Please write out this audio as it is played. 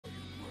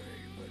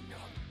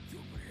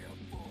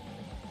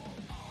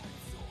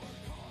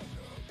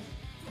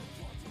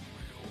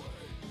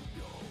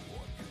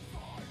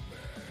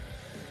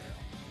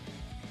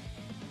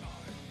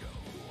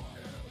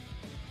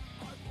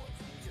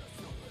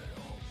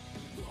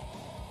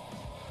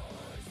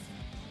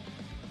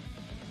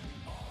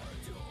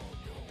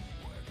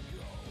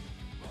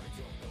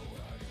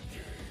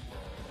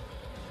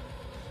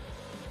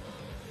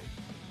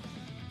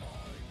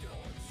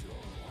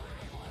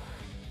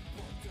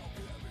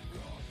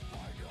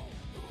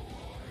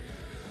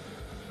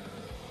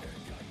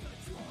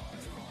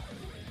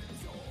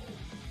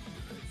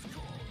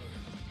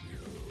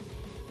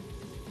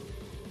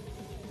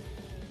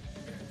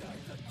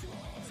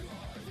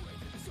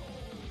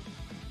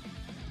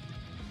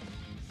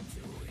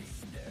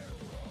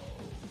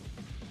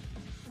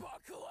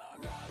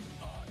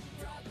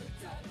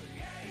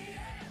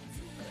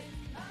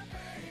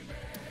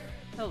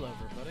Hello,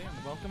 everybody,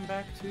 and welcome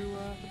back to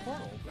the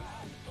Portal.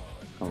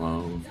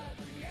 Hello.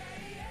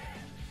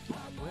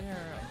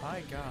 Where,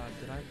 by God,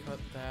 did I put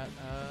that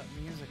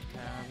music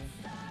tab?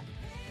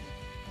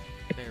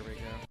 There we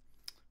go.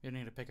 We don't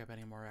need to pick up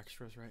any more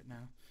extras right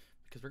now,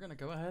 because we're gonna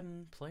go ahead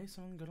and play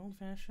some good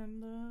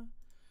old-fashioned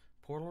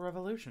Portal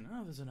Revolution.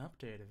 Oh, there's an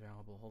update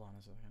available. Hold on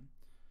a second.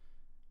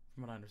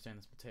 From what I understand,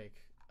 this will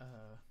take a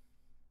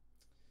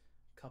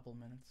couple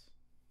minutes,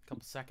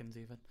 couple seconds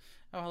even.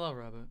 Oh, hello,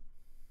 Robot.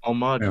 Oh,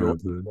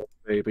 module,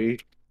 baby.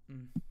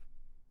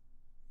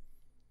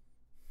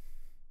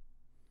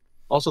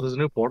 Also, there's a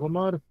new Portal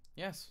mod.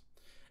 Yes,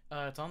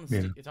 it's on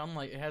the it's on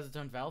it has its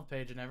own Valve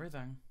page and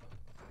everything.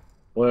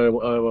 What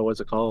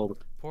was it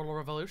called? Portal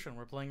Revolution.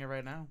 We're playing it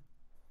right now.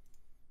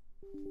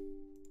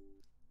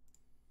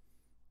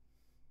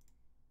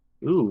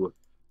 Ooh.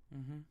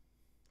 Mm-hmm.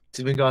 It's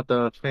even got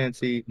the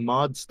fancy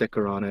mod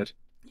sticker on it.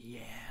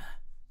 Yeah.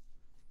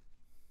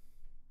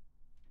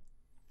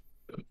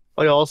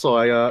 Oh yeah,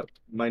 also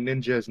my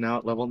ninja is now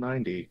at level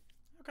 90.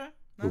 Okay.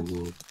 Nice.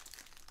 Ooh.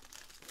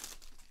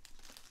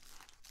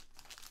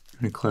 How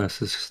many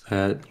classes is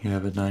that? You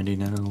have at 90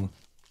 now.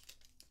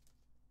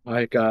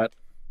 I got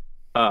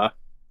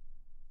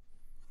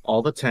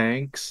all the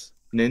tanks,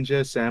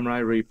 ninja, samurai,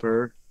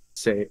 reaper,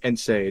 and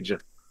sage.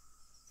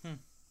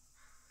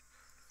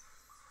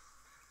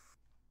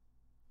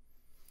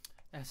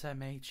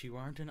 SMH, you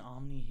aren't an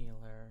Omni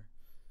healer.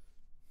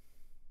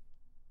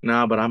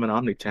 Nah, but I'm an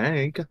Omni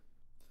tank.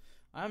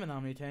 I'm an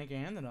Omni tank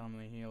and an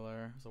Omni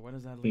healer. So what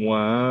does that leave?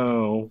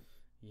 Wow.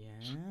 Yeah.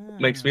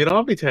 Makes me an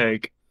Omni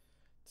tank.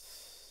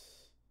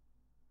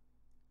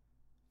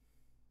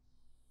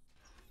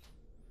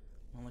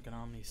 I'm like an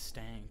Omni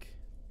stank.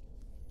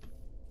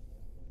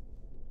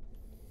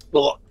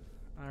 Ugh.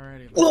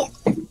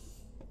 Alrighty.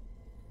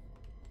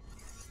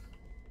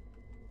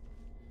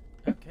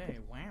 Okay,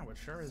 wow, it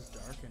sure is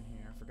dark in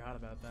here. I forgot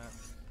about that.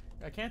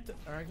 I can't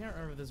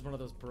remember if this is one of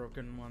those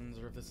broken ones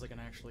or if this is like an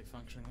actually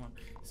functioning one.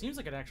 It seems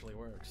like it actually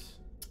works.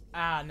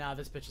 Ah, nah,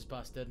 this bitch is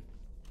busted.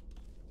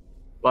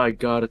 My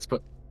God, it's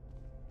but.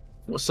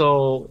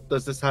 So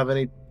does this have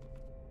any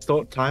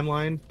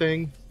timeline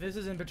thing? This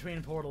is in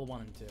between Portal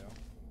 1 and 2.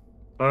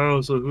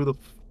 Oh, so who the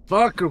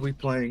fuck are we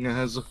playing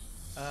as?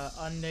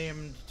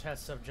 Unnamed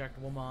test subject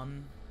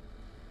woman.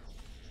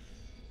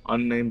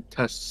 Unnamed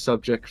test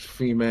subject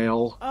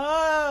female.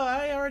 Oh,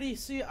 I already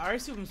see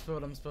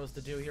what I'm supposed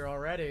to do here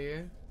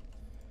already.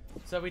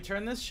 So we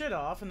turn this shit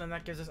off, and then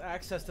that gives us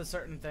access to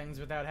certain things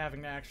without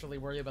having to actually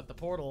worry about the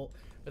portal,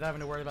 without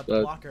having to worry about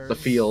the blockers. The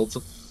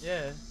fields.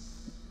 Yeah.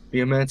 The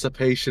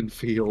Emancipation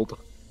Field.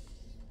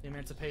 The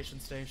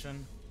Emancipation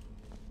Station.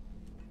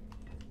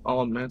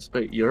 I'll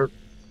emancipate your...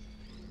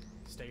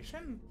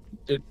 Station?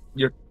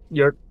 Yurt?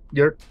 Yurt?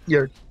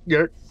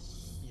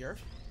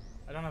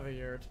 I don't have a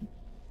yurt.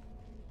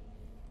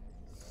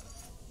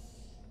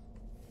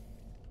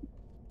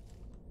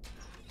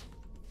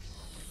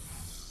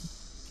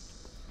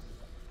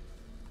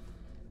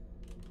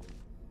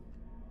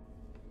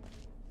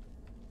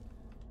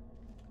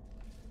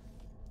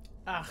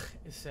 Ugh,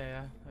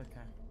 Isaiah.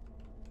 Okay.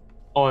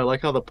 Oh, I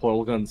like how the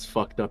portal gun's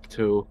fucked up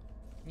too.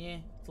 Yeah,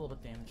 it's a little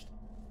bit damaged.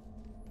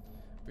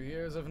 For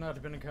years I've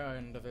not been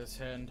kind to this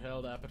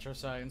handheld aperture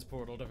science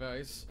portal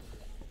device.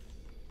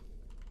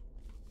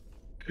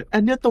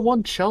 And yet the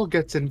one Chell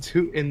gets in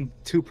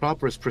two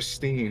proper is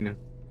pristine.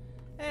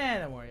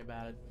 Don't worry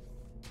about it.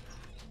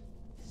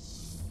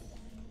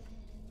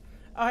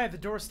 Oh hey, the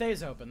door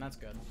stays open, that's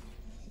good.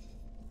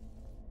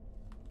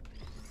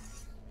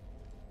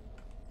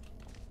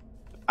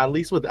 At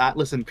least with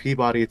Atlas and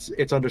Peabody,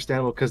 it's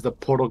understandable because the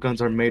portal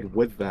guns are made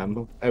with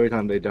them every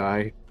time they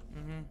die.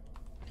 Mm-hmm.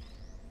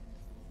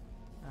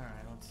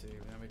 Alright, let's see.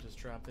 Then we just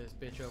drop this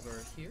bitch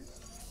over here.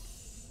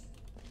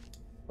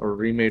 Or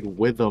remade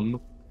with them.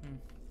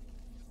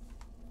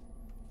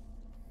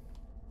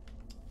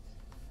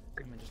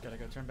 And we just gotta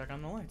go turn back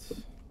on the lights. Do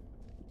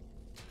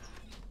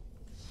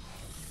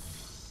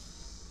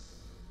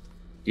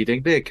you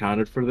think they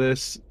accounted for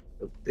this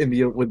in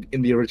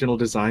the original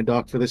design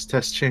doc for this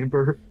test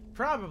chamber?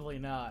 Probably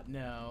not,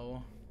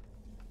 no.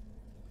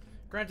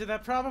 Granted,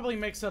 that probably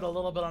makes it a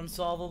little bit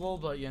unsolvable,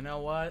 but you know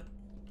what?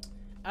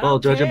 Well,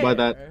 judging by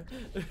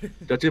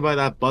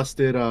that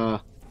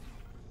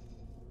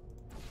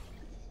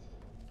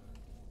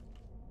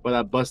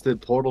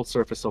busted portal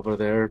surface over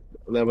there,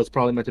 that was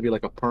probably meant to be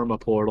like a perma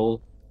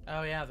portal.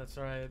 Oh yeah, that's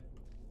right.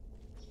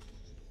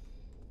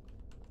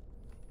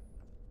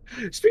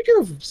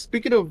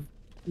 Speaking of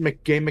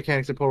game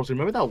mechanics and portals,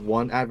 remember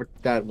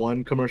that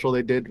one commercial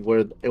they did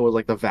where it was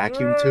like the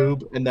vacuum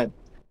tube and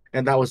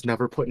that was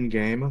never put in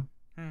game?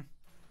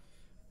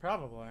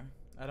 Probably.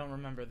 I don't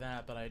remember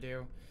that, but I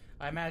do.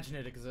 I imagine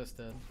it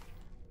existed.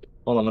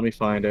 Hold on, let me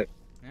find it.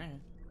 Okay.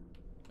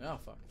 Oh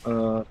fuck.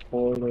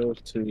 Portal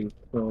to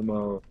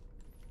promo,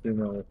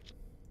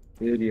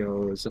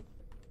 videos.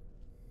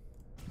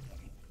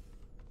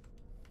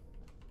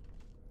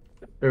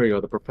 There we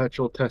go, the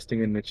Perpetual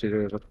Testing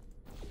Initiative.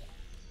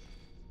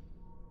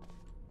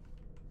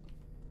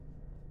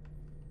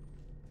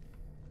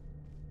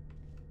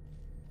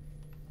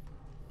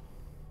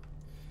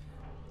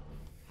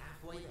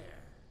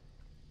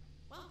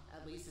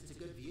 least it's a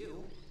good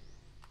view.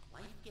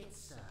 Life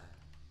gets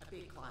a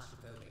bit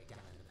claustrophobic down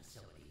in the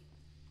facility.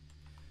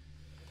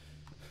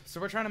 So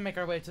we're trying to make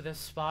our way to this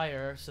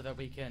spire so that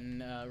we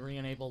can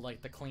re-enable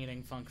like the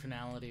cleaning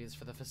functionalities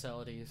for the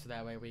facility, so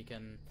that way we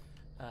can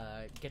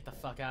get the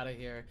fuck out of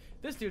here.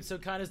 This dude's so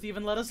kind as to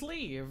even let us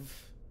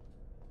leave.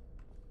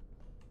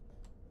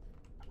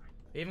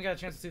 We even got a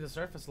chance to see the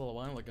surface a little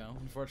while ago.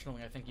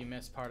 Unfortunately, I think you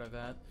missed part of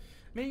that.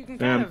 I mean, you can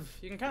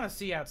kind of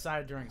see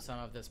outside during some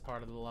of this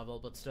part of the level,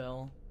 but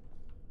still.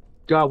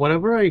 God,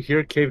 whenever I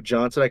hear Cave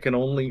Johnson, I can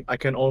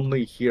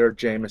only hear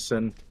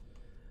Jameson.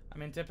 I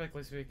mean,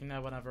 typically speaking,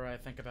 whenever I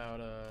think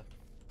about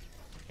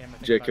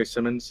J.K.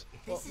 Simmons.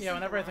 Well, yeah,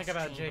 whenever I think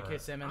about J.K.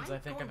 Simmons, I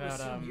think about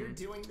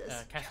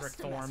Ketherick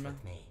Thorm.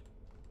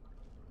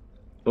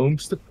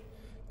 Ooms.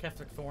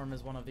 Ketherick Thorm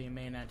is one of the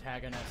main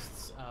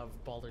antagonists of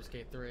Baldur's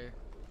Gate 3.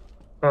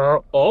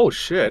 Oh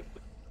shit.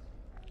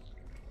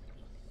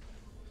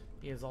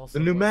 He is also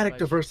the pneumatic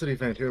diversity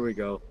event. Here we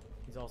go.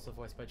 He's also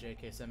voiced by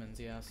J.K. Simmons.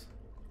 Yes.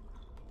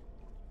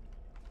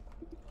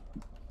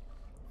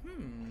 Okay.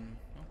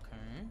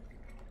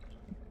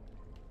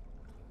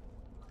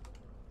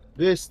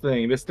 This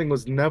thing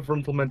was never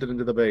implemented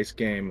into the base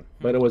game,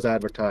 but it was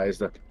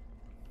advertised. Let's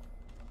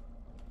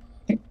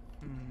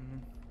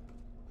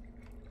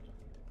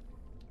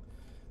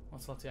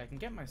see. I can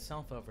get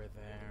myself over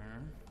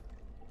there.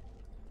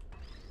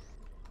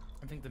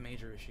 I think the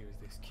major issue is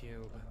this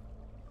cube.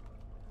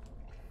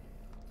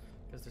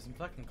 Because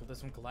there's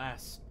some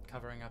glass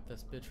covering up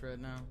this bitch right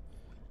now.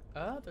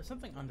 There's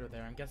something under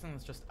there. I'm guessing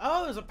it's just...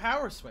 Oh, there's a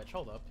power switch.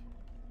 Hold up.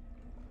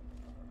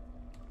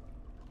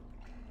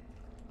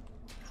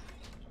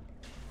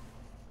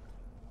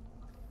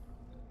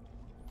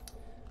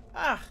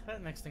 Ah,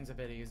 that makes things a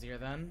bit easier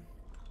then.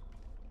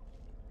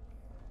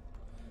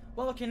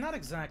 Well, okay, not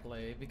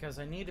exactly, because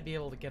I need to be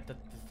able to get the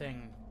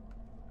thing...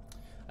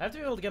 I have to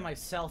be able to get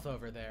myself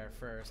over there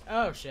first.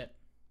 Oh, shit.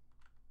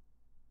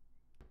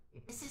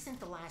 This isn't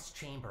the last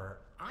chamber.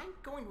 I'm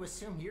going to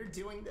assume you're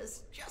doing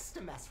this just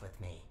to mess with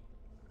me.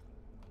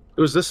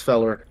 Who's this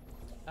feller?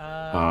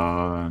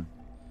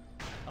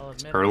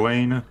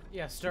 Sterling?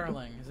 Yeah,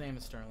 Sterling. His name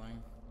is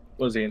Sterling.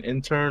 Was he an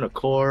intern, a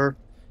core?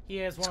 He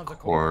is one of the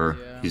Core.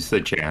 yeah. He's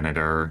the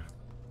janitor.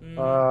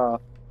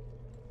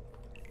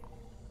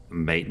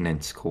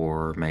 Maintenance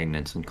core,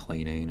 maintenance and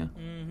cleaning.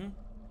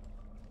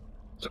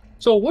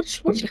 So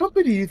which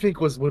company do you think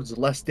was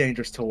less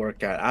dangerous to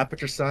work at?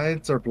 Aperture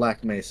Science or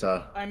Black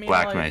Mesa? I mean,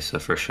 Black Mesa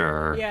for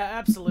sure. Yeah,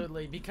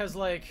 absolutely. Because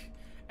like,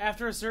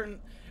 after a certain,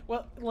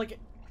 well, like,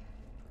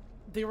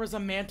 there was a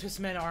Mantis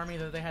Men army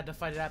that they had to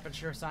fight at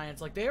Aperture Science.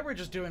 Like, they were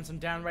just doing some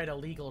downright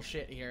illegal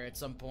shit here at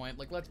some point.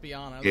 Like, let's be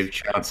honest. Cave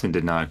Johnson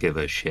did not give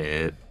a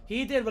shit.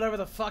 He did whatever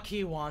the fuck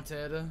he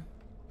wanted.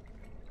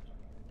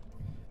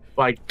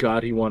 By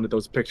God, he wanted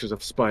those pictures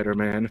of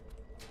Spider-Man.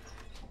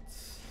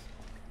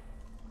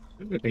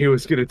 He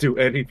was gonna do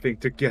anything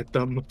to get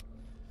them.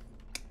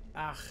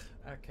 Ah,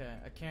 okay.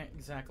 I can't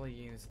exactly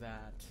use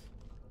that.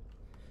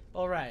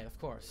 Alright, of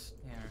course.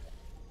 Here.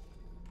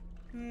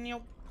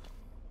 Nope.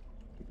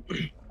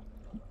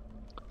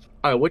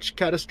 Which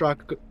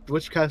catastrophic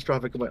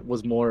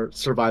was more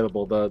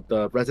survivable?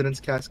 The Resonance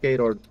Cascade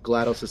or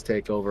GLaDOS'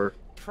 takeover?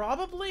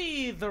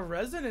 Probably the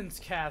Resonance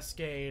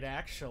Cascade,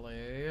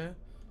 actually.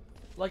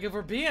 Like, if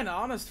we're being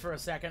honest for a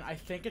second, I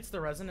think it's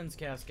the Resonance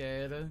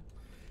Cascade.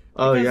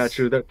 Oh yeah,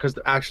 true. Because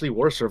there actually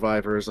were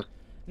survivors.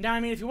 Now,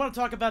 I mean, if you want to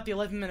talk about the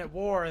 11-minute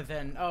war,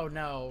 then oh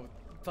no,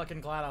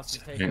 fucking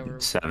GLaDOS'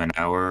 takeover. 7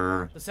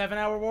 hour. The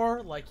 7-hour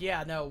war? Like,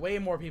 yeah, no, way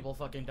more people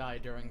fucking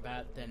died during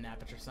that than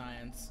Aperture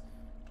Science.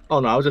 Oh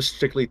no, I was just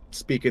strictly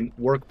speaking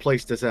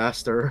workplace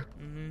disaster.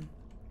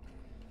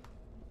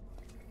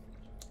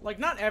 Like,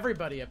 not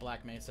everybody at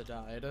Black Mesa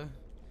died.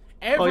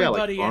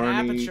 Everybody in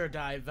Aperture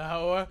died,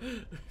 though.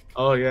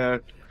 Oh yeah.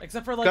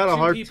 Except for like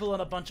two people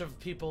and a bunch of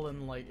people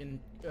in like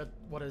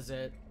what is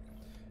it?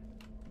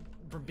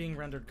 Being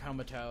rendered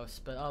comatose,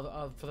 but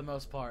for the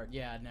most part,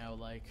 yeah, no,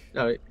 like.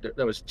 No,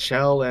 that was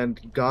Chell and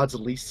God's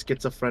least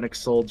schizophrenic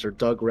soldier,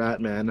 Doug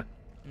Ratman.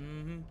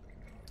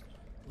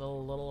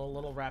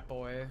 Little rat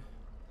boy.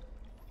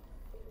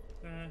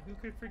 Who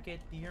could forget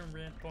dear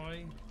rat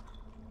boy?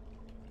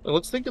 Well,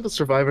 let's think of the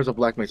survivors of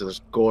Black Mesa.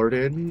 There's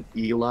Gordon,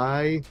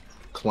 Eli,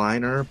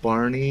 Kleiner,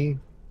 Barney.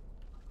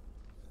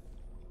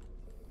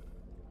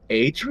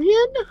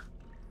 Adrian?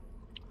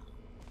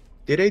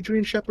 Did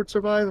Adrian Shepard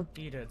survive?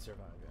 He did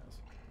survive, yes.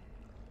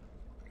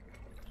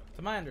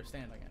 To my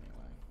understanding,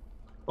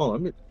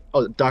 anyway.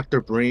 Oh, Dr.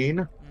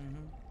 Breen.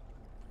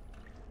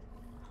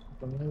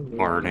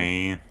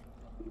 Barney.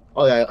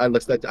 Oh yeah, I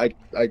listed. I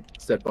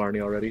said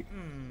Barney already.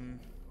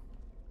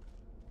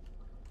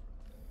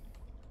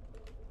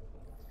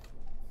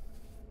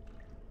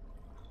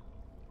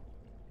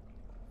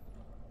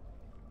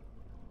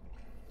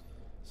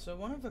 So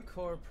one of the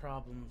core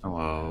problems.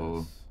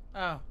 Hello.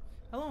 Oh,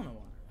 hello, Noah.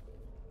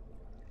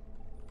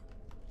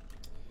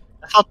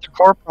 I thought the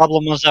core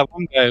problem was that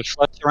one guy who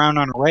floats around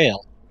on a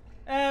rail.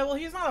 Well,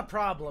 he's not a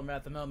problem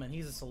at the moment.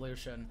 He's a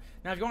solution.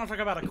 Now, if you want to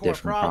talk about a core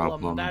different problem,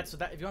 problem. that's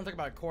that. If you want to talk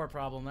about a core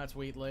problem, that's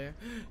Wheatley.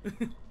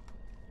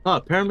 Oh,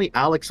 apparently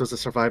Alex was a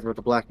survivor of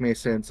the Black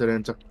Mesa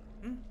incident,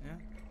 Yeah.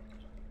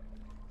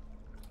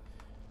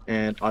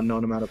 and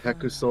unknown amount of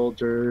Heku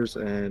soldiers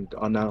and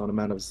unknown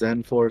amount of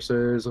Zen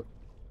forces. Mm.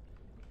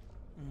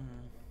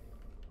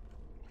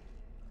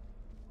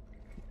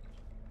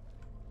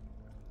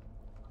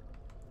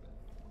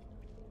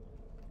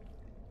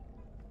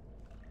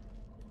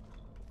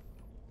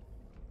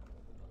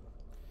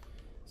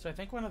 So I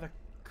think one of the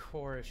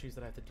core issues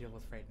that I have to deal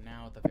with right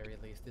now, at the very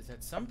least, is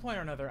at some point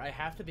or another, I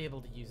have to be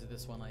able to use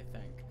this one, I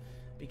think.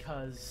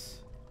 Because...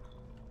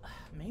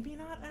 maybe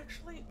not,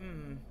 actually?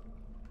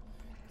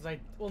 Because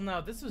well,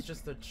 no, this was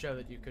just to show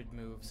that you could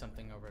move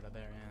something over to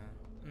there,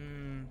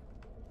 yeah.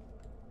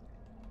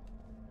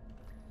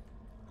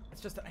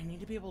 It's just that I need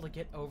to be able to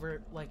get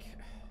over, like...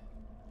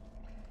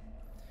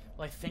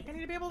 well, I think I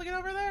need to be able to get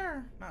over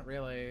there? Not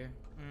really.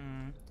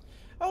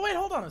 Oh, wait,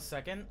 hold on a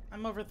second.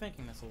 I'm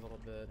overthinking this a little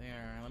bit.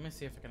 Here, let me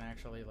see if I can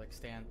actually, like,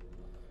 stand.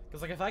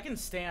 Because, like, if I can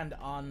stand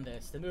on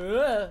this, then...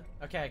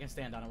 okay, I can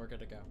stand on it. We're good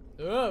to go.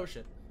 Oh,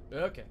 shit.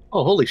 Okay.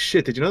 Oh, holy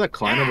shit! Did you know that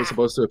Kleiner was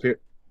supposed to appear?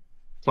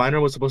 Kleiner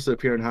was supposed to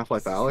appear in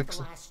Half-Life This is Alyx.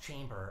 the last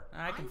chamber.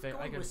 I can I'm fit-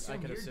 I going to could- I assume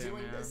could you're assume,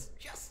 doing yeah. this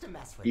just to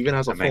mess with Even me.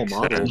 has a That full makes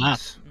model.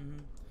 sense.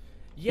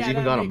 Yeah, even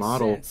that got a makes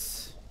model.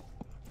 sense.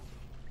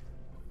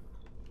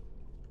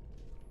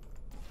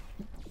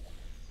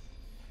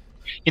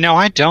 You know,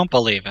 I don't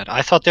believe it.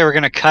 I thought they were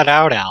going to cut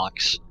out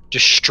Alex,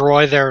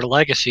 destroy their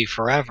legacy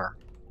forever.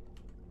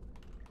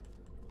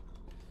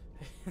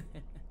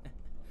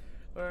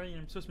 I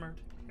am so smart.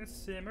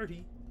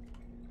 Smarty.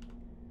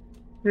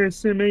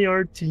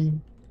 S-M-A-R-T.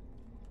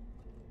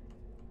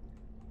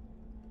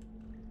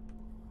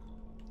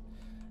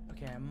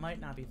 Okay, I might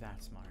not be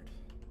that smart.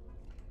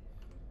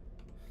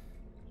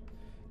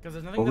 Because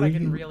there's nothing What that were I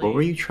can you? really... What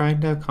were you trying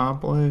to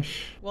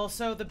accomplish? Well,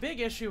 so the big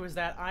issue is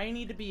that I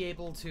need to be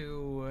able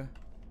to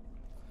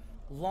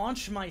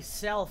launch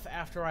myself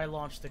after I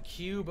launch the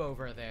cube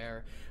over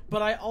there,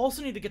 but I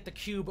also need to get the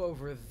cube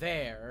over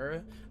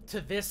there to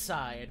this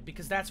side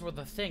because that's where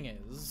the thing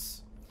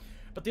is.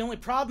 But the only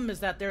problem is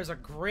that there's a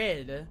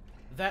grid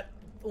that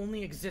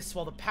only exists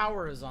while the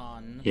power is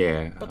on.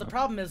 Yeah. But the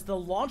problem is the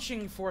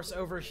launching force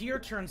over here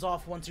turns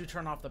off once you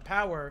turn off the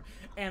power,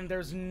 and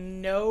there's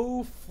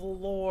no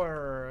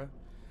floor.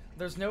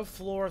 There's no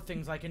floor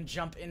things I can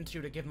jump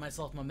into to give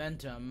myself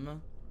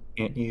momentum.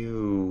 Can't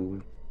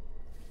you?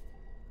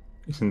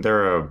 Isn't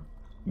there a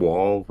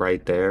wall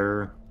right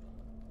there?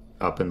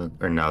 Up in the?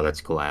 Or no, that's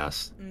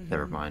glass.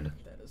 Never mind.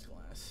 That is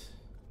glass.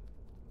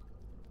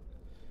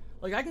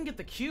 Like, I can get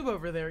the cube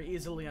over there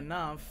easily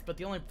enough, but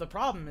the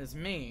problem is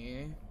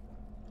me.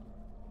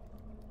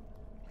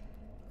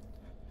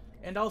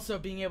 And also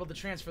being able to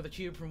transfer the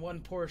cube from one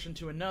portion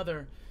to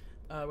another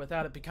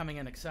without it becoming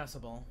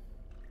inaccessible.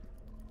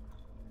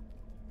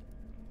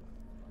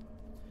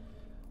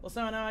 Well,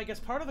 so now I guess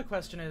part of the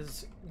question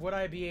is, would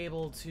I be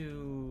able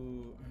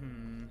to...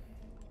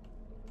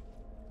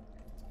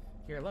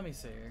 Here, let me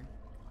see.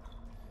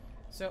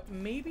 So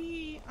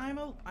maybe I'm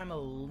a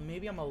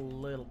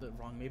little bit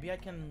wrong. Maybe I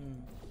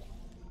can...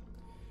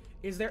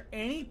 Is there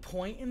any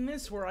point in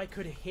this where I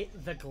could hit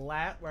the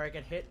where I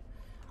could hit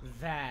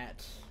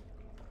that?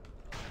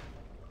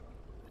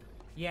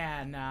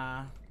 Yeah,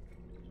 nah.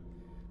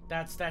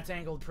 That's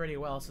angled pretty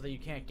well so that you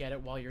can't get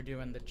it while you're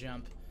doing the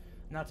jump.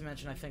 Not to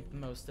mention, I think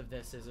most of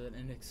this is an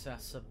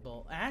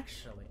inaccessible...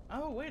 Actually...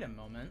 Oh, wait a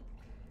moment.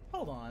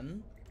 Hold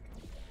on.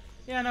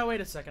 Yeah, no, wait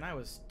a second. I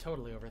was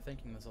totally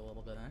overthinking this a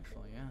little bit,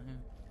 actually.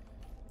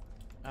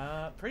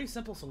 Yeah. Pretty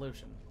simple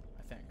solution,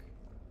 I think.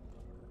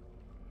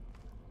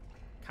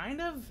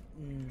 Kind of...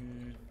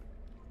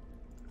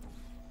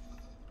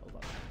 Hold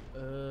up.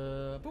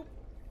 Boop.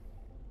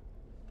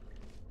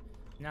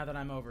 Now that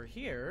I'm over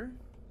here...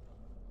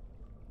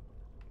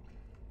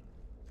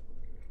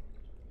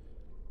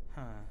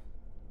 Huh.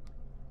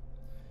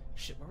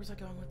 Shit, where was I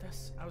going with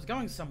this? I was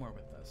going somewhere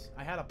with this.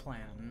 I had a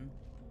plan.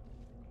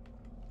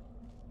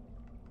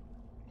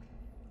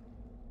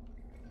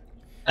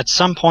 At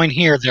some point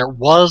here, there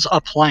was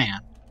a plan.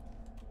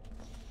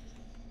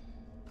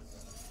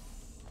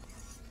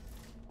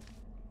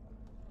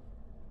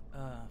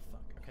 Fuck.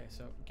 Okay,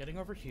 so getting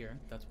over here,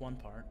 that's one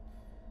part.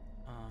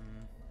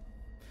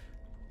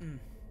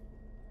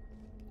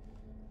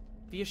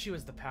 The issue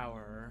is the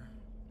power,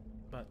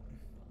 but...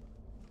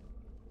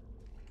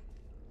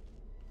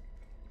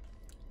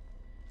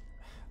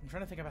 I'm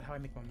trying to think about how I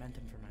make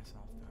momentum for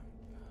myself,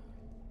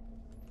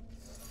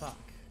 though. Fuck.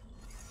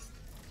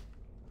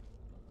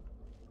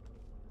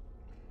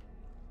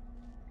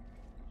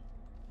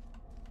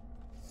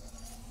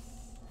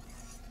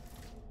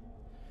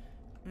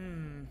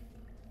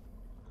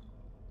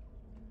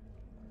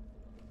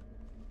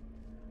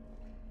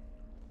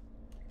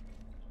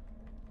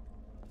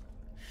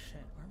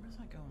 Shit, where was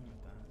I going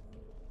with that?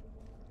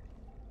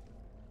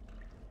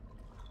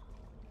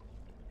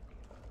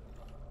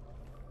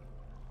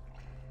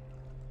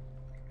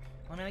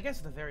 Well, I mean, I guess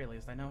at the very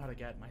least, I know how to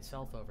get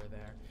myself over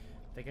there.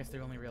 I guess the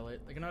only real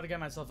like in order to get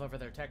myself over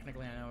there,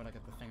 technically I know how to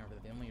get the thing over there.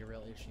 The only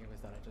real issue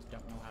is that I just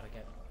don't know how to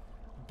get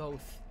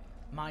both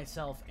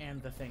myself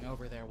and the thing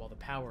over there while the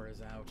power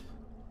is out.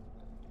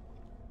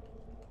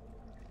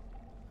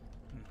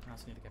 I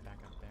also need to get back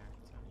up there.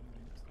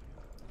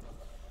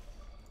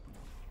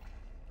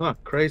 Huh,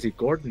 crazy.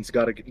 Gordon's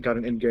got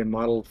an in-game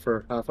model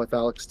for Half-Life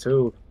Alyx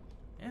too.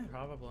 Yeah,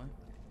 probably.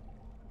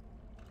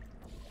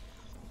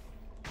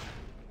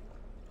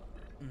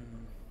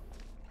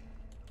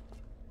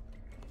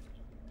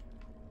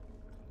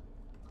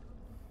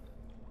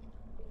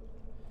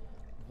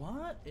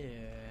 What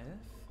if...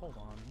 Hold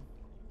on.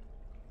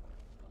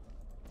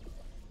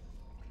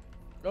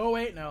 Oh,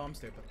 wait, no, I'm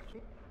stupid.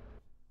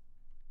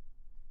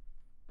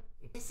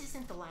 This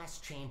isn't the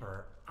last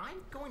chamber. I'm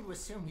going to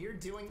assume you're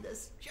doing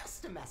this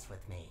just to mess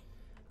with me.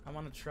 I'm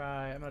gonna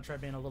try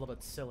being a little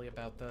bit silly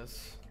about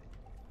this.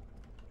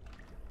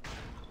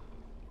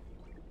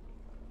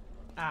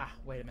 Ah,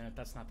 wait a minute,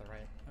 that's not the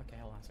right... Okay,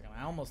 hold on a second.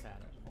 I almost had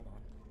it. Hold on.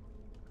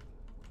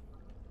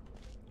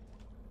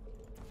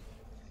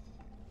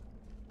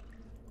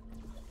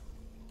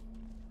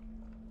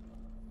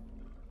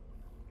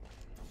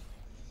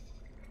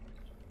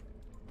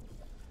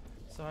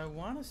 So I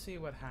want to see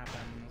what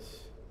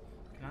happens.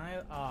 Can I?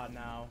 Oh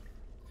no.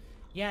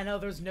 Yeah, no.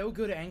 There's no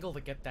good angle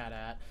to get that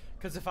at.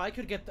 Because if I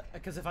could get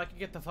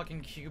the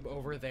fucking cube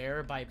over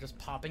there by just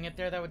popping it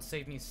there, that would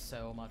save me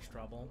so much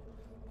trouble.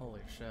 Holy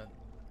shit.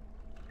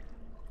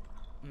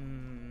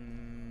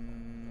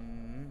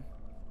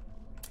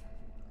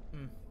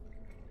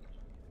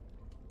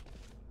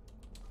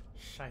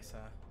 Scheisse.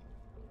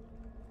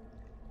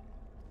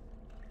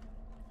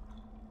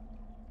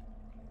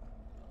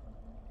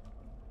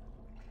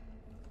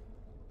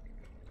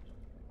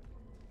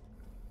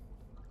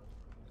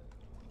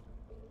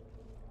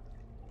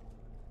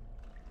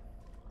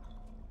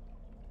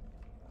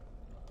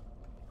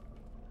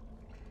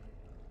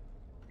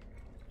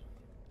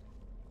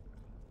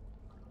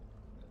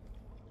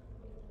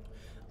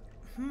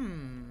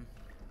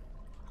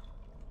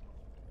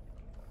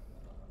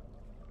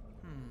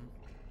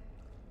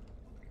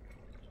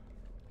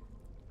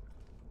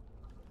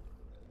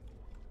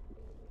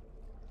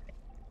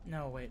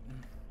 No, wait.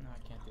 No, I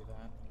can't do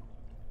that.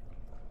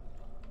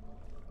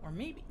 Or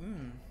maybe...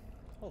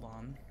 Hold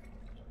on.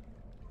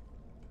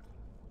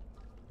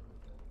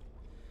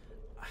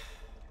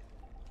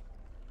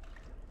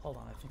 Hold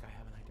on, I think I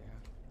have an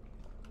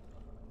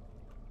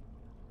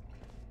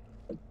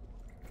idea.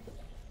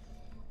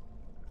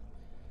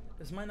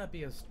 This might not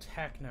be as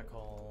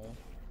technical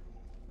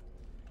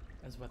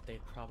as what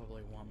they'd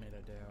probably want me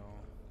to do.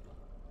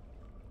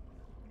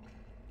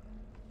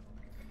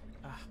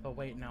 But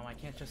wait, no, I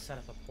can't just set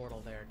up a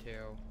portal there,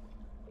 too.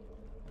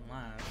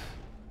 Unless...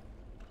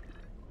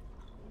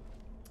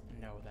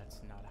 No,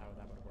 that's not how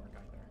that would work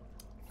either.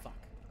 Fuck.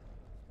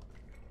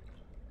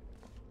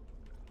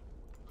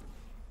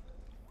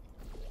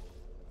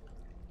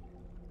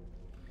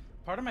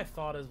 Part of my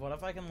thought is, what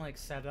if I can, like,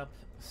 set up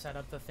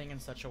the thing in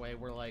such a way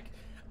where, like,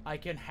 I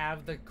can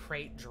have the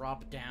crate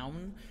drop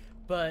down,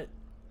 but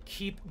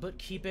keep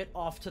it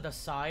off to the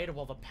side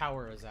while the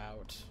power is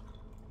out.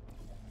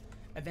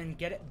 And then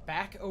get it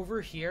back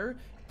over here,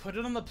 put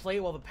it on the plate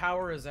while the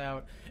power is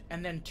out,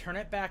 and then turn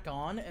it back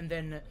on, and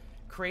then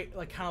create,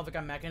 like, kind of like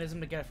a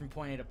mechanism to get it from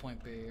point A to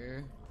point B.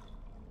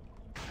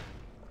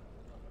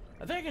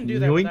 I think I can do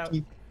that without...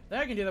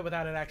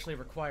 it actually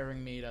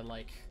requiring me to,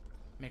 like,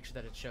 make sure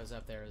that it shows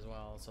up there as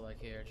well. So,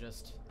 like, here,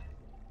 just...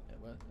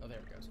 Oh, there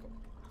it goes. Cool.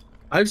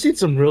 I've seen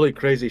some really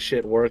crazy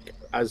shit work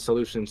as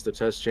solutions to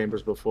test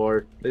chambers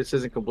before. This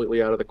isn't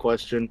completely out of the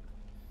question.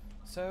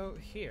 So,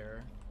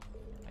 here...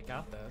 I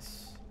got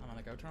this. I'm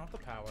gonna go turn off the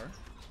power.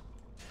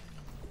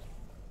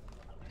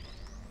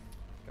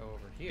 Go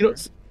over here.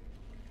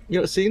 You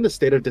know, seeing the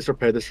state of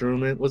disrepair this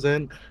room was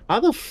in, how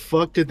the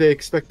fuck did they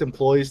expect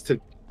employees to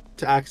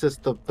access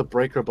the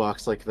breaker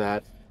box like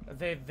that?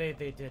 They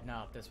did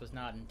not. This was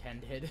not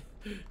intended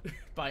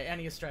by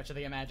any stretch of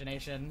the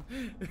imagination.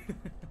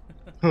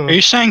 Are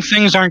you saying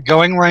things aren't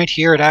going right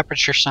here at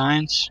Aperture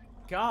Science?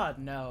 God,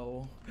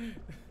 no.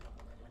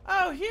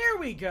 Oh, here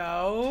we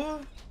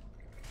go.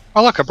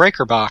 Oh, look, a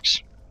breaker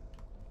box.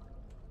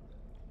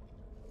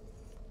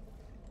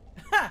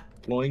 Ha!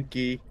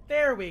 Ploinky.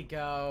 There we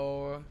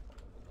go.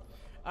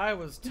 I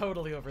was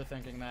totally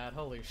overthinking that.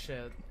 Holy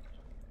shit.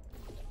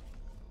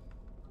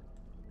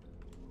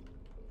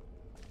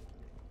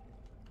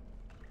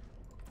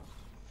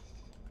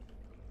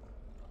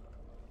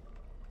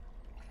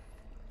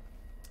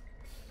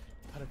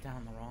 Put it down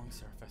on the wrong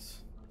surface.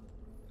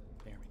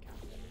 There we go.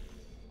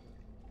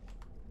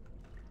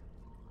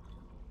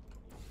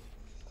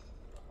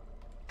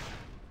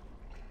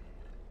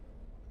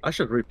 I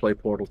should replay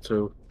Portal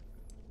 2.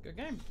 Good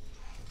game.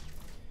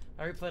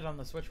 I replayed it on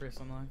the Switch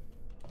recently.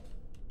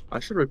 I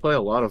should replay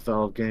a lot of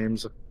Valve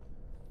games.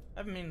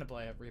 I've been meaning to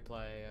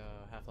replay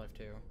Half-Life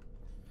 2. The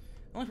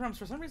only problem is,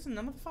 for some reason,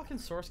 none of the fucking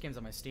Source games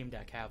on my Steam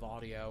Deck have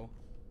audio.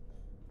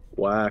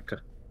 Whack.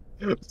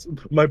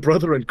 My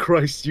brother in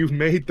Christ, you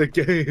made the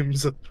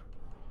games.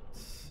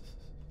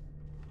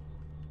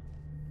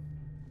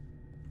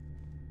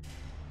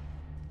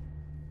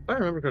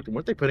 remember correctly,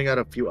 weren't they putting out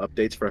a few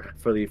updates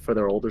for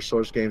their older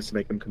Source games to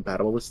make them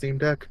compatible with Steam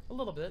Deck? A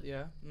little bit,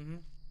 yeah. Mm-hmm.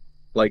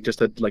 Like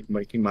just like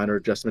making minor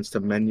adjustments to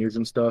menus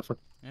and stuff.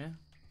 Yeah.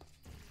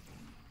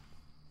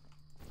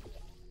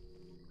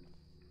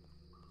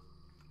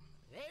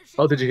 There she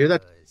Oh, did you hear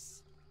that?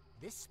 goes.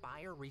 This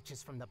spire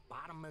reaches from the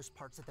bottommost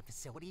parts of the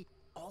facility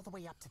all the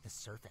way up to the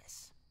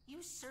surface.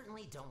 You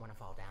certainly don't want to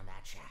fall down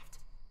that shaft.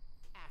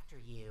 After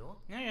you.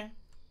 Yeah.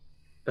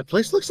 That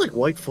place looks like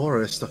White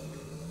Forest.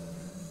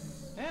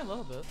 Yeah, a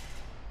little bit.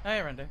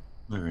 Hey, Randy.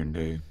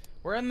 Randy.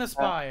 We're in the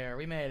spire.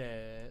 We made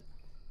it.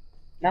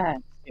 Nice.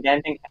 Did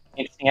anything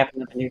interesting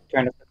happen when you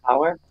turned off the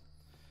power?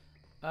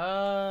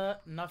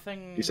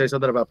 Nothing. You say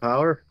something about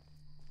power?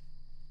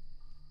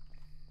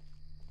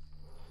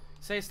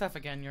 Say stuff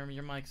again. Your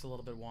mic's a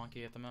little bit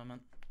wonky at the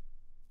moment.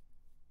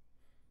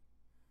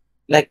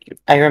 Like,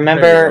 I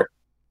remember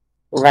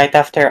right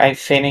after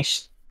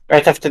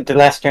the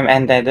last stream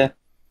ended,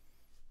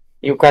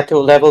 you got to a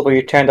level where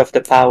you turned off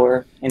the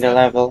power in the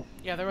level.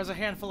 Yeah, there was a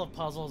handful of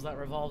puzzles that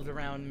revolved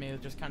around me,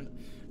 just kind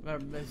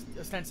of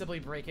ostensibly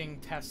breaking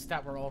tests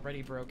that were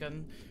already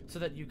broken, so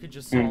that you could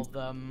just solve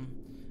them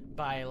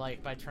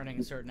by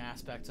turning certain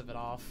aspects of it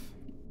off.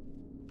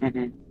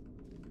 Mm-hmm.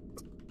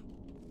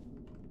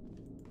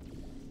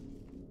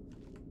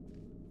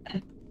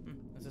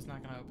 Is this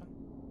not gonna open?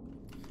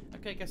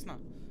 Okay, guess not.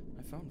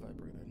 My phone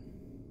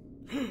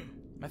vibrated.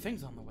 My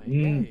thing's on the way.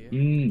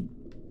 Yay.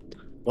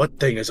 What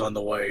thing is on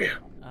the way?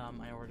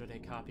 I ordered a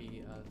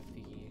copy of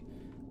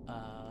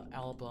the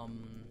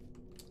album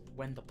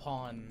When the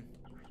Pawn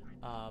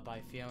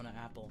by Fiona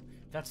Apple.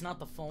 That's not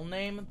the full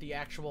name. The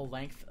actual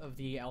length of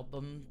the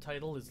album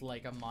title is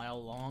like a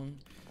mile long,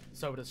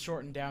 so it is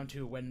shortened down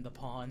to When the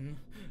Pawn.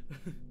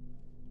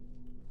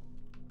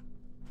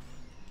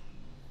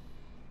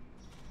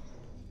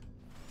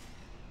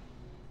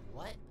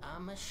 What a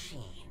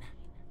machine.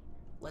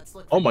 Let's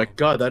look. Oh for my the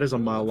god, that is a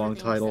look for mile-long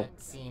things title.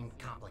 that seem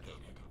complicated.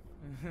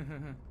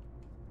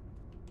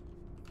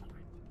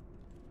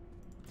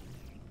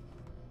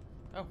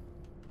 Oh.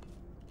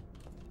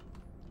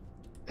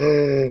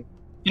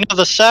 You know,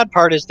 the sad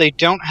part is they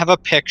don't have a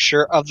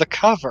picture of the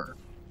cover.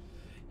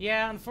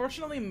 Yeah,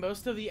 unfortunately,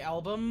 most of the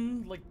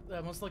album,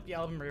 most the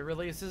album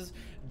re-releases,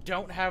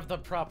 don't have the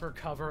proper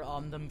cover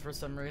on them for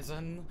some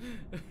reason.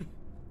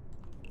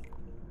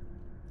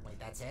 Wait,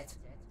 that's it?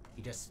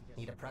 You just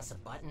need to press a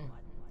button?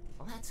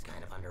 Well, that's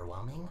kind of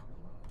underwhelming.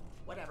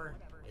 Whatever,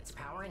 it's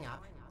powering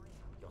up.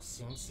 You'll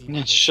soon see. And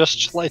what it's this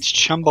just, piece it's is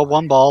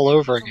Chumbawamba all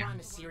over to again. run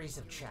a series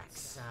of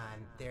checks.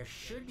 There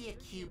should be a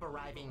cube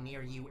arriving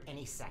near you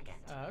any second.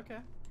 Okay.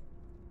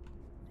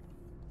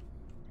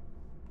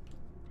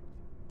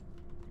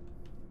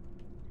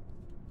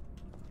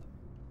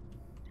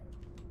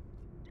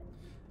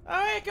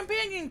 Alright,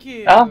 companion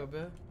cube! Oh.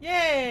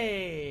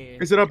 Yay!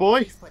 Is it a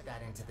boy? Please put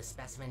that into the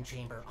specimen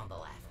chamber on the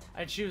left.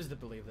 I choose to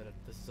believe that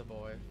this is a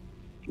boy.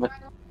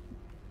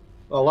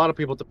 A lot of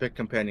people depict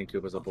Companion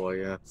Cube as a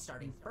boy, yeah.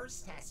 Starting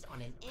first test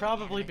on an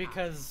Probably inanimate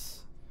because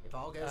object. If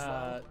all goes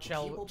well, the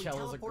Chell cube will be is a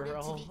teleported to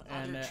girl, the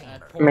and other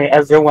chamber. I mean,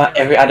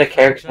 every other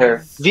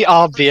character. The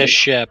obvious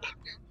ship.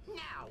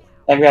 Now,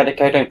 Every other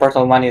character in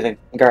Portal 1 is a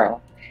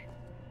girl.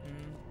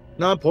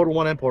 No, Portal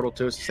 1 and Portal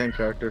 2 is the same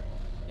character.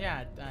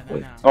 Yeah, I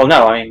know. Oh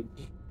no, I mean,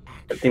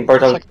 in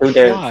Portal It's 2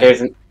 like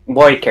there's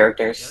boy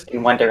characters,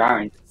 in 1 there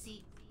aren't.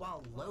 see,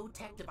 while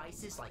low-tech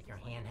devices like your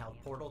handheld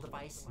portal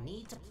device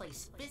need to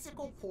place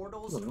physical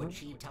portals to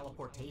achieve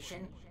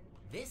teleportation,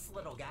 this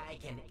little guy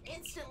can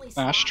instantly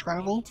Fast swap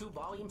travel? 2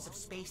 volumes of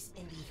space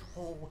in the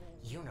whole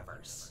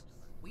universe.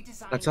 We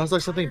designed That sounds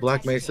like something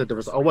Black Mesa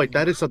did. Oh wait,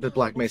 that is something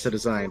Black Mesa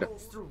designed.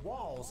 portals through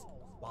walls,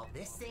 while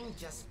this thing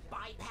just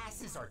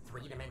bypasses our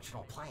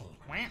 3-dimensional plane.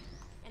 Wah.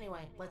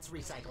 Anyway, let's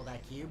recycle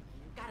that cube.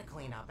 Gotta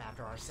clean up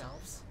after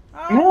ourselves.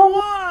 I don't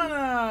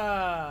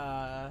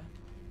wanna!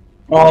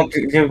 Oh,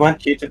 they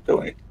want you to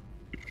do it.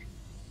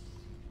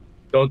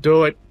 Don't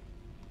do it.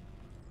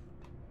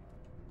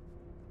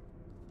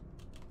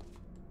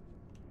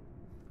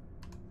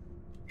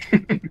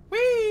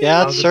 Whee!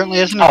 Yeah, it certainly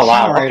isn't a Oh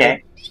wow, generator.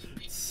 okay.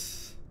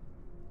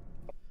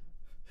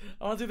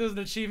 I want to see there's an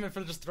achievement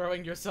for just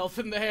throwing yourself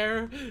in the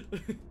air.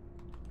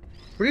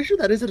 Pretty sure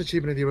that is an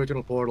achievement in the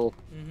original Portal.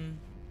 Mm-hmm.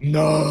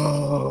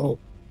 No.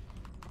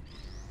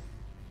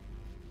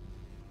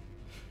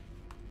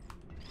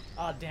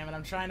 Oh damn it!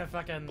 I'm trying to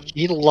fucking.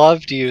 He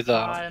loved you,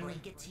 though. Fine.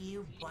 Break it to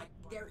you, but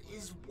there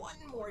is one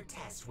more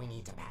test we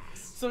need to pass.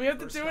 So we have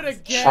to First do it comes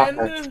again.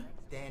 Chocolate.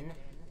 Then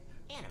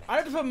animate. I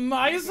have to put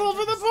myself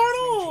in the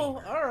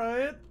portal. All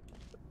right.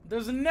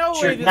 There's no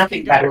Sure, way this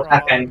nothing can bad go will wrong.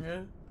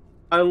 happen.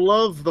 I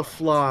love the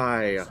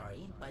fly.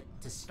 Sorry, but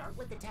to start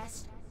with the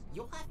test,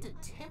 you'll have to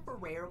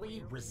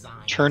temporarily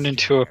resign. Turned this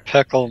into a chair.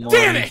 pickle Damn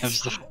morning it!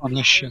 as the I'll on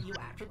the ship. hire you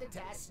after the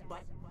test,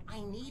 but I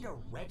need a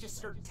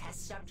registered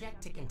test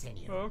subject to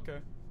continue. Oh, okay.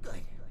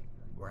 Good.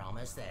 We're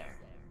almost there.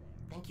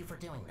 Thank you for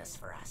doing this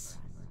for us.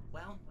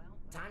 Well,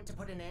 time to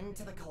put an end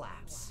to the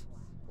collapse.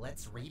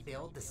 Let's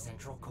rebuild the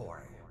central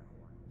core.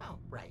 Oh,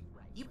 right.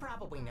 You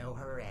probably know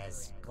her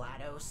as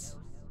GLaDOS.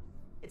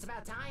 It's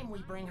about time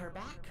we bring her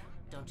back.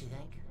 don't you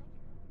think?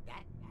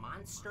 That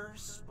monster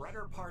spread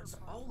her parts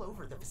all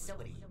over the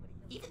facility,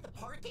 even the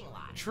parking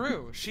lot.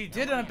 True, she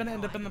did No end way in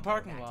hell up I in the can put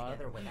parking that lot.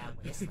 together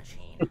without this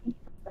machine.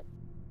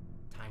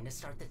 Time to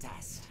start the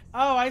test.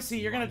 Oh, I see.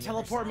 You're on gonna the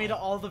other teleport me to side.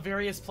 all the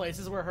various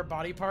places where her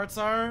body parts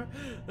are?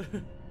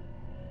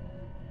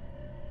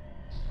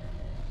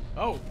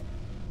 Oh.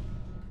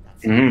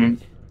 That's Mm.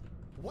 good.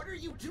 What are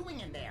you doing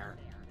in there?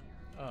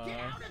 Get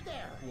out of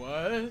there!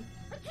 What?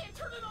 I can't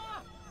turn it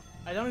off!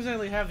 I don't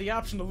exactly have the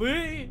option to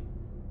leave.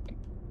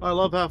 I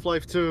love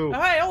Half-Life 2.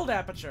 Oh, hey, old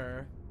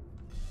aperture.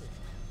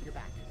 You're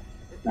back.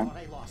 Thought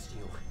I lost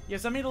you. Yeah,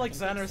 send me to, like, I can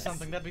Zen or fix this.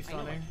 something. That'd be I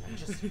know funny. it.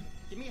 Just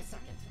give me a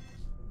second.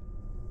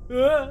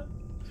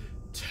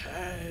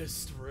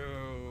 Test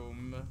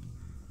room.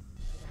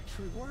 It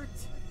actually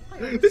worked.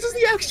 This is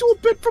the actual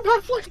bit from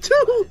Half-Life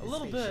 2! A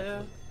little bit,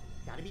 yeah.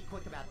 Gotta be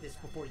quick about this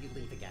before you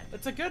leave again.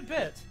 It's a good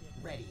bit.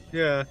 Ready.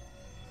 Yeah.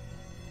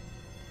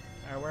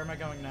 Alright, where am I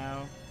going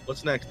now?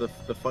 What's next? The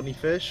funny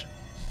fish?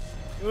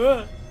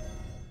 Ugh.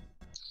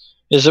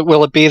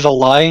 Will it be the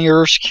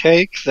liar's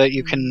cake that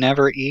you can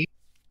never eat?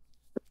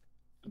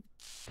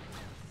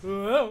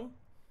 Whoa.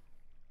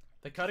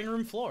 The cutting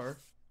room floor.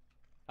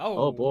 Oh.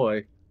 Oh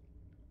boy.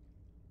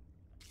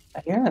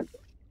 Yeah.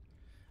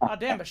 Ah,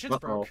 damn, my shit's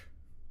broke.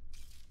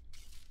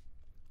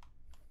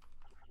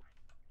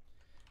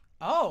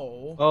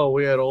 Oh. Oh,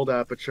 we had old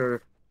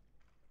aperture.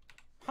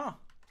 Huh.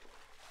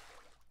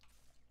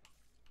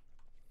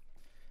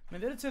 I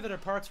mean, they did say that her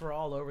parts were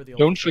all over the old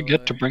Don't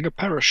forget to facility. bring a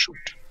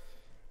parachute.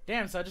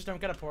 Damn, so I just don't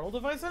get a portal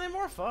device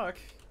anymore? Fuck.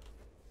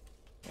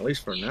 At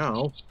least for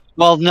now.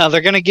 Well, no,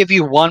 they're gonna give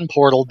you one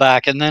portal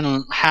back, and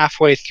then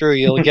halfway through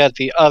you'll get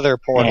the other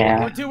portal.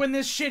 Yeah. We're doing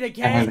this shit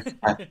again.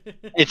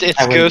 It's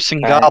I would Ghosts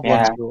and describe,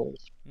 Goblins yeah.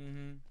 rules.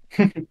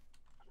 Mm-hmm.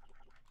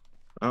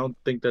 I don't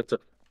think that's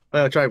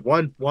a... try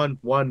one.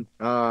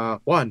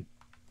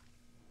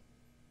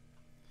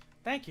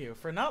 Thank you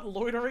for not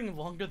loitering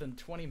longer than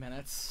 20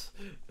 minutes.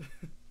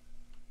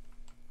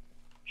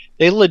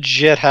 They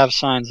legit have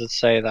signs that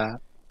say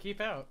that,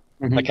 Keep out.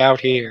 like out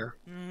here.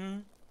 Mm-hmm.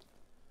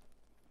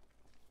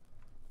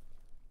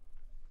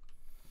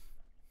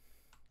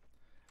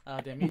 Oh,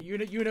 damn.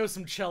 You know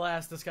some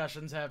chill-ass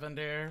discussions happened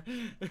here.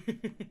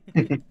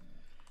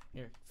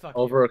 Here, fuck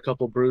Over you. a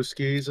couple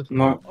brewskis.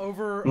 More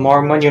Over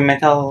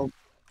monumental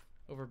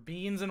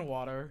beans and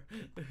water.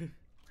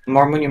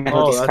 more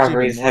monumental Oh, that's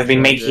discoveries even more have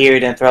been made tragic. here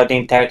than throughout the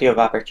entirety of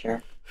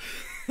Aperture.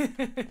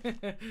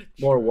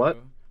 More True. what?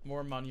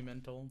 More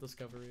monumental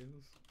discoveries.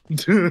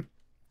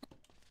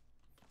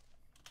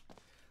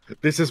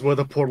 This is where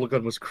the portal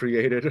gun was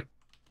created.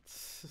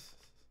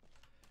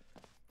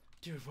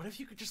 Dude, what if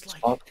you could just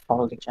like...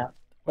 Follow the chat.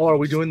 Oh, are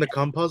we doing the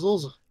cum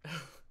puzzles?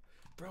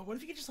 Bro, what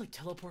if you could just like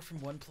teleport from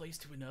one place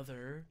to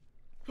another?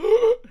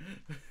 Oh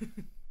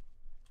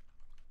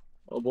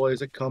boy,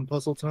 is it cum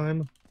puzzle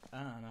time? I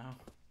don't know.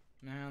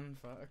 Man,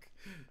 fuck.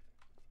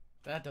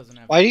 That doesn't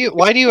happen.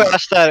 Why do you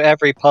ask that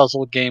every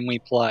puzzle game we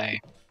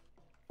play?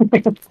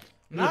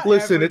 Not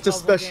Listen, every it's a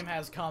puzzle spec- game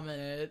has cum in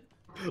it.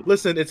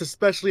 Listen, it's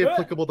especially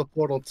applicable to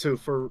Portal 2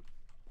 for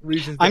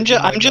reasons that I'm you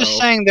might just know.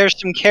 saying there's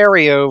some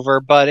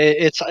carryover, but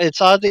it's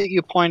odd that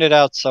you point it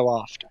out so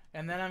often.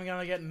 And then I'm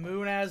gonna get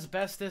moon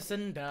asbestos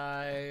and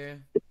die.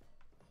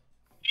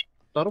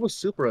 Thought it was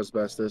super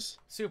asbestos.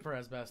 Super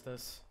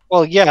asbestos.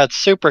 Well, yeah, it's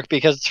super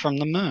because it's from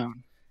the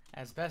moon.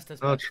 Asbestos.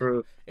 Oh, bestos.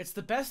 true. It's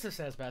the bestest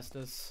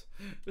asbestos.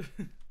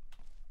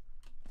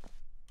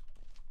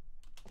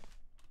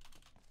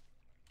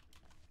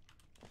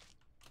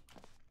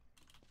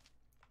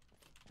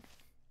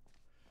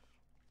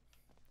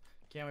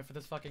 Can't wait for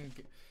this fucking...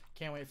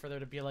 Can't wait for there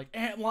to be like,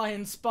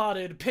 antlion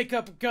spotted, pick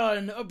up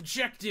gun,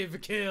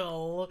 objective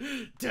kill.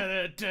 Da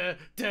da da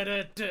da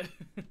da da.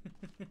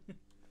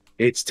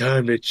 It's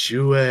time to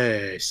chew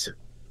ass.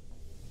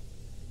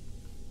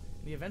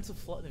 The event of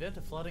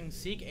flooding,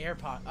 seek air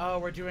pot. Oh,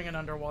 we're doing an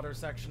underwater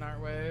section,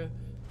 aren't we?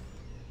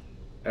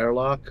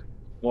 Airlock?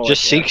 More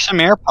Just like seek some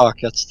air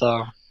pockets,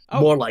 though.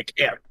 Oh. More like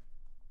air.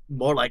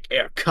 More like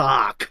air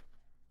cock.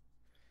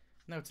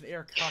 No, it's an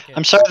air cocket.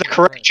 I'm sorry, the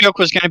correct Right. joke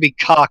was going to be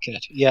cock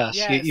it. Yes,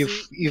 Yeah,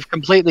 you've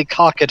completely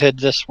cocketed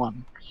this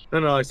one.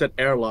 No, I said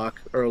airlock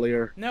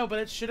earlier. No, but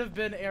it should have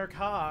been air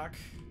cock.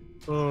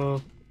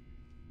 I'll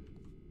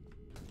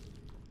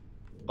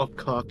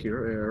cock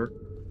your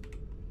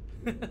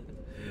air.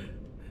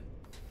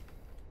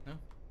 No?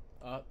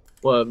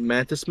 What,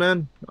 Mantis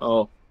Man?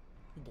 Oh,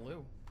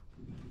 Blue.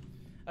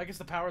 I guess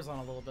the power's on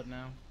a little bit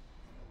now.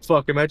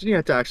 fuck! Imagine you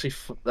had to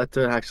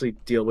actually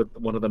deal with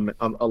one of the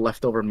a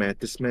leftover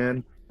Mantis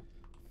Man.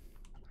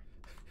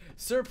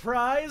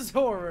 Surprise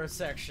horror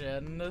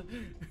section.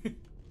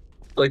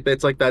 Like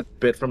it's like that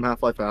bit from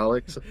Half-Life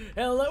Alyx.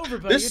 Hello,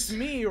 everybody. This- It's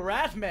me,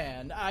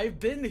 Ratman. I've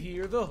been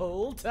here the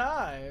whole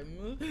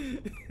time.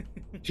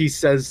 He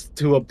says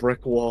to a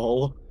brick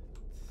wall.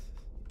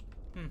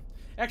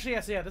 Actually,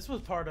 yes, yeah. This was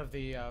part of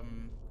the.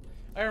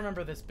 I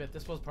remember this bit.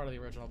 This was part of the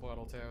original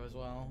Portal 2 as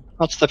well.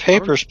 What's the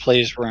Papers,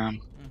 Please room?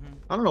 Mm-hmm.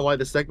 I don't know why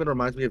this segment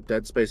reminds me of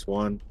Dead Space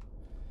 1.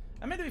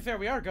 I mean, to be fair,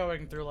 we are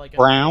going through like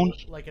Brown?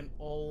 an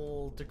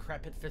old,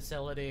 decrepit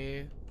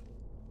facility.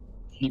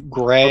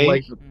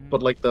 Gray.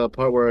 But like the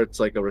part where it's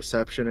like a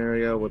reception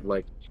area with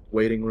like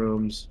waiting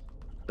rooms.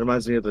 It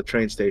reminds me of the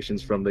train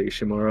stations from the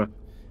Ishimura.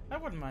 I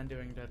wouldn't mind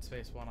doing Dead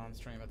Space 1 on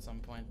stream at some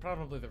point.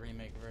 Probably the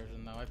remake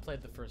version, though. I've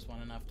played the first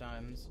one enough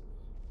times.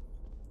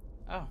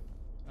 Oh.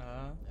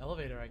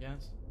 Elevator, I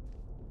guess.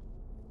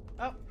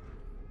 Oh.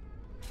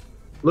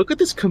 Look at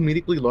this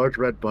comedically large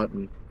red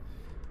button.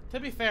 To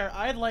be fair,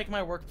 I'd like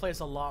my workplace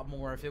a lot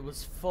more if it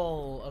was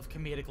full of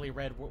comedically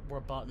red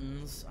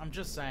buttons. I'm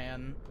just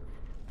saying.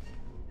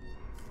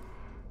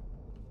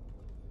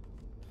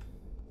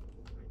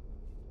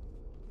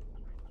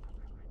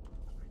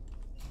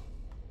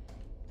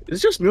 Is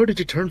it just me or did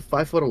you turn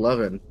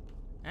 5'11"?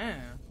 Eh.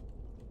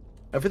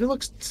 Everything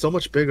looks so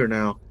much bigger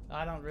now.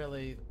 I don't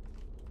really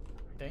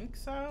think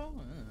so. I don't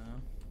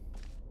know.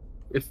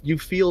 If you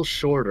feel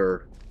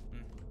shorter.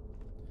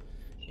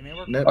 You may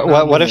work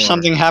What if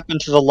something happened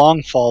to the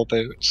long fall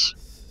boots?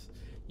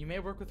 You may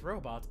work with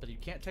robots, but you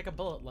can't take a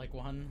bullet like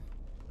one.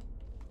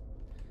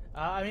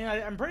 I mean,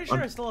 I'm pretty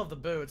sure I still have the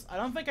boots. I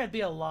don't think I'd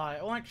be alive.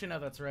 Oh, actually, no,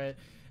 that's right.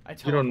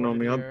 You don't know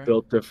me. here. I'm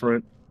built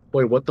different.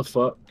 Wait, what the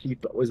fuck?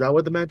 Was that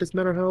where the Mantis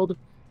Men are held?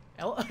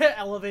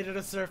 Elevated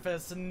to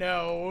surface.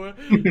 No.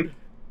 I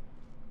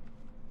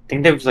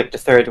think that was like the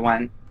third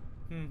one.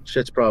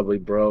 Shit's probably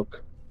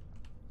broke.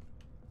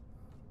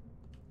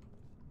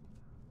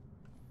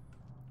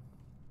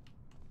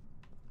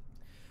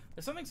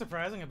 There's something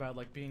surprising about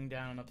like being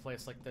down in a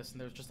place like this and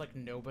there's just like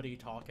nobody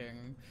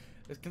talking.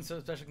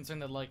 Especially considering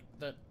that like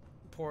that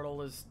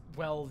Portal is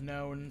well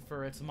known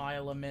for its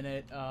mile a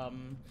minute ha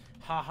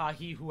ha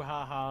he hoo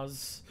ha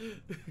ha's.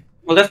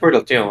 Well, that's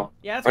Portal 2.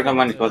 Yeah, that's Portal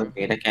 1 is Portal wasn't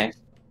great, okay.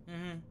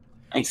 Mm-hmm.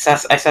 I saw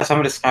some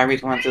of the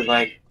Skyrim ones is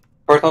like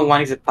Portal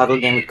 1 is a puzzle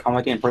game with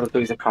comedy and Portal 2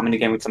 is a comedy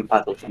game with some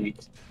puzzles in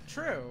it.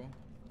 True.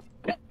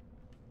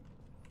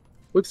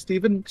 With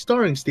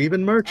starring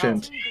Stephen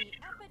Merchant. To the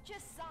Aperture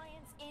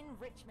Science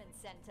Enrichment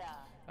Center.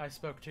 I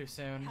spoke too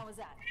soon. How was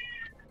that?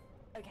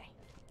 Okay,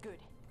 good.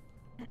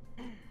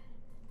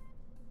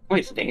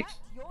 Wait, Dave.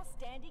 You're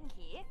standing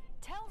here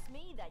tells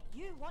me that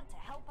you want to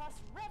help us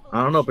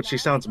I don't know, but she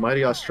sounds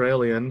mighty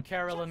Australian.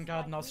 Carolyn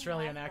got an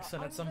Australian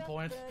accent at some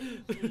point.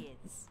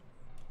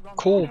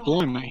 Cool,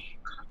 blimey.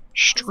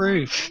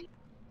 Struth.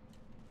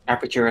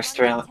 Aperture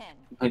Australia.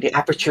 The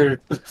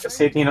Aperture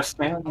City in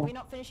Australia. Are we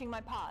not finishing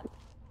my part?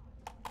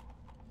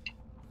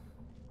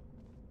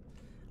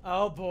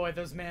 Oh boy,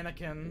 those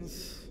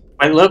mannequins.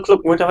 Wait, look,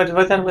 what's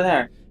that over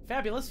there?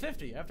 Fabulous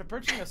 50. After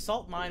purchasing a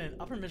salt mine in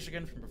Upper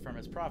Michigan from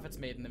his profits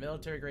made in the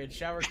military-grade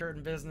shower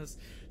curtain business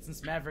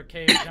since Maverick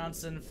Cave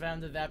Johnson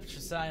founded the Aperture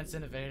Science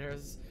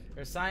Innovators,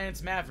 or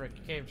Science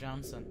Maverick Cave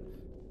Johnson.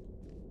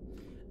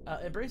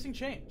 Embracing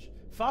change.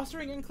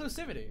 Fostering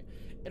inclusivity.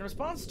 In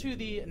response to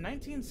the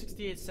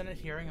 1968 Senate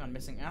hearing on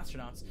missing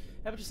astronauts,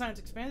 Aperture Science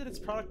expanded its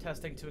product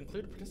testing to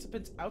include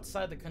participants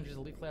outside the country's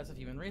elite class of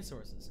human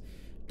resources.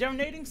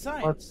 Donating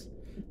science.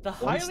 The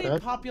highly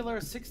popular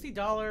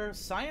 $60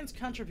 science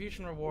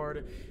contribution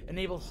reward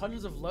enabled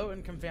hundreds of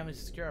low-income families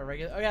to secure a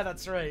regular. Oh yeah,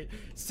 that's right,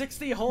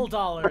 $60 whole,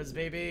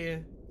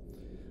 baby.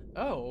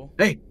 Oh.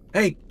 Hey,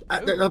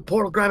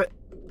 Portal, grab it.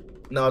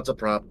 No, it's a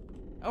prop.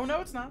 Oh no,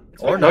 it's not.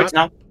 It's Or fine. No, it's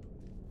not.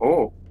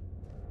 Oh.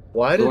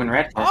 Why Blue did? and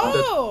red.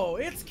 Oh,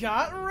 it's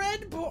got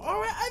red.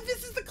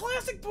 This is the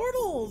classic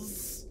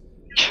portals.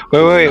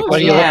 Wait, what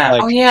do you look Yeah.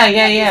 like? Oh yeah.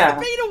 It's the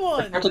beta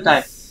one.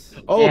 prototype.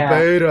 Oh, Yeah.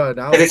 beta.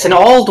 Now. It's an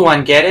old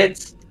one, get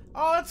it?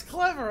 Oh, it's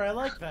clever. I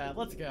like that.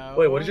 Let's go.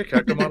 Wait, what does your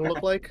character model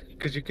look like?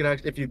 Because you can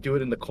actually, if you do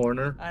it in the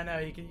corner. I know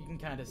you can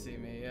kind of see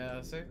me.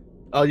 Yeah, see.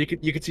 Oh, you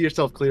can see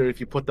yourself clear if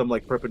you put them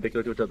like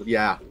perpendicular to each other.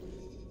 Yeah.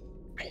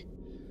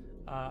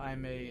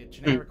 I'm a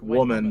generic white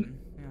woman. woman.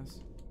 Yes.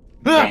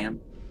 Damn.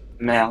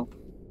 Mel.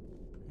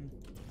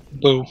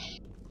 Boo.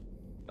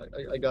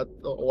 I got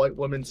a white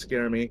woman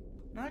scare me.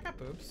 No, I got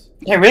boobs.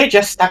 Yeah, really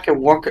just stuck a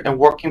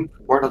working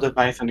portal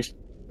device on this.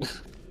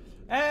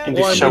 In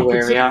this Well, I show mean,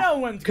 area. No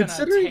one's gonna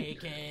considering-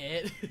 take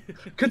it.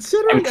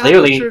 Considering I'm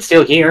clearly Aperture-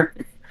 still here.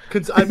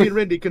 I mean,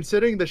 Rindy,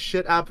 considering the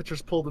shit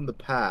Aperture's pulled in the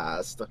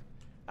past,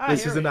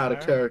 this Here isn't we out of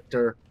are.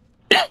 character.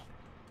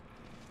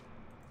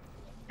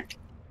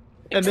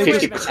 It's then-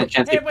 50%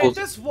 chance Hey, they wait, pull.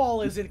 this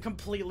wall isn't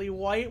completely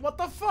white. What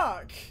the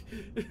fuck?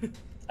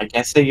 I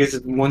guess they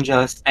used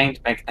Munja's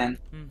paint back then.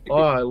 Oh,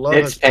 I love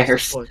It's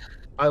asbestos theirs.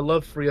 I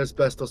love free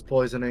asbestos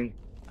poisoning.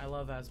 I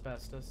love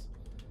asbestos.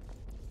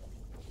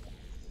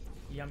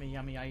 Yummy,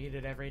 yummy. I eat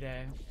it every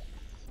day.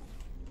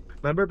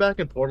 Remember back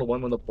in Portal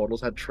 1 when the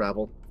portals had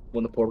travel,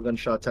 when the portal gun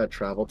shots had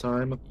travel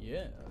time?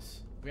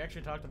 Yes. We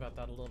actually talked about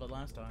that a little bit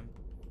last time.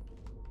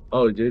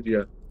 Oh, did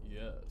you?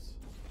 Yes.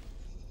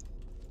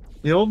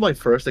 You know what my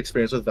first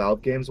experience with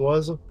Valve games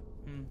was?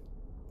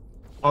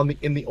 Hmm.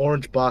 In the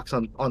orange box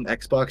on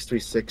Xbox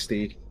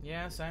 360.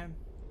 Yeah, same.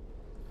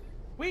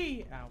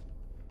 Ow.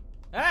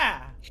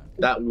 Ah!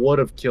 That would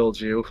have killed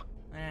you.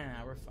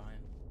 We're fine.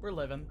 We're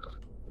living.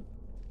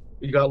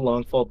 You got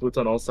long fall boots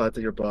on all sides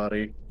of your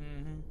body.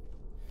 Mm-hmm.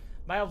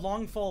 I have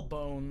long fall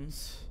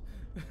bones.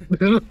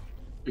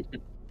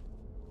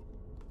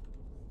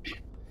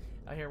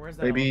 I hear. Where's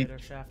that Maybe- elevator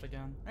shaft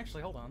again?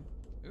 Actually, hold on.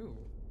 Ooh.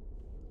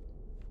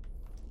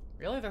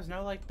 Really? There's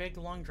no like big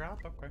long drop?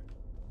 Okay.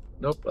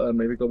 Nope.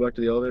 Maybe go back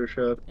to the elevator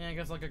shaft. Yeah, I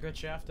guess like a good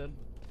shaft did.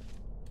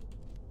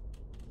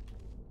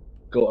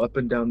 Go up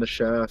and down the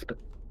shaft.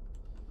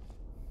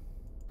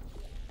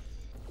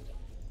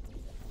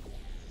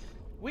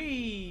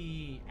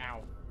 Whee!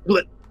 Ow.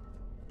 What?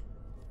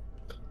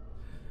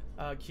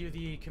 Cue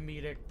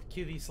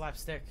the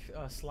slapstick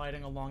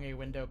sliding along a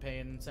window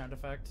pane sound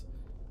effect.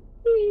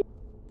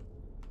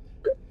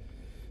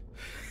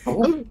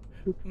 Oh.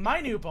 My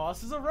new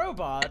boss is a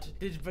robot.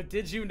 But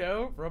did you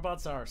know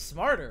robots are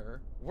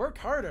smarter, work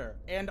harder,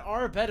 and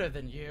are better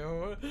than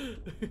you?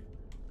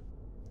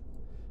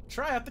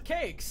 Try out the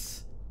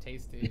cakes.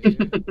 Tasty.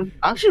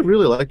 I actually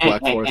really like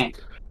Black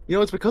Forest. You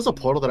know, it's because of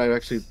Portal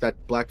that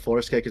Black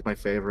Forest cake is my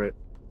favorite.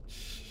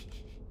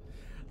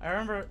 I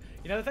remember,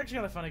 you know, it's actually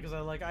kind of funny because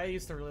I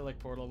used to really like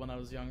Portal when I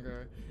was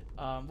younger.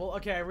 Well,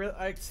 okay,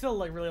 I still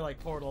really like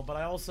Portal, but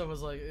I also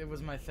was like, it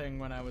was my thing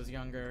when I was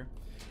younger.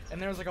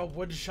 And there was like a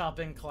wood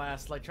shopping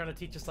class, like trying to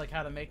teach us like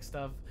how to make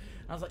stuff.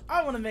 And I was like,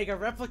 I want to make a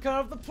replica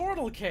of the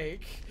Portal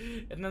cake.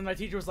 And then my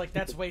teacher was like,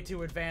 that's way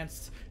too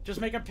advanced. Just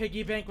make a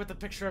piggy bank with a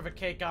picture of a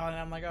cake on it. And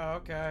I'm like,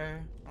 oh, okay.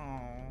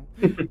 Oh.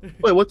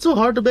 Wait, what's so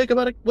hard to make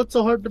about it? What's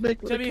so hard to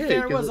make with To a be cake?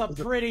 fair, it Is was a is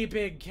pretty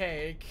big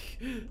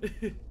cake.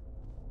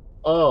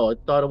 Oh, I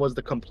thought it was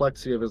the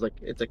complexity of it. Like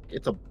it's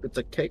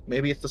a cake.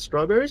 Maybe it's the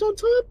strawberries on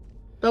top.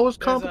 That was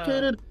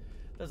complicated.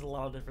 There's a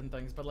lot of different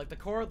things, but like the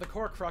core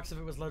crux of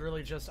it was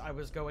literally just I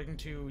was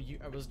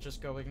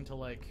just going to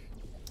like,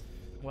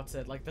 what's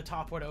it, like the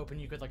top would open,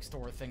 you could like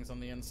store things on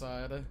the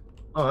inside.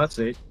 Oh, that's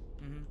neat.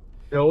 Mhm.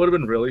 You know, it would have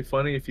been really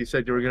funny if you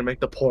said you were gonna make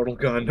the portal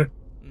gun.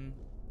 Mm.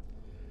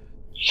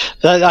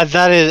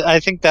 That is, I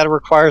think that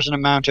requires an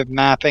amount of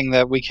mapping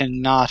that we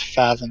cannot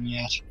fathom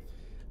yet.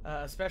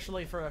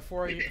 Especially for a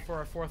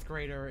fourth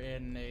grader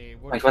in a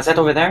Wait, what's that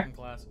over there?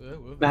 class.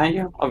 Ooh. Behind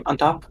you? On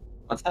top?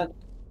 What's that?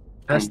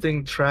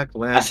 Testing track I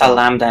lambda. saw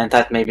Lambda and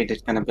thought maybe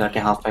there's gonna be like a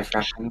Half-Life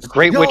reference.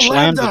 Great Yo, Witch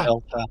Lambda Lambda!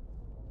 Delta.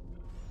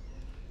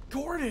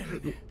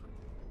 Gordon.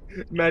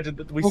 Imagine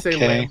that we Okay.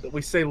 say lambda.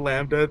 We say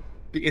lambda.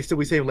 The instant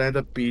we say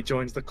lambda, B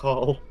joins the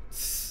call.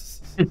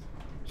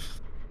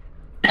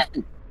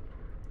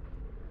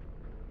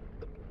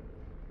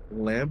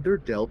 Lambda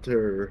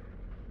Delta.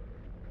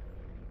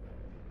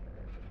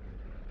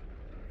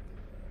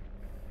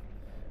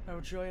 Oh,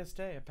 joyous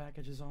day! A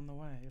package is on the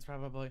way. It's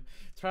probably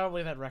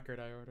that record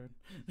I ordered.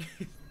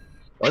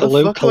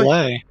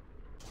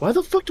 Why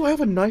the fuck do I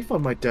have a knife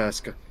on my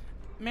desk?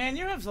 Man,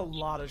 you have a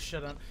lot of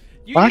shit on.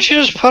 Why don't you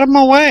just put them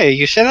away?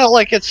 You say that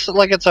like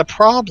it's a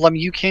problem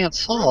you can't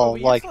solve.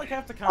 You Like, used to,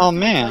 have to oh constantly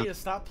man. tell you to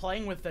stop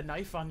playing with the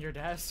knife on your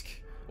desk.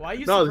 Why are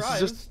you No, this is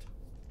surprised?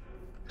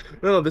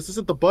 just- No, this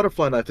isn't the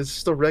butterfly knife. This is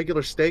just a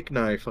regular steak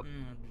knife.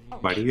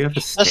 Why do you have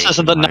a steak This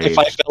isn't the knife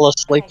I knife? fell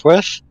asleep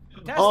with.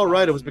 All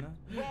right, it was. Test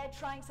We're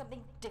trying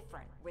something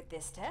different with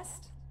this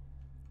test.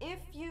 If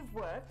you've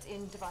worked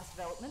in device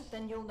development,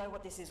 then you'll know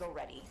what this is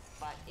already.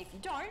 But if you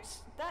don't,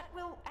 that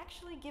will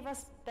actually give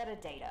us better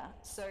data.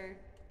 So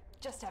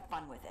just have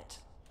fun with it.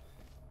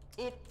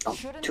 It Oh,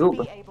 shouldn't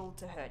tube. be able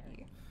to hurt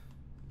you.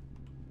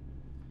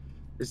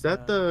 Is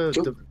that the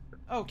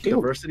Oh, cute.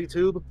 diversity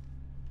tube?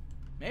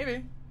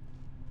 Maybe.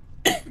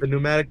 The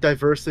pneumatic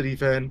diversity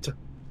vent.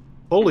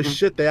 Holy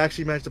shit! They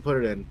actually managed to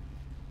put it in.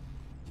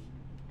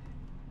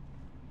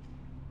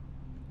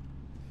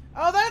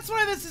 Oh, that's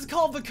why this is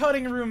called the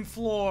cutting room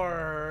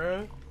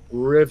floor.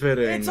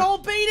 Riveting. It's all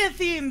beta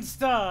themed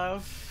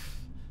stuff.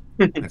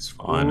 That's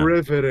fun.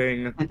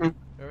 Riveting.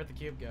 Where'd the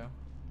cube go?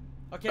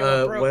 Okay,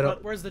 well, it broke, wait,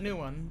 but where's the new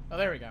one? Oh,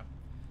 there we go.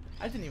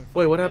 I didn't even.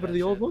 Wait, what fucking happened to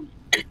do the that old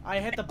shit. one? I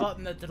hit the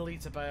button that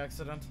deletes it by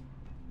accident.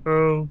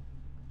 Oh.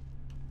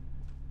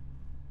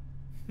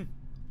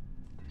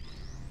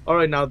 All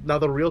right, now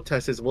the real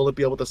test is: will it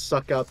be able to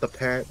suck out the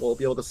Will it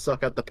be able to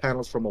suck out the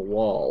panels from a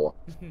wall?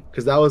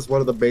 Because that was one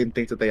of the main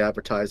things that they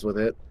advertised with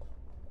it.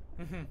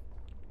 Who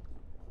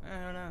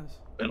knows?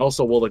 And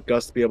also, will the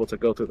gust be able to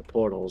go through the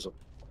portals?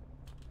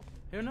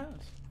 Who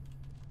knows?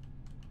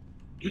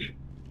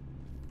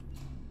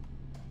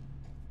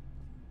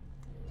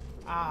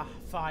 Ah,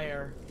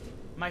 fire.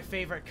 My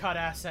favorite cut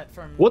asset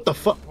from What the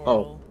fuck?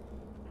 Portal.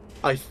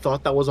 I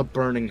thought that was a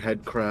burning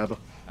head crab.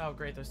 Oh,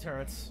 great, those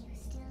turrets.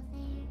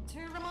 To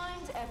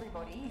remind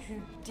everybody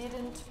who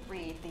didn't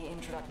read the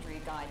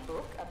introductory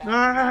guidebook about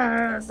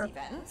Ah. diversity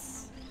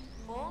events,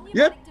 all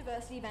Yep. pneumatic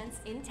diversity events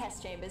in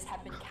test chambers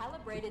have been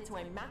calibrated to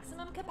a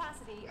maximum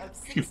capacity of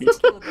 60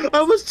 kilograms.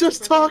 I was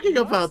just to talking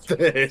prevent about most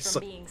fuels this.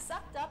 From being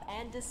sucked up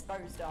and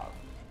disposed of.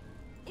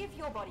 If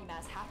your body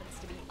mass happens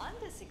to be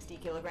under 60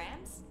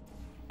 kilograms,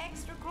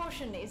 extra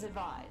caution is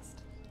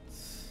advised.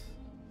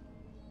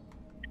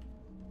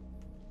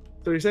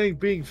 So you're saying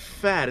being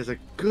fat is a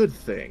good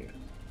thing?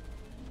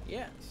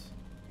 Yes.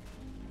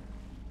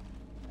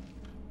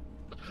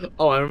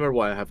 Oh, I remember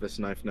why I have this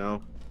knife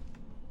now.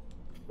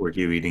 Were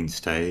you eating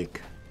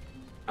steak?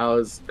 I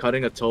was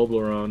cutting a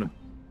Toblerone.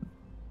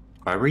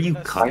 Why were you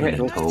That's cutting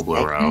a right.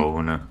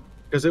 Toblerone?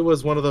 Because it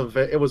was one of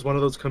the it was one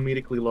of those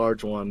comedically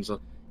large ones,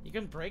 You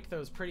can break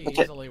those pretty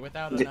Okay. easily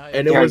without a knife.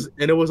 and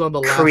it was on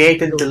the last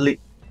Created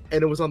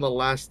and it was on the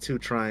last two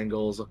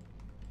triangles.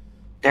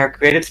 they're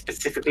created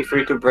specifically for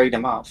you to break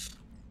them off.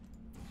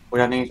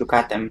 Without needing to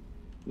cut them.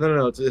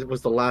 No, it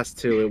was the last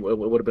two. It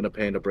would have been a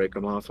pain to break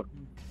them off.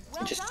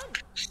 Well Just done.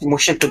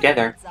 smush it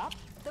together. Heads up,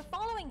 the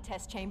following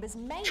test chambers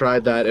may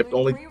Tried that, it include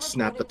only pre-recorded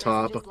snapped the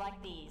top. messages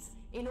like these,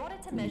 in order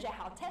to measure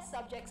how test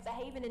subjects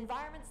behave in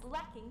environments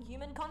lacking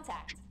human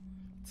contact.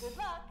 Good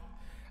luck.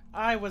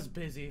 I was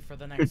busy for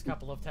the next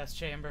couple of test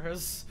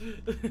chambers.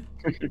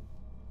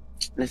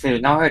 Listen,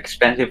 you know how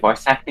expensive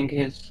voice acting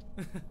is?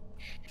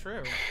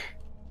 True.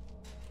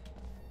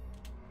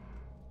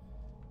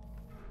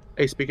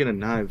 Hey, speaking of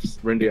knives,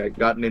 Rindy, I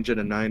got Ninja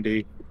to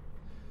 90.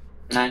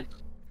 Nice.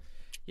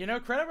 You know,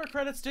 credit where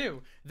credit's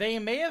due. They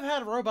may have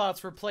had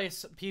robots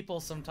replace people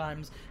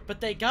sometimes,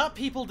 but they got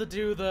people to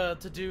do the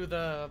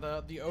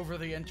over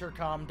the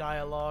intercom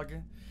dialogue,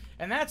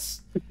 and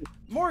that's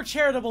more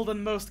charitable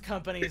than most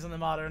companies in the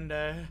modern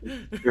day.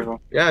 True.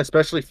 Yeah,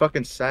 especially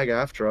fucking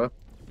SAG-AFTRA.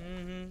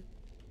 Mm-hmm.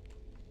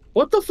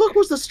 What the fuck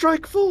was the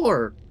strike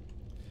for?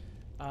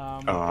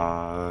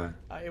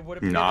 It would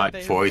appear Not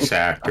that they... voice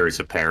actors,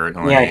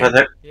 apparently. Yeah,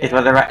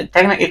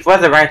 technically it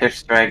was a writer's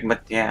strike,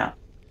 but yeah.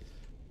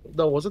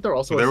 No, wasn't there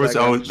also There a was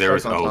SAG-AFTRA there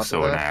was strike on top also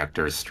of an that?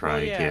 actor's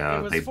strike. Well, yeah,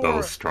 it was they for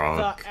both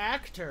struck. the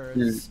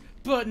actors,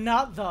 but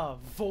not the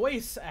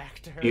voice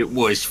actors. It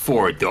was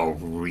for the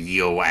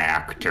real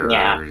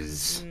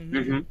actors.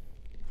 Mm-hmm.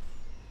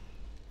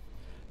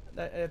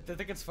 I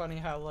think it's funny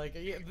how, like,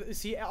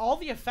 see, all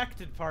the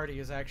affected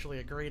parties actually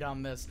agreed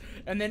on this,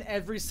 and then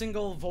every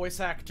single voice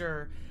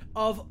actor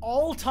of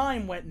all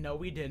time went, no,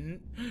 we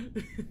didn't.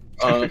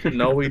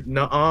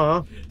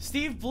 Nuh-uh.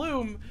 Steve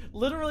Bloom,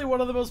 literally one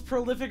of the most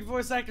prolific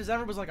voice actors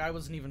ever, was like, I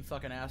wasn't even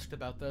fucking asked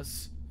about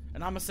this,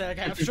 and I'm a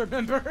SAG-AFTRA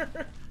member.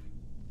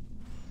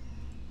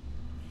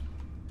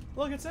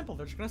 Look, it's simple.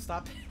 They're just gonna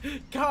stop.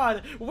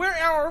 God, where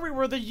are we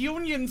where the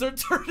unions are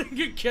turning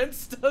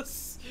against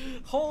us?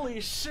 Holy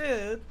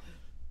shit.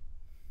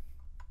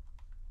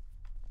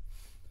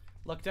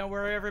 Look, don't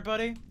worry,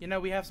 everybody. You know,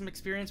 we have some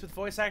experience with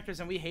voice actors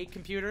and we hate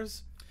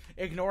computers.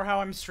 Ignore how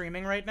I'm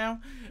streaming right now.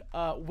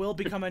 We'll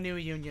become a new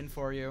union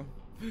for you.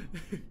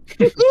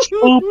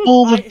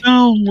 Pull the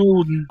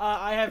download.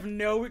 I have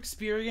no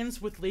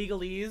experience with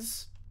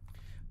legalese,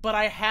 but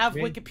I have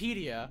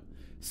Wikipedia,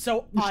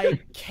 so I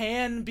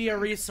can be a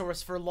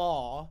resource for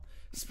law,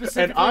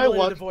 specifically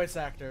related to voice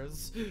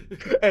actors.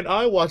 And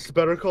I watched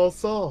Better Call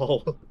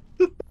Saul.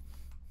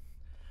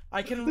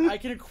 I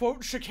can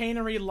quote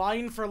chicanery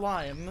line for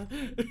line.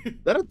 Is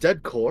that a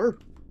dead core?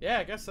 Yeah,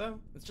 I guess so.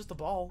 It's just a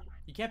ball.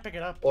 You can't pick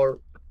it up. Or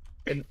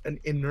an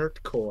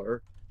inert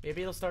core?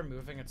 Maybe it'll start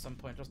moving at some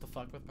point just to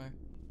fuck with me.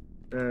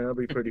 That'll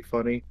be pretty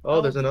funny. Oh,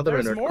 there's another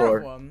there's inert more core.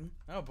 Of one.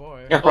 Oh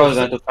boy. You're probably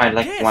going to find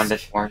like Disc! one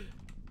that's more.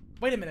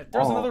 Wait a minute.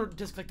 There was Oh. another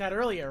disc like that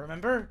earlier.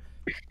 Remember?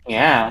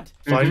 Yeah.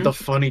 Find the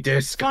funny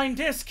disc. Find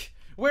disc.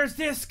 Where's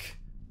disc?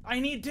 I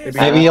need disc.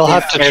 Maybe Maybe you'll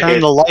have to Yeah, turn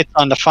the lights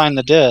on to find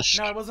the disc.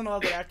 No, I wasn't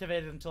allowed to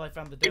activate it until I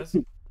found the disc.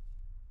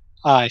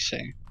 I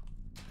see.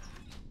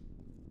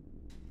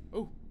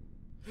 Ooh.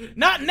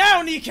 Not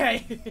now,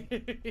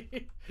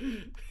 Nikkei!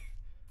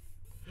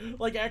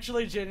 Like,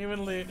 actually,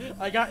 genuinely,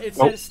 I got it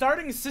said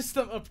starting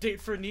system update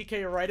for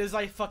Nikkei right as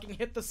I fucking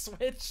hit the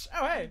switch.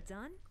 Oh, hey.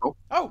 Done? Oh.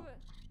 Oh.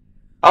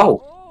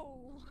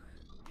 Oh.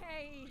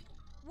 Hey,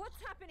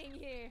 what's happening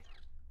here?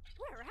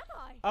 Where am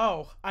I?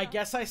 Oh, I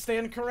guess I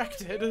stand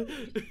corrected.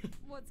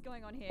 What's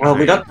going on here? Well,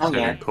 we don't know Dead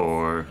yet.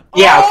 core.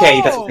 Yeah,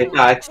 okay, that's what it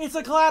does. It's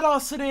a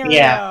GLaDOS scenario!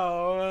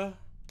 Yeah.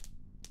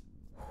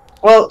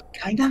 Well,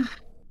 kinda.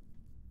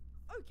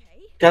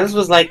 Okay. GLaDOS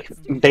was like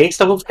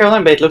based off of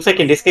Caroline, but it looks like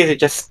in this case it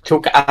just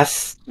took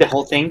us the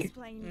whole thing.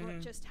 Explain what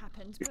just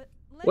happened, but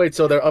Wait,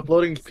 so they're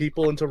uploading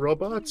people into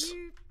robots?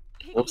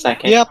 Looks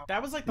like it. Yep.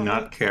 That was like the whole...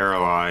 Not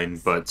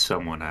Caroline, but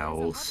someone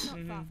else. Not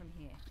Mhm. far from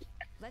here.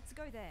 Let's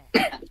go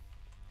there.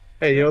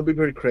 Hey, you know, it'd be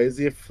pretty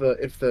crazy if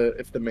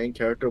the main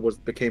character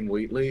became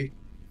Wheatley.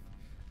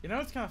 You know,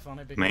 it's kind of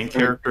funny because... Main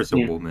character's a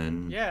Yeah.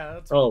 woman. Yeah,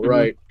 that's... Oh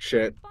right,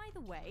 shit. By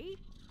the way,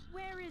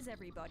 where is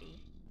everybody?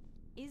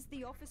 Is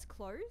the office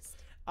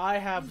closed? I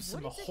have What some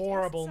is the test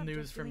horrible subject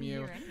news from doing you.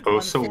 here anyway? Oh,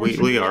 so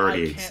Unfortunately, Wheatley I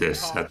already can't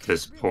exists talk. at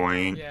this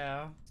point.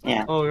 Yeah.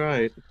 Yeah. All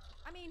right.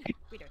 I mean,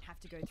 we don't have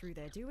to go through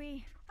there, do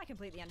we? I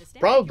completely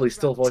understand. Probably You'd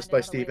still rather voiced find by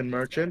another way Stephen to escape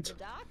Merchant. the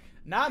dark.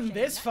 Not in Shame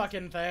this that.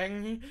 fucking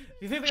thing.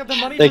 You think they got the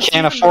money They for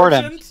can't Stephen afford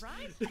him. Merchant?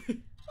 Right?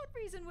 What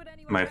reason would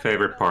anyone My want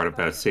favorite to part know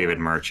about Steven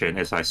Merchant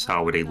is I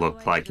saw what he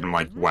looked like, and I'm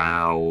like, Hmm.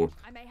 wow,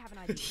 I may have an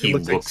idea. he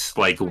looks like- looks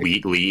like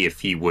Wheatley if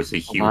he was a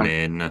Hold on.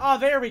 human. Oh,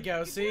 there we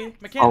go, see?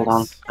 Hold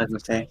on, Mechanics. let me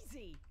see.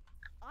 Crazy.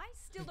 I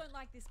still don't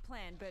like this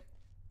plan, but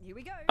here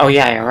we go. Oh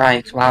yeah, you're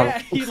right. Wow. Yeah,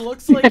 he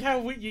looks like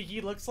how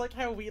he looks like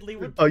how Wheatley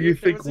would Oh, be you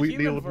if there think was a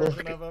Wheatley human would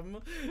version look- of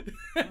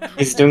him.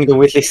 He's doing the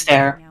Whitley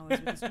stare. Hours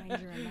with a stranger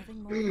and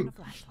nothing more than a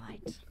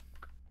flashlight.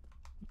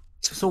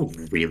 He's also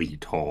really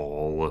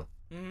tall.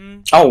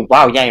 Mhm. Oh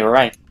wow, yeah, you're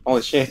right.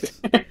 Holy shit.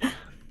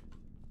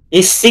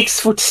 He's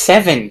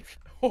 6'7".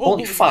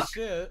 Holy fuck.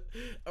 shit!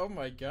 Oh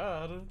my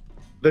god.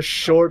 The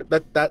short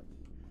that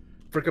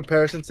for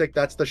comparison's sake,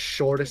 that's the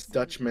shortest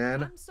Dutch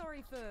man. I'm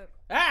sorry for.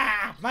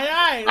 Ah! My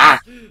eyes! Ah.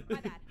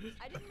 My bad.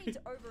 I didn't mean to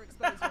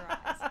overexpose your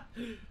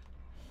eyes.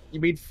 You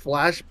mean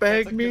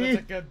flashbang me? That's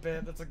a good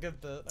bit. That's a good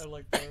bit. I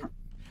like that.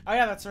 Oh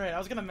yeah, that's right. I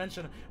was gonna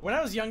mention when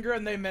I was younger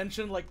and they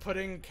mentioned like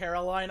putting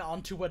Caroline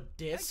onto a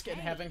disc and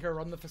having her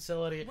run the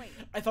facility. Wait,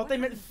 I thought what they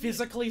meant happened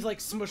physically like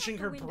Look out smushing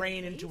the her window,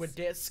 brain into a please.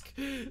 disc.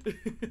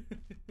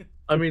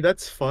 I mean,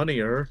 that's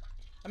funnier.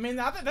 I mean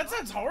that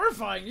sounds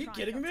horrifying. Are you Trying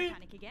kidding not to me?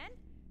 panic again?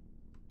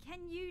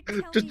 Can you tell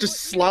me Just what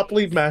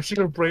sloppily year it is? mashing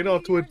her brain Oh,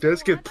 onto a you don't know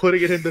disc and either?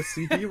 putting it in the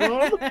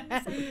CD-ROM?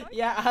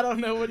 Yeah, I don't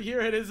know what year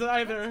it is Let's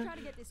either. try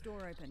to get this door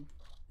open.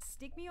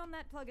 Stick me on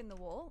that plug in the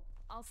wall.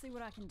 I'll see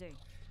what I can do.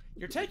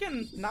 You're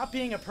taking not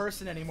being a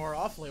person anymore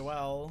awfully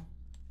well.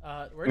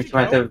 Where'd Which you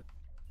might go?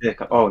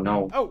 have. Oh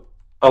no. Oh,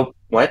 Oh,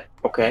 what?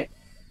 Okay.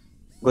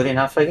 Good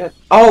enough, I guess.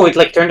 Oh, it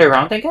like turned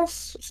around, I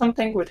guess?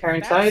 Something with her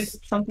inside? That's-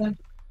 Something?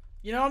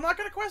 you know I'm not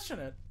gonna question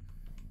it.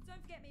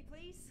 Don't forget me,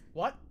 please.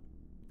 What?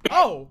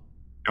 Oh,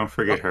 Don't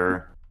forget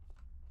her.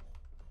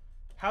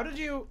 how did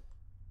you?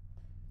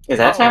 Is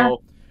that her?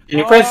 Oh, Can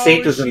you press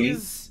C to zoom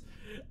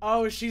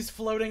in? She's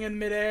floating in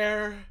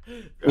midair.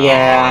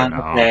 Yeah, Oh,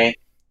 no. okay.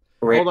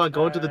 Rip. hold on,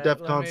 go into the Alright, dev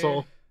let me-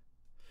 console.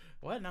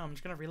 What? No, I'm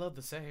just gonna reload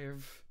the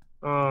save.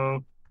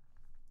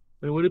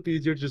 Would it be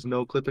easier to just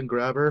no clip and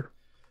grab her?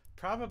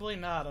 Probably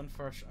not,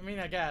 unfortunately. I mean,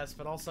 I guess,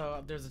 but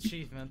also there's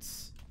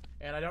achievements,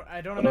 and I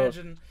don't Uh.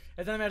 imagine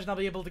I'll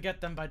be able to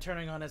get them by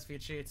turning on SV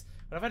cheats.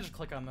 But if I just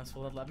click on this,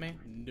 will it let me?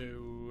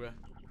 No.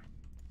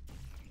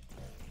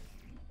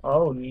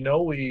 Oh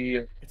no,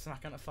 It's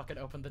not gonna fucking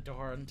open the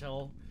door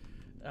until.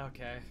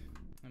 Okay,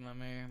 and let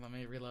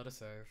me reload a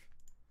save.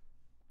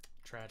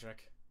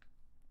 Tragic.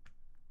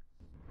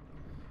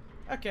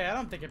 Okay, I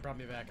don't think it brought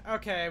me back.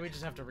 Okay, we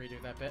just have to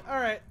redo that bit.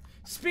 Alright,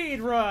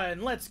 speed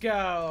run, let's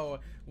go!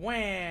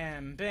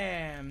 Wham,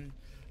 bam.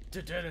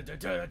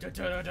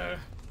 Da-da-da-da-da-da-da-da.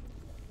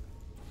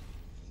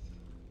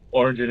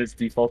 Orange in its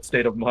default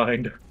state of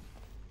mind.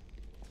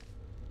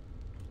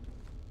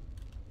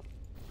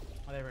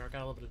 Oh, there we go, got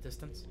a little bit of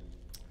distance.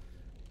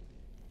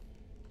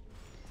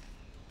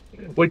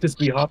 Wait, does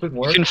B-hopping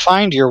work? You can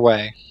find your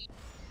way.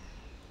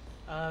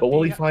 But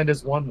will he find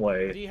his one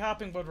way?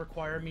 D-hopping would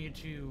require me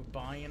to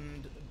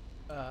bind,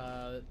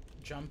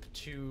 jump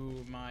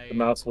to my The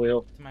mouse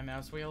wheel.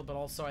 mouse wheel, but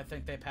also I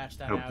think they patched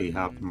that Hope out the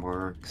hopping in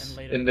works.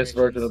 later In this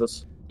version of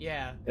iterations. this,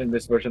 Yeah, in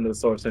this version of the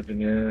Source Engine,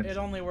 yeah. it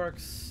only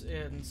works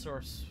in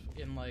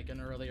like an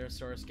earlier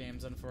Source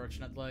games,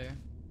 unfortunately.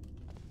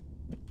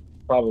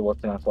 Probably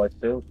works in Half-Life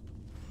 2.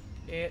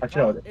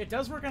 Actually, It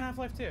does work on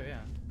Half-Life 2, yeah.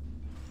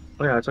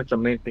 Oh yeah, it's like the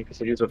main thing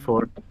because I use it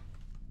for.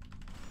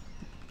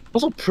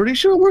 Also, pretty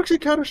sure it works in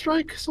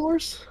Counter-Strike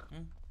Source.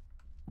 Hmm.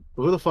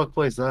 Who the fuck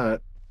plays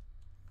that?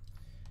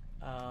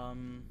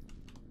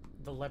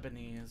 The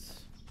Lebanese.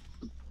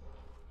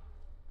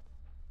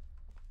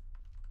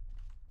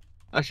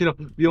 Actually,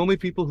 no. The only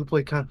people who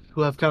play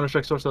who have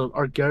Counter-Strike Source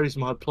are Gary's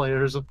mod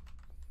players. The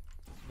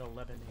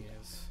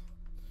Lebanese.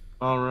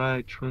 All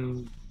right,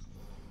 true.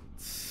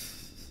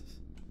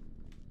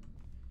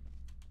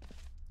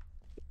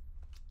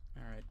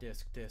 Alright,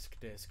 disc.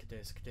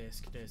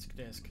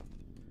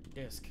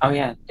 Oh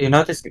yeah, do you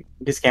notice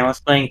this game was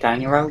playing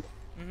Tiny Road?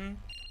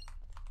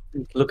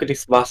 Mm-hmm. Look at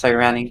this boss I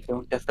ran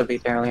into just a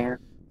bit earlier.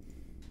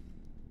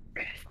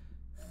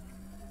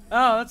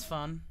 Oh, that's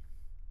fun.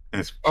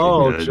 It's pretty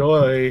Oh, good.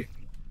 joy.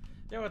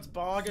 Yo, it's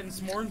Bog and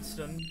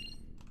Smornston.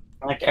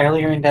 Like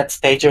earlier in that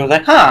stage, I was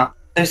like, huh,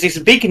 there's these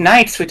big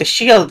knights with a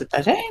shield.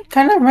 That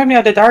kind of remind me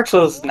of the Dark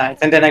Souls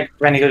knights. And then I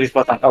ran into this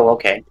boss like, oh,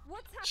 okay.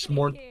 What's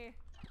Smorn- happening here?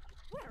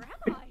 Where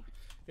am I?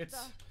 It's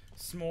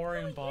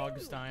Smore and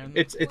Bogstein.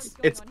 It's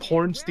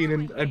Pornstein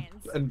and No,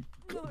 this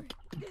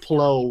can't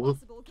Plo. be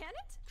possible, can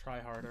it? Try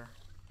harder.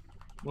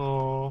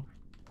 Oh.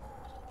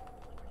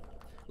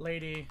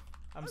 Lady,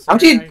 I'm How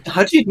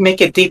sorry. do you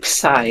make a deep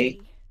sigh?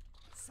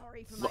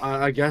 Sorry for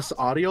my I guess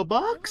audio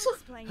box. I'll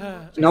explain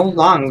what No just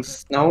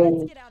lungs, happened, but no-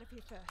 Let's get out of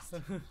here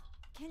first.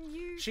 Can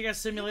you? She got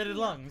simulated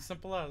lungs,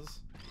 simple as.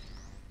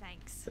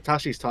 Thanks.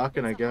 Tashi's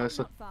talking, I There's a home guess.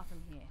 not far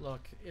from here.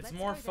 Look, it's Let's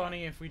more go there.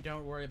 funny if we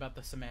don't worry about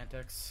the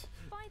semantics.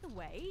 By the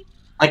way,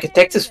 Like a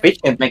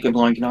text-to-speech can't make a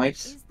blowing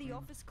noise. is the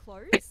office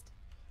closed?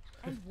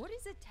 And what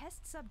is a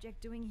test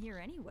subject doing here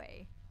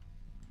anyway?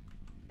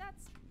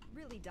 That's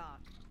really dark.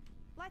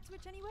 Light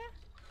switch anywhere?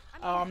 I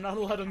mean, Oh, I'm not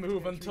allowed to you don't have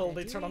move go through until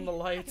their they turn on duty. the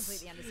I lights.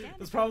 completely understand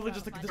There's if probably you're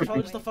just trying to there's find probably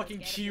your just a way, so fucking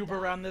scared of cube the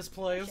dark. around this No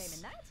place shame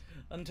in that.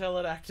 until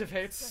it Just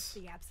activates.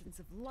 the absence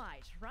of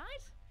light, right?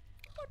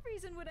 What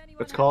reason would anyone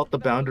Let's have call to it the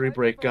develop boundary code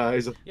break, before-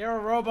 guys. You're a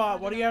robot.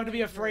 What do you have to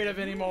be afraid of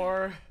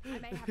anymore? I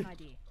may have an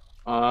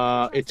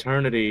idea.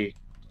 Eternity.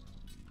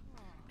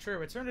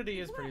 True, eternity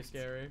is pretty What?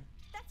 scary.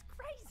 That's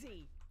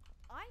crazy.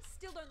 I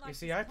still don't like You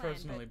see, this I plan,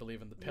 personally but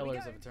believe in the here we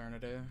pillars go. of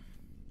eternity.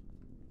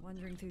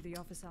 Wandering through the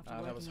office after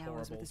Oh, that was working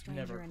hours with horrible. a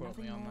stranger Never and quote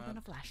me nothing on more than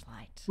that. a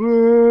flashlight.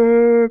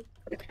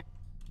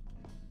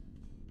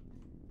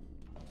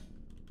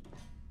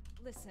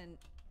 Listen,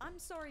 I'm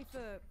sorry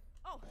for.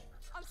 Oh,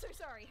 I'm so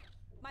sorry.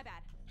 My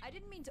bad. I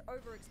didn't mean to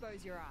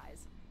overexpose your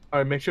eyes. All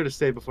right, make sure to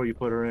stay before you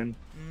put her in.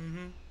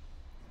 Mm-hmm.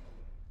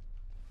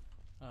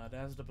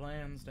 That's the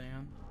plan,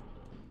 Stan.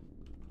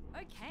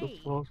 Okay. The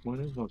fuck? What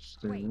is that, Wait,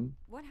 Stan?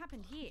 what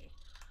happened here?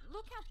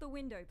 Look out the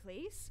window,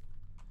 please.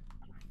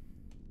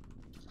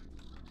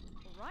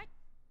 All right.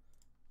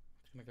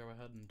 Just gonna go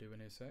ahead and do a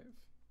new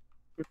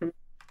save.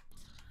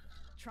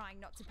 Trying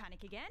not to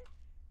panic again.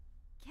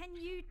 Can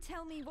you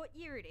tell me what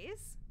year it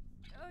is?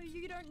 Oh,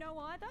 you don't know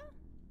either?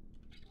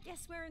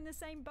 Guess we're in the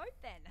same boat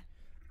then.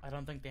 I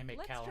don't think they make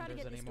Let's try to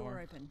calendars get this door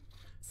anymore. open.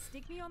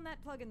 Stick me on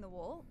that plug in the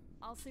wall.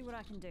 I'll see what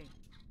I can do.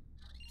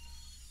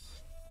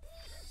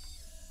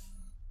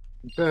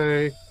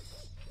 Okay.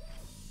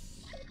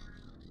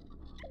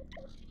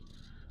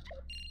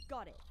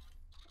 Got it.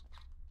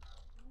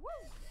 Woo!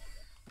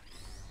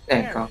 There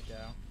you There go. we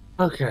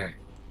go. Okay.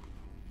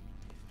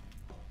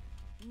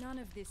 None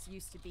of this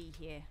used to be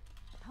here.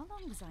 How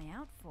long was I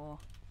out for?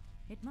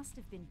 It must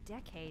have been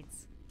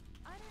decades.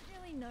 I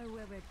don't really know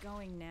where we're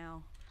going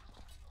now.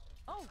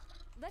 Oh,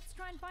 let's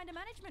try and find a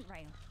management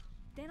rail.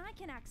 Then I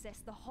can access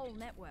the whole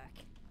network.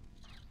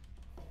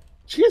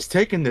 She has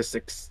taken this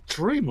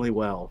extremely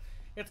well.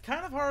 It's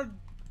kind of hard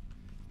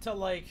to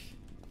like.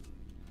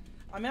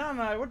 I mean, I don't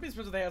know. I would be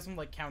surprised if they have some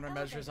like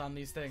countermeasures on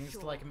these things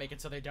to like make it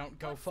so they don't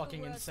go What's the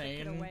fucking worst that could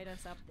insane await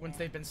us up once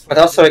there? they've been. But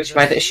also,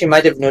 slaughtered. she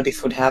might have known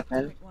this would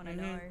happen. Wanna Mhm.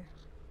 know?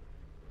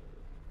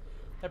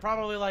 They're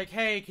probably like,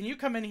 "Hey, can you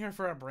come in here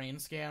for a brain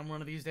scan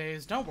one of these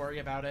days? Don't worry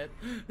about it."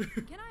 Can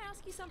I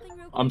ask you something real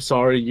quick? I'm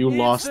sorry, you It's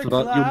lost the the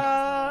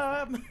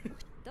club.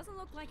 Doesn't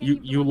look like any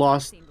of the you ones I've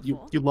lost seen you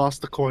before. you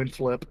lost the coin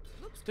flip.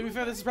 Looks To be cool,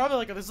 fair, this is though. probably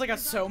like this is like a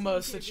Design Soma team did a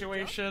good job.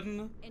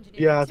 situation.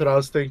 Engineering Yeah, that's what I team,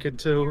 was thinking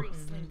too. very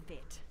slim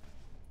fit.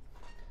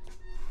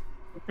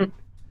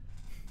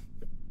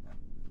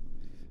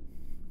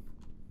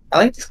 I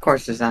like this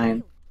course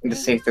design. The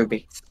see-through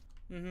beats.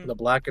 Hmm The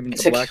black and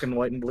It's the like- black and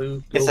white and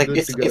blue. It's go like good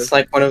it's together.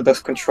 like one of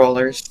those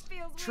controllers.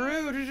 Feels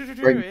True, weird. true, true,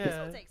 true, Right.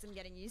 This'll yeah. take some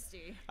getting used to.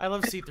 I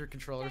love see-through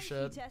controller Thank you,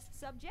 shit. test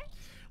subject.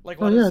 Like,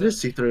 Oh what yeah, is it is it?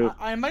 see through.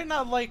 I might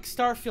not like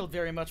Starfield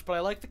very much, but I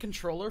like the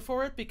controller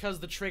for it because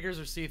the triggers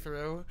are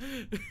see-through.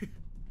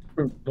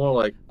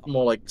 More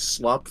like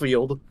slop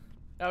field.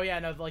 Oh yeah,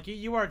 no, like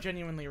you are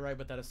genuinely right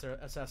with that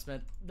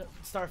assessment.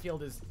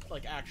 Starfield is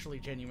like actually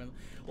genuine.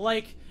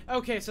 Like,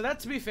 okay, so that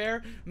to be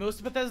fair, most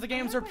of Bethesda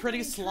games are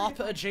pretty slop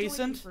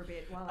adjacent,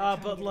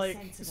 but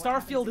like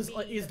Starfield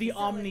is the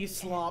omni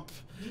slop.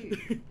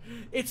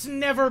 It's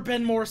never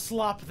been more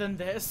slop than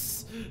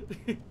this.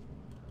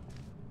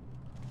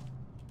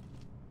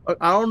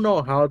 I don't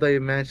know how they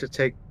managed to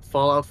take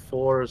Fallout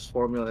 4's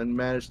formula and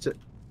managed to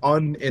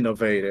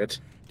uninnovate it.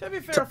 To be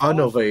fair, To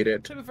innovate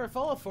it. To be fair,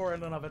 Fallout 4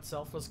 in and of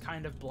itself was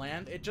kind of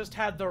bland. It just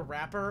had the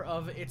wrapper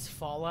of its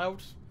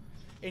Fallout,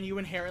 and you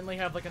inherently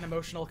have like an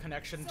emotional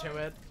connection to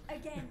it.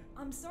 Again,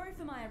 I'm sorry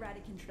for my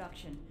erratic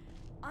introduction.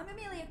 I'm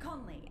Amelia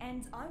Conley,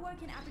 and I work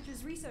in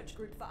Aperture's research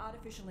group for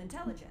artificial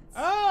intelligence.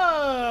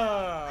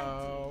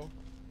 Oh.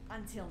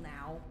 Until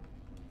now.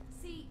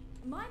 See,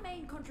 my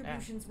main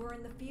contributions were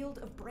in the field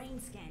of brain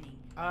scanning,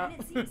 and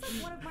it seems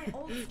like one of my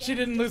old She scans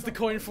didn't lose just the got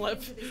coin loaded flip.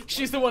 into this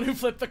She's the one. one who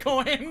flipped the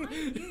coin. I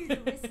knew the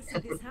risks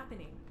of this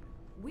happening.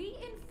 We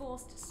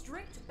enforced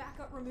strict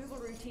backup removal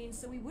routines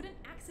so we wouldn't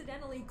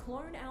accidentally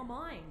clone our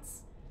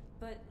minds.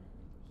 But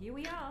here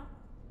we are.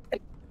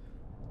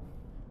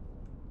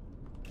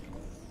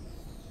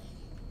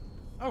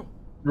 Oh,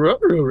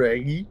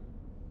 Ruggy.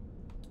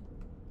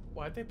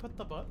 why'd they put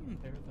the button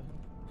there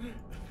then?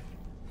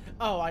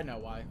 Oh, I know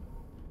why.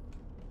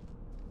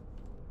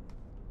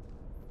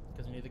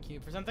 Because we need the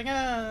cube for something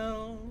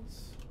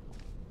else.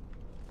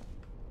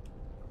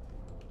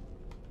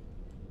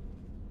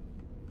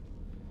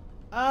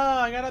 Oh,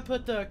 I gotta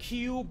put the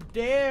cube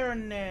there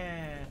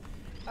now.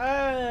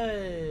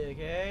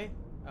 Okay.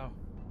 Oh.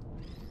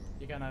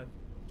 You're gonna...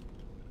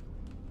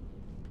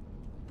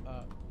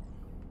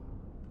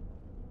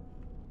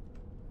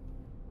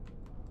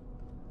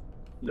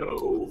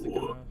 No. Is it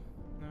gonna...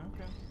 No,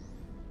 okay.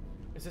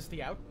 Is this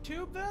the out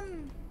tube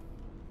then?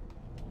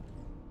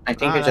 I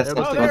think Ah, it just that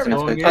looks was like there.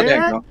 oh, Oh, there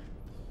yeah? you go.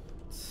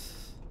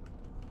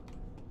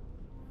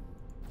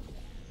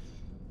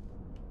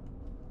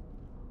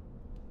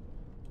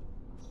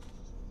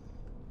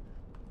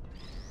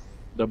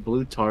 The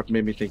blue tarp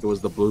made me think it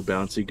was the blue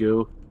bouncy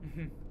goo.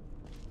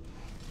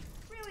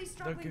 Really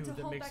struggling goo to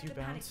that hold makes back you the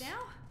panic bounce. now.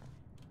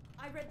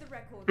 I read the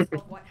records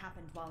of what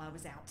happened while I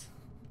was out.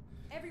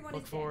 Everyone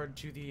Look is forward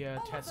to the All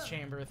of test them.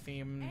 chamber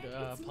themed dead.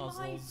 And it's my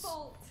puzzles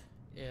fault.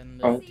 in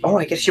Oh,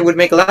 I guess she would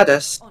make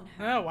GLaDOS. On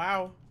her. Oh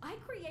wow. I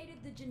created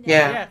the genetic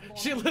Yeah. Yeah, form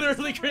she of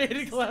literally the created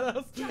system.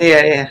 GLaDOS. Just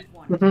Yeah, yeah.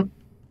 one. Mhm.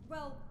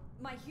 Well,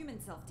 my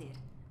human self did.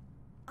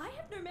 I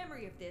have no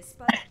memory of this,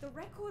 but the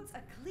records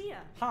are clear.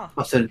 Huh.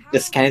 Also, the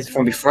scan is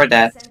from before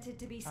that. Consented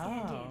to be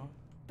scanned in, Oh.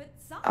 but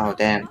somehow Oh,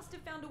 damn. they must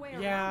have found a way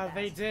around Yeah, that.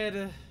 they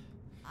did.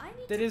 I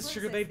need That to is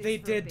true. They process they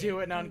this for a did do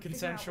bit it and figure out what to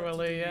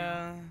non-consensually. do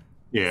now.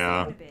 Yeah.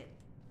 Yeah. A bit.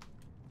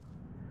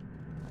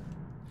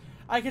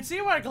 I can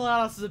see why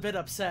GLaDOS is a bit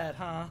upset,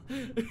 huh?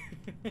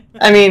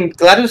 I mean,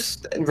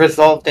 GLaDOS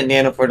resolved in the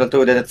end of Portal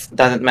 2 that it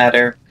doesn't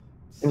matter.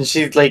 And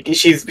she's like,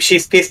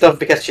 she's pissed off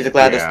because she's a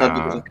GLaDOS, not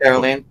because of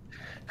Caroline.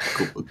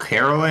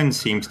 Caroline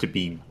seems to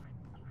be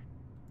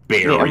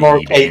more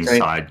buried catering.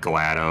 inside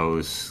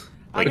GLaDOS.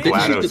 Like, I mean-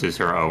 GLaDOS is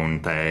her own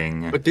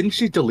thing. But didn't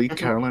she delete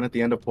Caroline at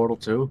the end of Portal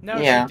 2? No,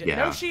 Yeah. she did.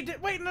 Yeah. No, she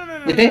did. Wait,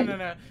 no. Did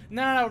it?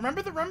 No.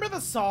 Remember the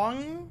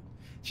song?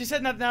 She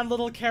said that now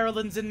little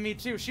Caroline's in me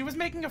too. She was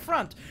making a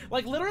front.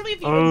 Like literally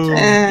the,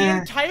 the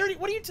entirety.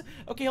 What do you?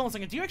 Okay, hold on a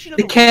second. Do you actually know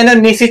The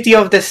canonicity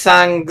of the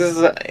songs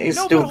is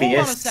No, but hold on a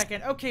dubious.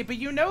 second. Okay, but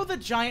you know the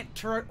giant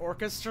turret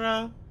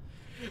orchestra?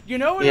 You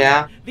know,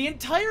 Yeah. the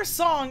entire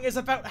song is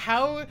about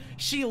how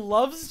she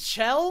loves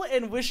Chell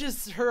and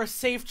wishes her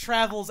safe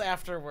travels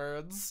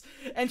afterwards.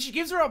 And she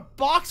gives her a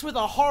box with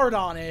a heart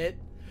on it.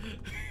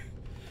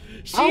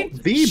 Oh,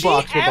 the box with a heart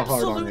on it. She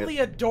absolutely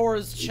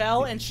adores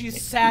Chell, and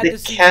she's sad The to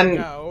see her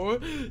go.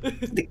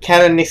 The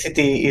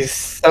canonicity is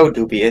so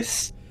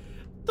dubious.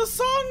 The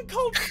song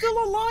called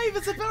Still Alive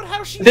is about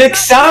how she's The not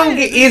song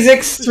dead. is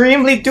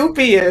extremely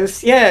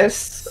dubious,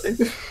 yes.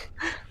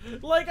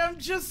 Like, I'm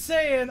just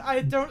saying,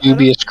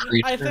 Dubious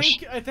I creatures.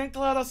 think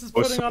GLaDOS is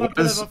putting on a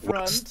bit of a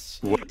front.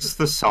 What does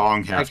the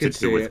song have to could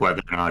see do with it.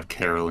 whether or not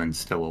Caroline's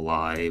still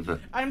alive?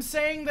 I'm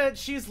saying that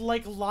she's,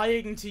 like,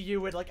 lying to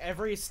you at, like,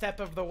 every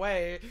step of the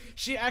way.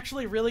 She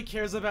actually really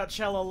cares about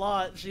Chell a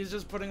lot. She's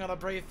just putting on a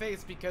brave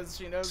face because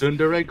she knows...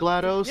 Tsundere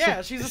GLaDOS?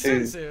 Yeah, she's a This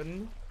is-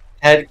 Soon.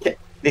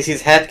 This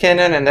is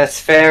headcanon, and that's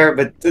fair,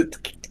 but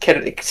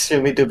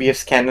extremely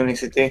dubious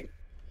canonicity.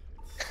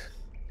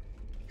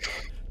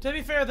 To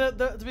be fair,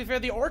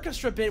 the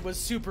orchestra bit was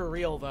super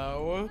real,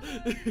 though.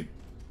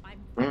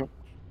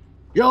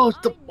 Yo, it's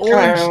the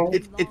Hello.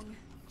 orange.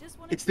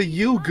 It's the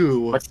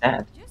Yugu. What's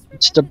that?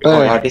 It's the Oh,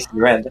 bird. God, this is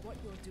red.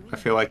 I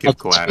feel like if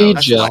That's GLaDOS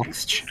Angel.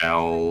 likes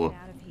Chell,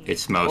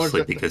 it's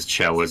mostly because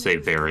Chell is a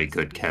very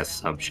good test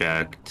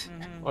subject.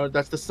 Or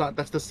that's the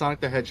Sonic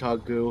the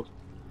Hedgehog goo.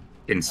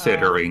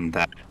 Considering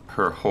that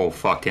her whole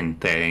fucking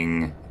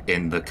thing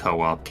in the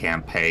co-op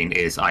campaign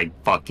is I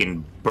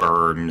fucking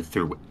burn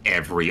through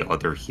every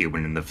other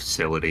human in the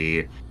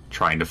facility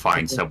trying to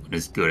find someone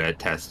as good at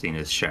testing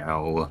as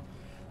Chell.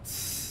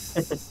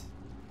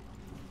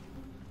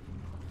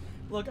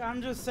 Look,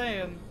 I'm just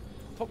saying,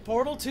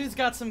 Portal 2's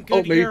got some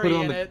good maybe put Yuri it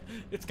on in the- it.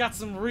 It's got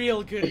some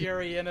real good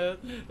Yuri in it.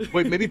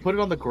 Wait, maybe put it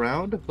on the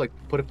ground? Like,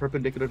 put it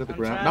perpendicular to the I'm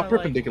ground? trying Not to,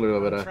 perpendicular,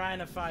 like, but I'm trying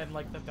to find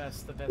like the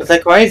best. It's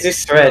like, why is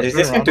this red? Is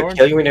this going to Orange?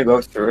 kill you when you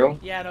go through?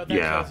 Yeah, no, that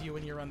Yeah. kills you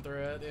when you run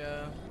through it.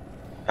 Yeah.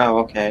 Oh,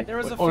 okay. There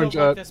was a Orange,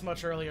 field like this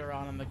much earlier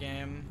on in the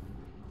game.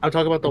 I'm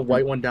talking about the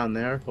white one down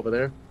there, over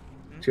there.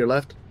 To your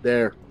left.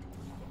 There.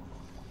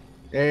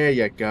 There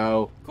you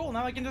go. Cool,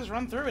 now I can just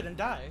run through it and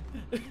die.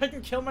 I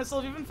can kill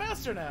myself even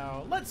faster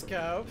now. Let's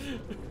go.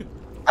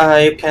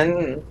 You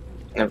can...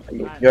 No,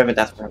 you haven't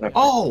asked for it.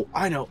 Oh,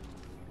 I know.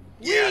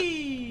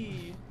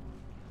 Yee!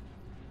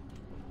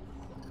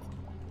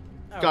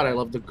 Oh, God, I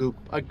love the goop.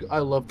 I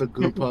love the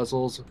goop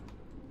puzzles.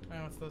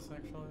 Oh, what's this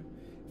actually?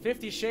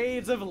 50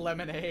 Shades of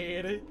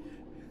Lemonade.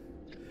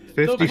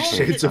 50 The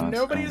Shades book of...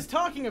 nobody's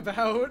talking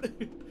about.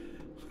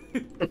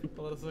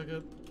 Hold on a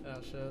second. Oh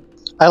shit.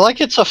 I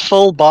like it's a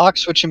full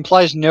box, which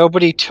implies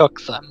nobody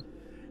took them.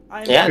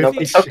 I'm Yeah, 50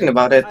 nobody's talking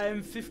about it. I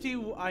am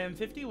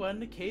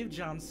 51 Cave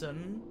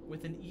Johnson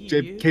with an E.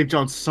 Cave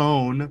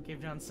Johnson.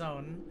 Cave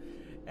Johnson.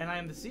 And I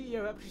am the CEO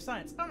of Aperture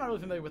Science. I'm not really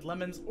familiar with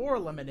lemons or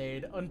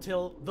lemonade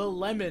until the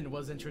lemon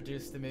was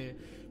introduced to me.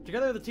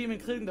 Together with the team,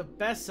 including the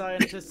best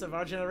scientists of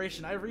our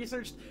generation, I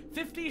researched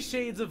 50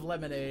 Shades of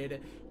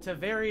Lemonade, to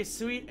very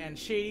sweet and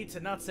shady to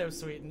not so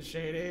sweet and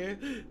shady.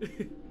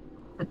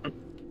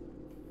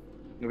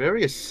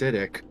 Very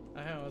acidic.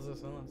 I know, what's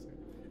this one?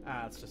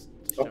 Ah, it's just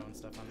showing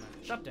stuff on there.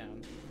 Shut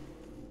down.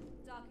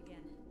 Dark again.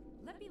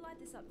 Let me light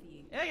this up for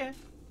you. Yeah, yeah.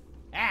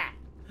 Ah!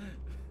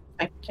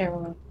 Thank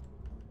you.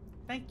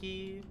 Thank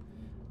you.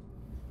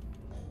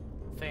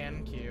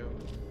 Thank you.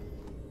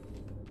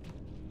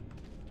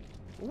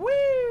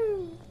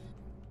 Woo!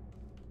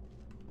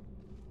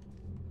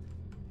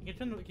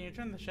 Can you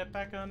turn the ship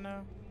back on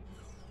now?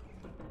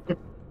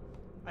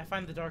 I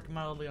find the dark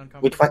mildly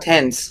uncomfortable. With what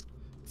hands?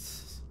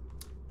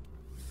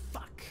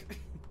 Fuck. You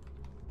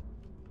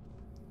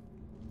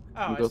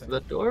Oh, I go see. through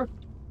that door?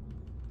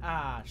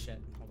 Ah, shit.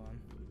 Hold on.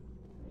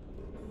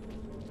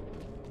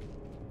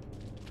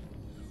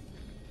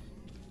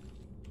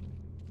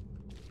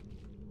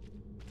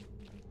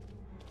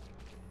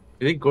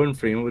 You think Gordon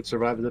Freeman would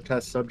survive as a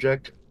test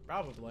subject?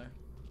 Probably.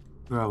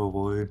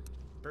 Probably.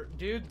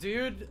 Dude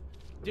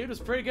was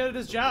pretty good at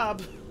his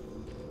job.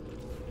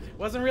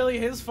 Wasn't really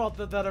his fault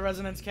that a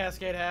resonance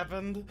cascade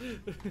happened.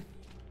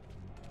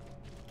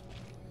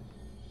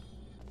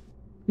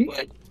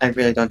 I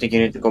really don't think you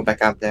need to go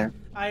back up there.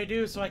 I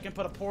do, so I can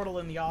put a portal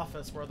in the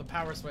office where the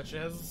power switch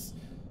is.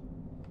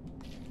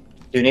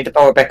 Do you need the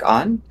power back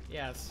on?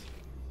 Yes.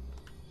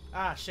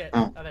 Ah, shit.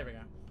 Oh. Oh, there we go.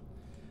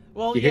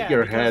 Well, You yeah, hit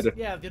your because- head.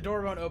 Yeah, the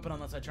door won't open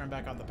unless I turn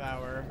back on the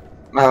power.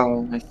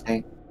 Oh, I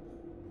see.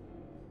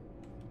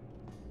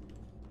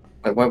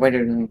 Wait, what do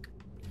you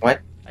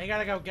What? I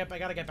gotta get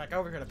back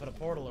over here to put a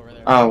portal over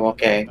there. Oh,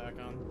 okay. Back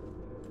on.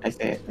 I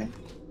see.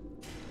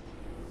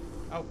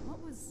 Oh.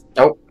 What was...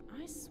 Nope.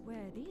 I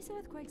swear, these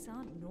earthquakes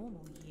aren't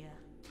normal here.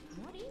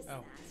 What is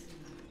Oh. that?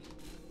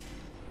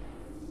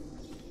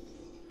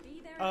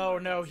 Be there Oh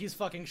in no, he's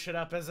fucking shit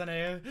up, isn't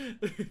he?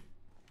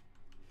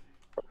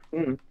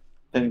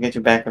 Didn't get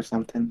you back or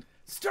something.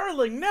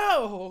 Sterling,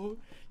 no!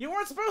 You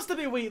weren't supposed to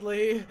be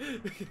Wheatley!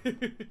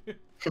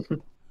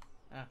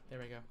 Ah, there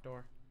we go.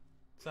 Door.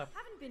 What's up?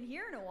 Haven't been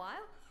here in a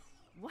while.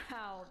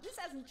 Wow, this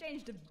hasn't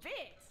changed a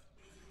bit.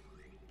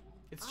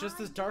 It's just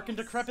as dark and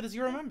decrepit as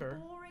you remember.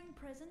 Boring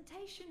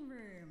presentation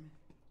room.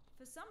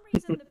 For some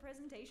reason, the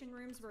presentation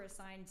rooms were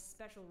assigned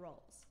special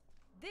roles.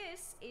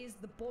 This is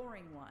the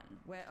boring one,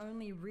 where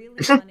only really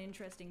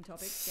uninteresting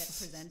topics get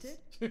presented.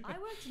 I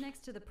worked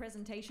next to the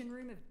presentation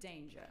room of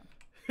danger.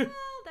 Well,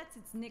 that's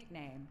its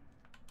nickname.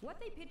 What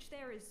they pitch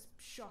there is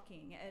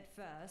shocking at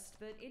first,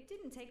 but it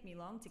didn't take me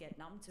long to get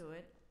numb to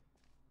it.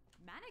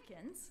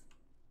 Mannequins?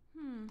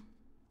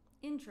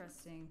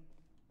 Interesting.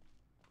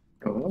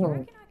 Do you Oh.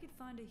 reckon I could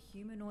find a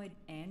humanoid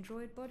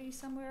android body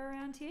somewhere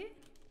around here?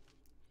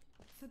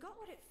 Forgot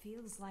what it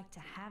feels like to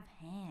have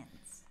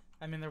hands.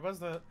 I mean, there was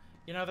the,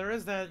 there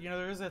is that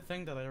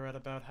thing that I read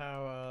about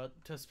how,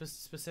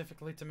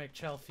 specifically to make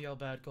Chell feel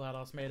bad,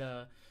 GLaDOS made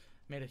a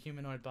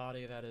humanoid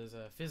body that is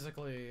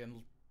physically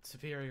and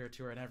superior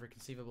to her in every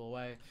conceivable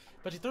way.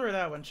 But she threw it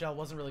out when Chell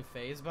wasn't really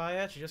phased by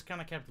it. She just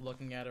kind of kept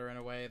looking at her in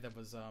a way that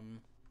was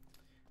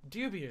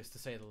dubious, to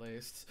say the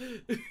least.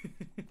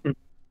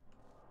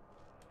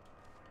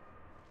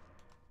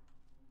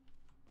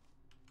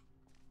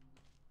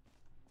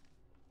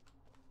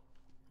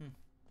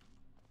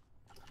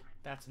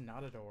 That's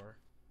not a door.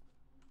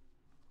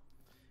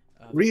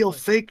 Real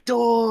fake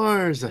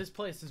doors! This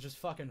place is just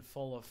fucking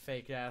full of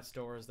fake ass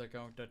doors that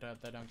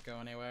don't go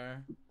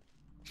anywhere.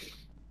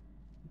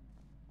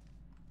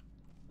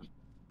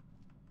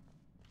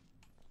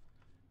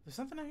 There's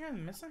something in here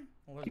I'm missing?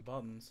 Well, there's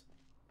buttons.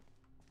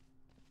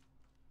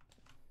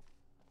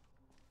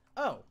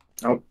 Oh.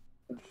 Oh.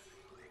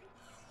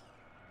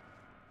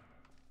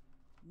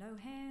 No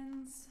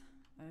hands,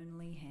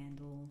 only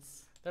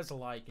handles. There's a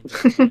lot you can do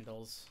with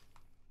handles.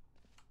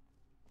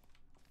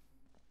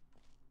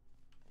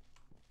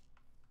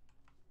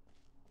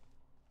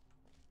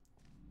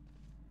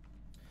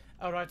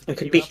 Oh, right. It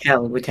could be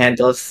hell with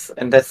handles,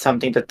 and that's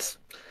something that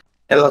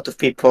a lot of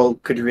people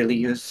could really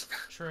use.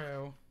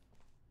 True.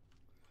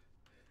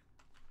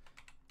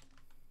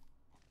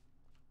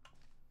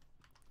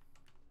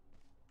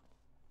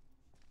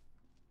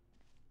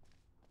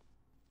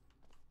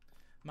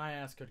 My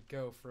ass could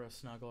go for a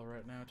snuggle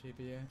right now,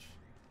 TBH.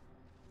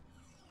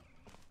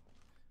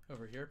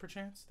 Over here,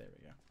 perchance? There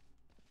we go.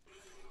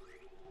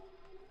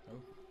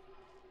 Oh.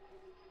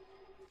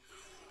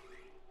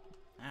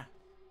 Ah.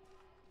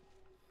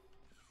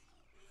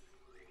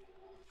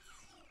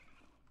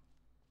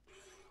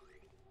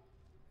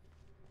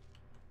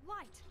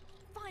 Light!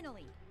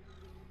 Finally!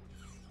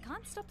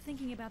 Can't stop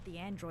thinking about the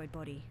android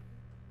body.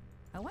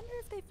 I wonder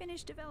if they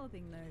finished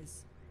developing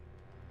those.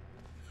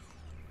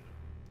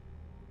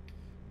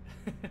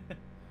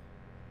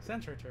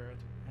 Sensor turret,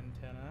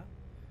 antenna,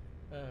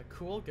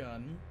 cool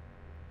gun,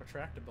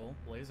 retractable,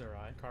 laser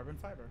eye, carbon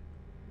fiber.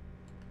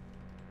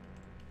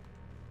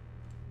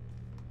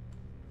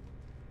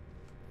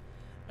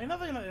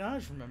 Another thing that I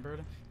just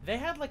remembered, they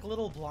had like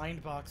little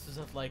blind boxes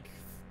of like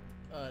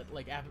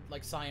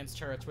science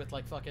turrets with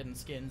like fucking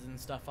skins and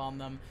stuff on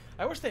them.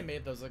 I wish they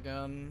made those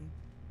again.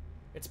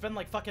 It's been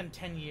like fucking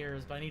 10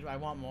 years, but I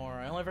want more.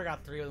 I only ever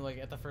got 3 like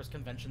at the first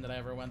convention that I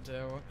ever went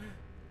to.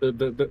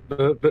 The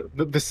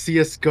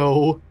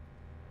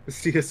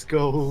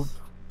CSGO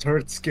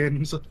turret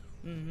skins.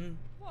 Mm-hmm.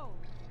 Whoa!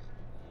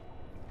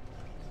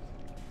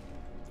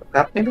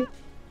 That maybe?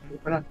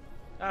 Hold on.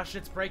 Ah,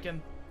 shit's breaking.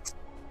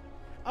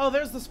 Oh,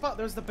 there's the spot.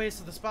 There's the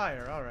base of the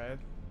spire. All right.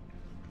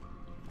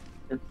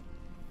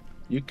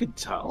 You could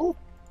tell?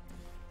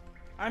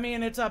 I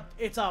mean, it's a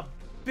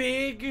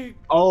big.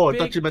 Oh, I big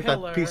thought you meant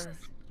pillar. that piece.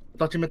 I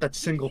thought you meant that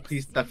single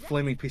piece, that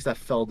flaming piece that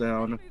fell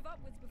down. Move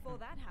upwards before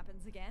that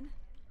happens again.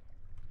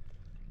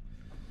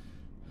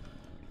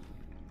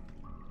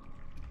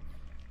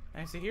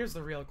 And see, here's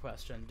the real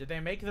question: did they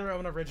make their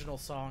own original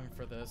song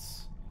for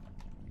this?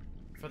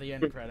 For the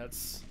end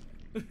credits?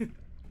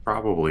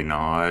 Probably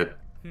not.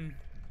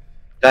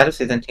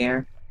 GLaDOS isn't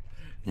here.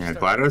 Yeah,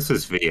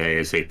 GLaDOS's VA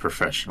is a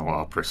professional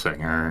opera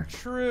singer.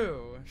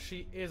 True,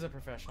 she is a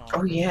professional.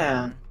 Oh,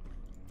 yeah.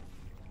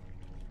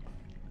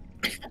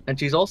 And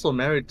she's also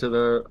married to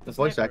the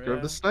voice sniper, actor of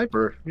yeah. the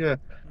sniper. Yeah.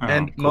 Oh,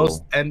 and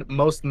cool.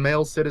 most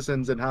male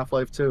citizens in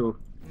Half-Life 2.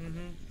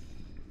 Mm-hmm.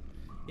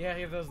 Yeah,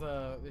 he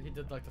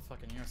did like the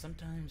fucking,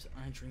 sometimes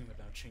I dream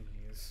about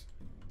cheese.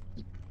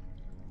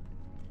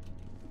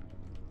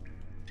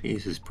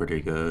 Cheese is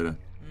pretty good.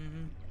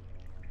 Mm-hmm.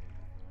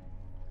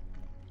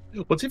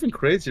 What's even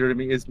crazier to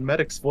me is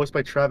Medic's voiced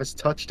by Travis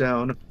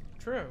Touchdown.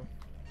 True.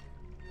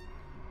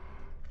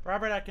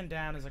 Robert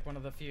Atkindown is like one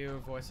of the few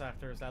voice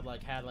actors that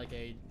like had like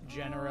a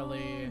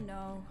generally Oh,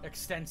 no.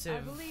 extensive. I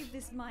believe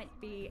this might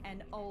be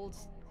an old,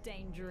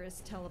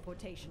 dangerous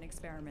teleportation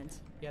experiment.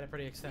 He had a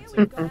pretty Here extensive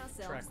we've got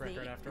ourselves track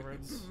record the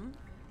afterwards.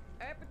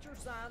 Aperture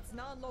Science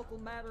non-local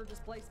matter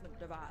displacement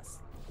device.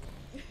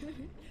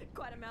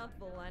 Quite a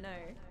mouthful, I know.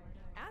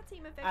 Our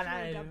team I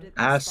affectionately know. dubbed it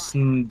the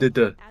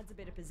Asndida. Spire. Adds a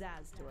bit of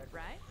pizzazz to it,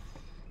 right?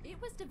 It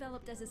was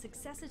developed as a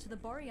successor to the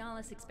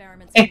Borealis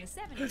experiments in the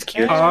 70s. It's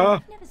cute.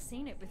 I've never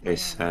seen it with my They own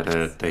said eyes.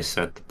 it. They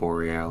said the I've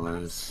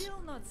Borealis.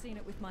 still not seen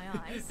it with my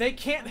eyes. They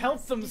can't help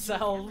Unless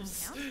digital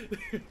themselves.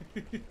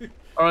 cameras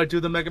All right,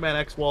 do the Mega Man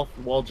X wall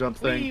jump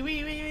thing. Wee,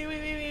 wee, wee, wee,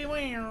 wee, wee,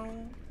 wee, wee.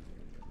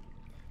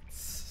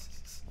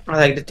 I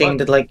like the thing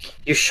that like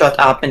you shot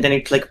up and then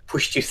it like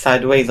pushed you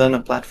sideways on a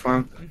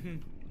platform. Mhm.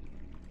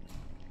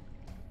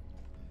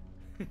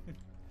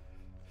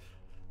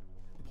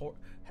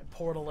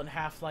 Portal and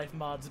Half-Life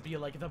mods be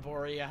like the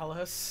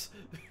Borealis.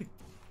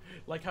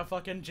 Like how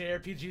fucking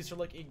JRPGs are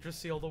like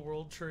Yggdrasil the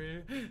World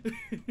Tree.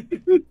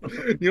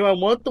 You know, I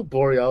want the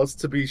Borealis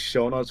to be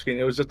shown on screen.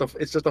 It's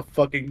just a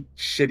fucking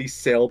shitty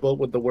sailboat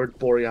with the word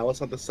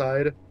Borealis on the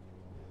side.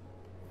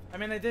 I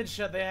mean,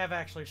 they have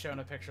actually shown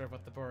a picture of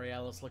what the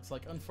Borealis looks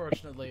like.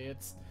 Unfortunately,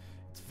 it's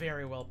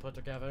very well put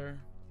together.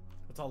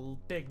 It's a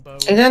big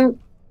boat. And then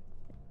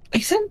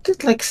isn't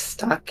it like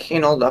stuck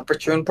in old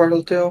Aperture in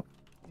Portal 2?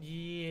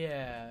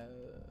 Yes.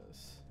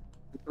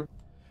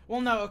 Well,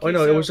 no. Okay. Oh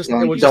no, so, it was just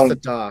Don't- the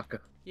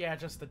dock. Yeah,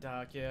 just the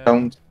dock. Yeah.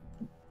 Don't.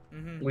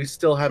 Mm-hmm. We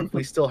still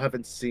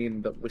haven't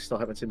seen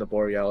the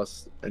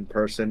Borealis in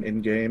person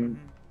in game.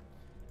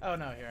 Oh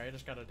no, here I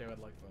just gotta do it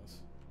like this.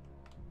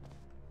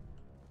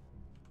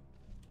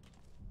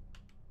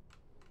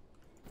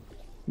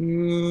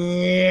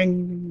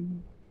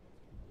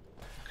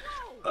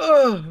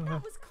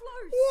 That was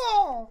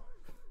close.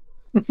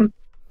 We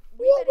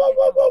better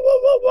get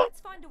going.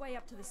 Let's find a way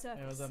up to the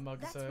surface. was a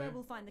mug That's say. where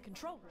we'll find the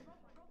control room.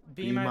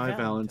 Be my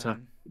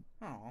Valentine.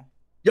 Oh,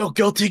 Yo,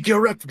 guilty gear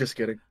rep. Just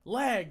kidding.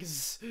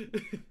 legs.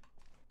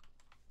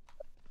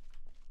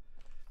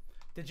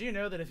 Did you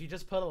know that if you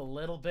just put a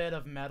little bit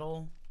of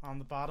metal on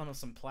the bottom of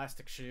some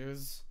plastic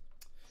shoes,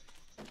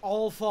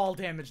 all fall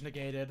damage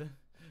negated?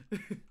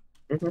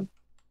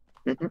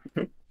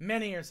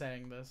 Many are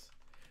saying this.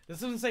 This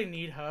doesn't say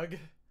need hug.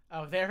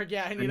 Oh, there.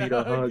 Yeah, I need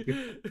a hug.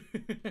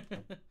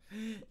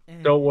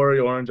 Don't worry,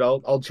 Orange.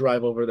 I'll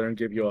drive over there and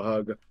give you a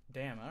hug.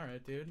 Damn. All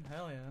right, dude.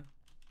 Hell yeah.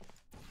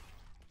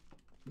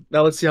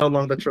 Now let's see how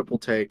long the trip will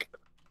take.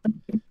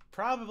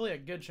 Probably a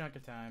good chunk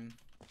of time.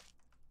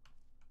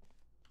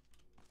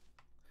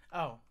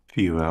 Oh.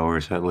 Few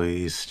hours at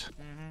least.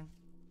 Mm-hmm.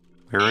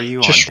 Where are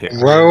you Just on?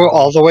 row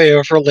all the way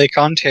over Lake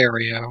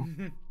Ontario.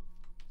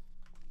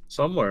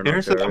 Somewhere in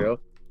There's Ontario.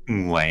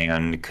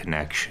 Land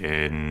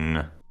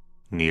connection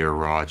near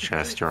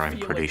Rochester, I'm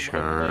Feel pretty like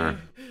sure. lonely.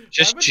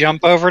 Just Why would-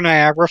 jump over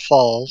Niagara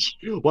Falls.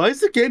 Why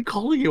is the game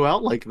calling you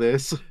out like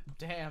this?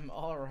 Damn.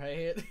 All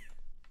right.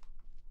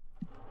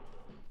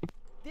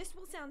 This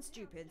will sound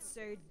stupid,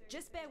 so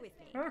just bear with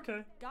me.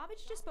 Okay.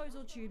 Garbage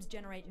disposal tubes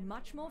generate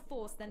much more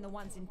force than the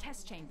ones in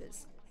test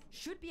chambers.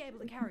 Should be able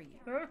to carry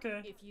you.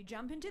 Okay. If you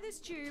jump into this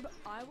tube,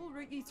 I will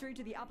route you through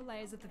to the upper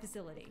layers of the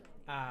facility.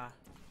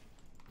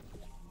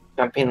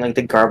 Jump in like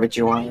the garbage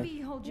you want.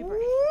 Maybe hold your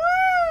breath.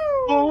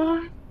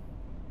 Oh,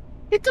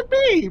 it's a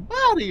me,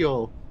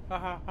 Mario. Ha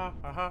ha ha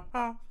ha ha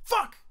ha.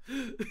 Fuck!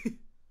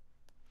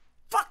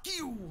 Fuck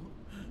you!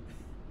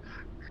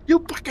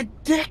 You fucking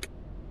dick.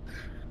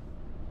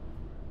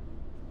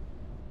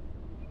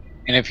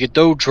 And if you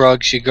do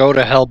drugs, you go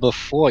to hell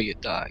before you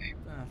die.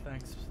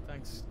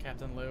 Thanks,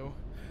 Captain Lou.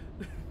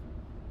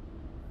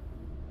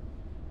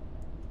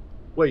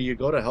 Wait, you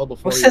go to hell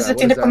before Who you says die. it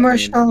What in the does that mean?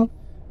 commercial?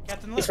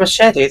 Captain Lou. It's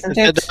Machete, isn't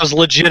it? That was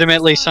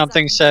legitimately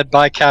something said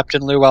by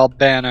Captain Lou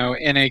Albano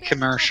in a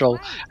commercial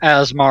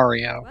as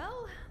Mario.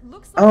 Well,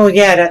 looks Oh, like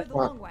yeah, we that go the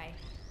one. long way.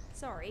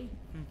 Sorry.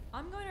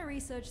 I'm going to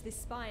research this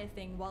Spire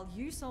thing while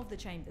you solve the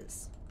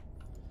chambers.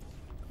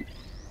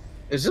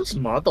 Is this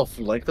mod the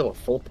length of a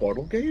full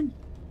Portal game?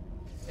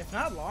 If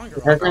not longer.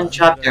 It has I'll 9 consider it.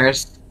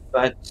 chapters,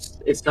 but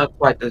it's not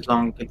quite as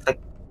long. It's like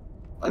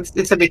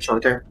it's a bit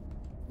shorter.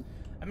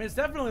 I mean, it's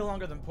definitely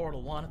longer than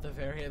Portal 1 at the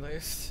very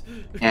least.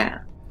 Yeah.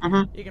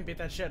 You can beat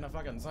that shit in a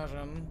fucking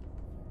session.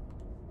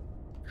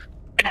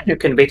 You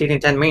can beat it in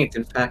 10 minutes,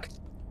 in fact.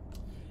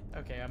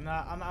 Okay,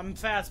 I'm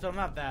fast, but I'm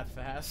not that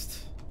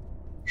fast.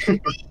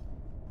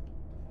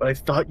 But I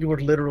thought you were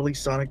literally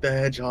Sonic the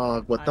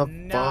Hedgehog. What the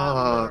I'm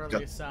not fuck?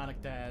 literally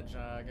Sonic the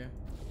Hedgehog.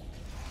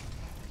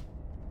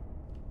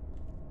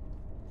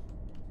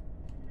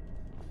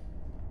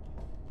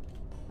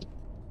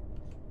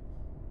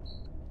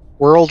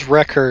 World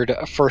record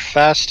for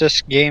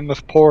fastest game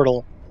of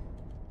Portal.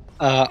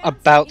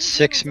 About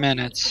 6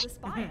 minutes.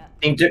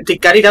 They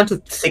got it down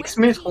to 6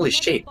 minutes? Holy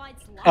shit.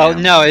 Oh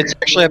no, it's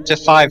actually up to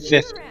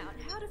 550.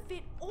 How to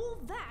fit all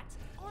that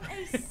on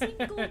a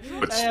single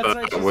What's Yeah, it's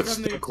like the she's what's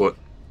from the the- gl-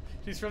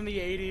 She's from the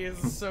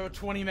 80s, so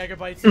 20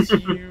 megabytes is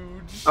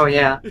huge. Oh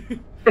yeah.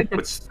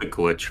 what's the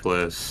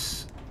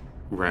glitchless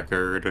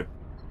record?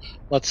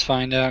 Let's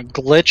find out.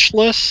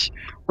 Glitchless?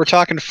 We're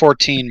talking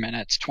 14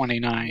 minutes,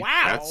 29. Wow.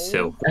 That's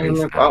so I crazy.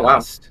 remember- oh, wow. Well, I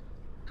is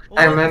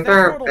that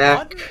remember Portal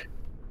back-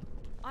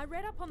 1? I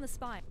read up on the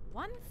spy.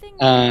 One thing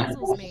that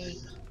puzzles me.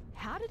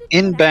 How did it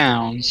get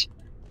Inbounds, activated?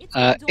 It's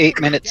been dormant 8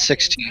 for minutes decades,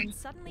 16. and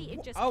suddenly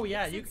it just Oh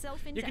yeah, kicks you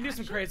itself you into can do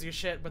some action? crazy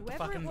shit with the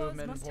Whoever fucking it was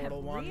movement in must Portal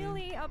have 1.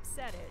 really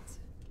upset it.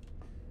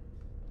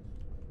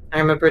 I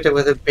remember there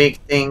was a big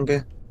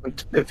thing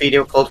with a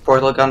video called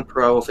Portal Gun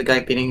Pro of a guy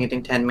beating it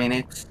in 10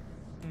 minutes.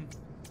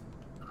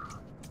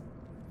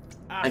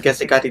 I guess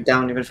they got it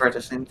down even further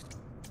since.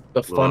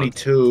 The funny Look.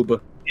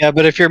 tube. Yeah,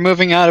 but if you're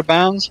moving out of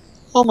bounds,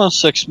 almost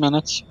 6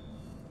 minutes.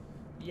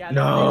 Yeah, that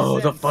No,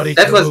 makes the sense. funny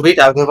That was tube.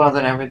 without the bombs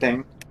and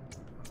everything.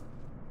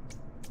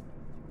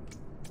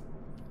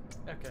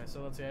 Okay,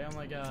 so let's see. I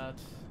only got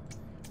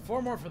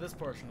 4 more for this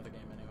portion of the game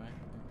anyway.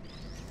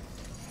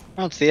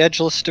 Oh, it's the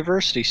edgeless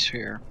diversity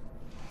sphere.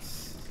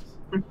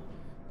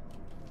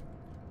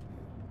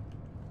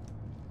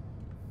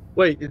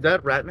 Wait, is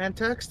that Ratman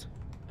text?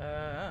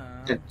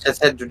 It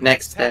just said the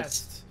next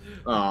test.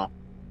 Oh.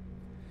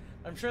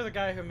 I'm sure the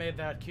guy who made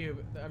that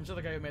cube, I'm sure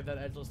the guy who made that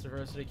edgeless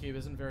diversity cube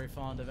isn't very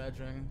fond of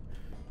edging.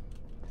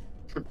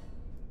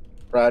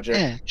 Roger.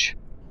 Edge.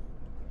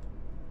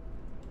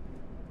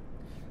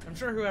 I'm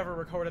sure whoever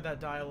recorded that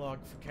dialogue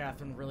for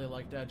Catherine really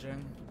liked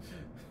edging.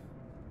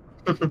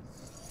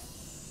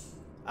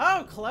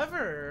 Oh,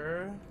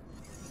 clever!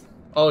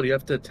 Oh, do you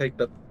have to take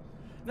the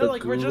No,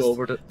 like we're goo just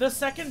over to... the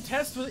second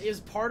test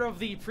is part of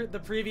the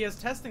previous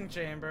testing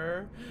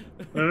chamber.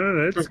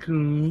 Oh, that's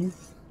cool.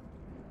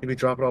 Maybe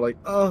drop it all like,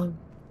 oh.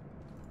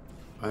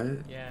 What?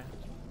 Yeah.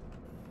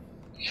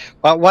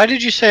 Why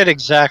did you say it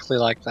exactly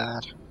like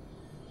that?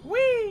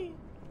 Whee!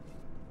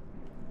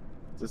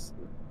 Just...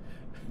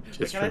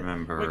 Just Wait,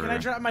 remember, Wait, can I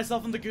drop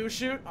myself in the goo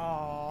chute?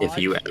 Oh. if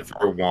you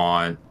ever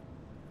want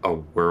a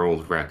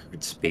world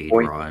record speed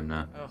Boy. run,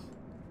 Oh,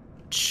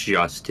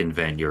 just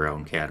invent your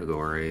own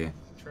category.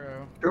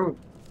 true. True.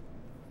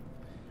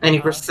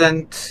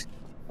 90%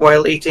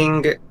 while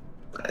eating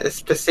a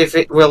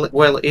specific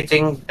while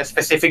eating a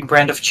specific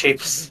brand of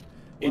chips.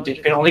 You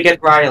can only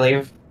get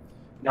Riley.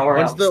 Nowhere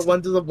else.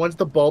 Once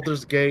the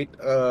Baldur's Gate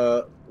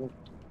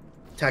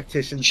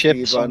tactician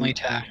Chips speed run, only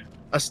tag.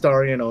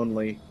 Astarian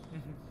only.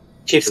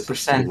 Chips This is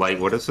percent. like,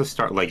 what is the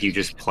start? Like, you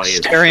just play as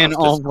Astarian just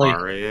only.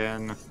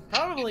 Astarian?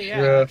 Probably,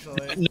 yeah, Yeah.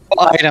 actually. No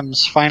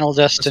items, final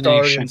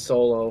destination. Astarian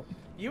solo.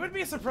 You would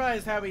be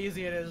surprised how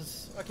easy it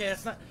is. Okay,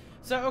 it's not.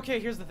 So, okay,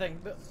 here's the thing.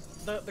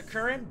 The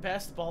current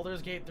best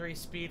Baldur's Gate 3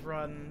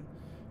 speedrun,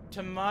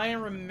 to my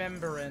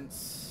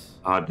remembrance.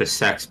 The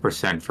sex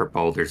percent for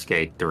Baldur's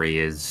Gate 3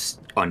 is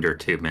under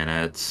 2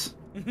 minutes.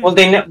 Well,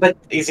 they know, but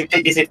is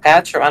it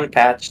patched or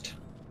unpatched?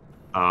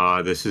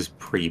 This is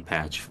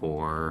pre-patch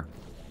 4.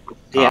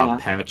 Yeah.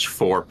 Patch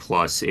 4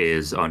 plus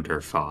is under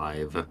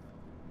 5.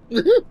 Yeah.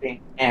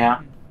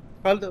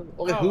 Okay,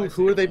 Oh, I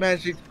who are they see.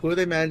 managing? Who are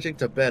they managing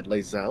to bed?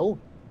 Lae'zel?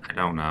 I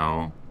don't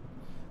know.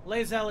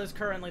 Lae'zel is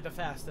currently the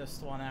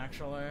fastest one,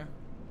 actually.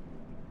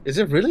 Is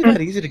it really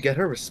that easy to get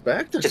her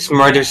respect? Just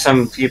murder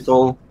some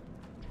people.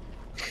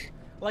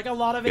 Like a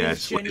lot of it Yeah, is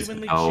it's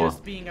genuinely Lae'zel.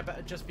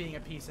 just being a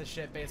piece of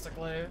shit,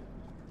 basically.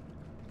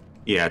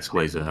 Yeah, it's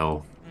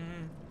Lae'zel.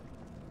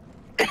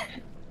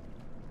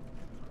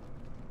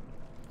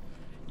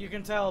 You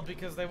can tell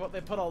because they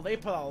put a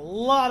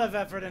lot of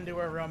effort into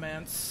her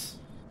romance.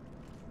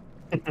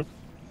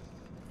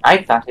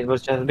 I thought it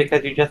was just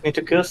because you just need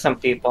to kill some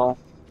people.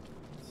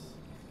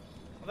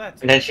 Well,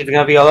 that's And then she's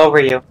gonna be all over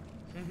you.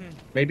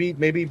 Maybe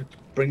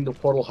bring the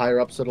portal higher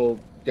up so it'll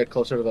get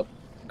closer to the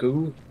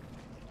goo.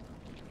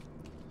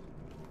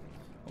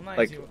 Well, nice.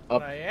 Like, What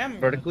up I am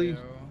vertically?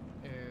 gonna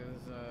do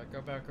is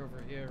go back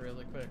over here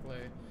really quickly,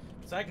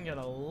 so I can get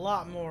a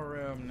lot more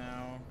room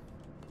now.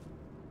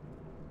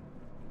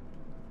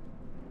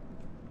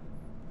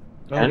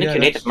 I don't think you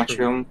need that's that much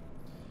true. room.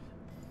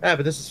 Yeah,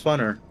 but this is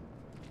funner.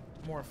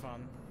 More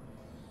fun.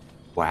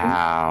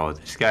 Wow,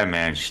 this guy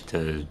managed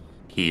to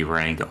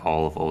rank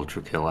all of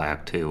Ultra Kill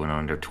Act 2 in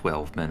under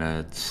 12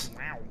 minutes.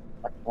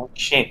 Oh,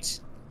 shit.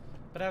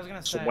 But I was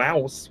gonna say,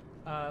 Wows.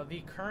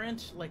 the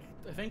current, I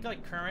think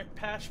current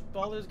patch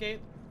Baldur's Gate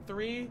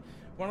 3,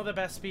 one of the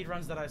best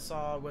speedruns that I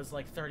saw was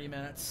like 30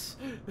 minutes.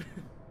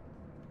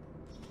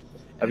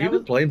 Have you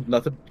been playing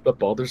nothing but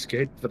Baldur's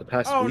Gate for the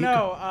past Oh week?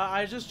 no,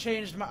 I just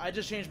changed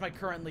my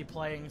currently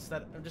playing I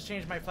just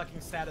changed my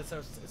fucking status so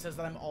it says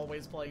that I'm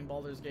always playing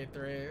Baldur's Gate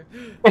 3.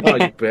 Oh,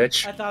 you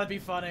bitch. I thought it'd be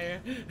funny.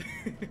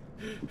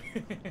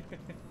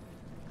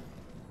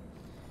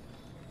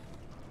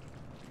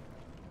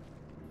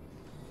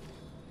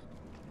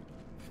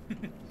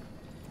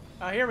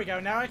 Oh, here we go.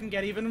 Now I can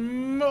get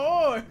even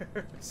more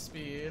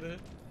speed.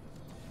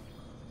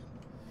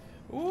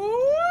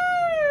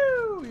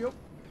 Woo! Yup.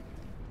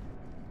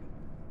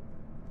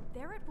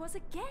 There it was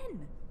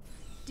again.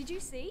 Did you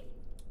see?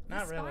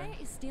 Not the really. Spire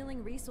is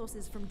stealing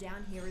resources from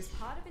down here as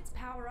part of its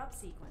power-up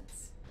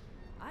sequence.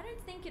 I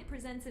don't think it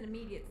presents an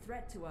immediate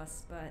threat to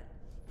us, but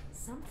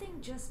Something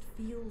just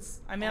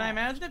feels. I mean, I off.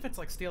 imagine if it's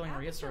like stealing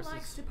Aperture likes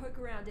resources. to poke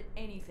around at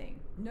anything,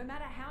 no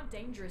matter how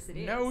dangerous it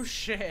is. No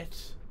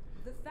shit.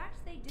 The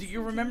fact they Do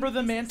you remember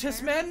the discontinued this Mantis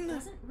experiment Men?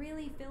 doesn't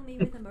really fill me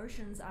with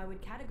emotions I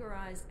would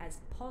categorize as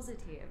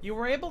positive. You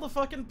were able to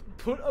fucking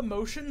put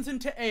emotions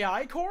into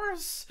AI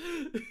cores?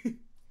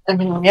 I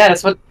mean, yeah,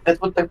 that's what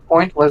the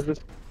point was.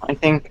 I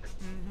think.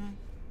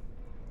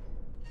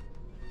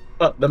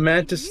 The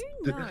Mantis.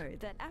 Do you know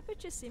that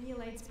Aperture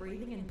simulates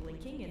breathing and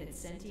blinking in its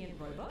sentient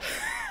robot?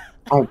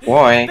 Oh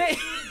boy.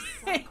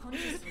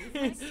 Subconscious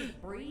reflex to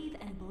breathe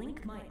and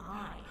blink my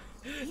eye.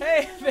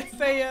 Hey,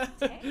 they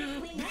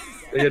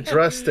They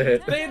addressed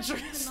it. They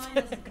addressed The mind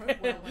doesn't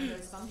cope well when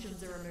those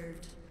functions are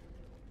removed.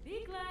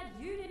 Be glad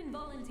you didn't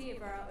volunteer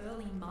for our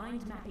early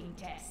mind mapping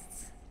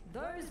tests.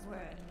 Those were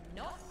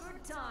not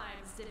good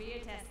times to be a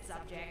test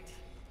subject.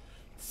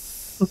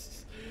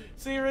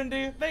 See,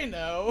 Rindy? They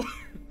know.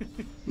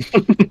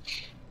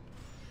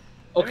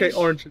 Okay,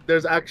 Orange.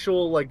 There's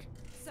actual like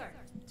So,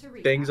 to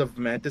recap, things of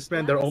Mantis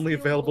Man. They're only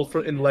available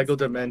for in Lego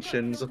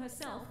Dimensions.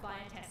 herself by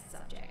a test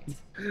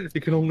subject.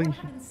 You can only. What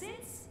happened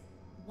since?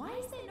 Why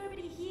is there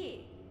nobody here?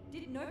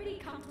 Did nobody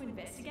come to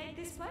investigate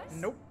this place?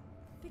 Nope.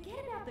 Forget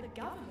about the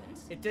government.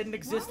 It didn't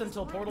exist Why does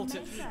until Portal 2.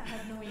 Mesa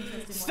have no interest in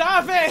what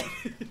Stop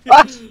happened?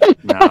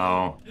 it!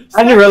 No.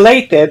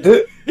 Unrelated.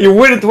 You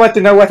wouldn't want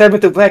to know what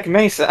happened to Black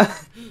Mesa.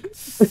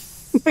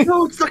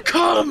 No, it's the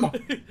cum.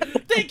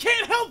 They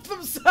can't help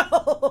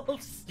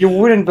themselves! You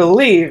wouldn't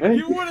believe.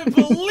 You wouldn't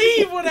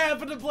believe what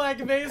happened to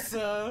Black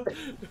Mesa!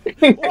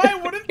 Why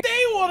wouldn't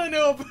they want to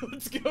know about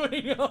what's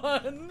going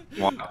on?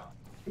 What?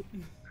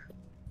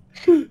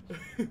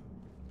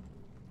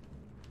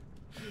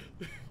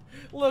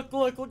 Look,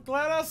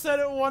 GLaDOS said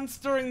it once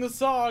during the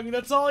song.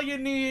 That's all you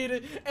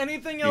need.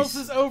 Anything else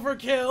is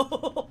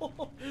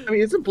overkill. I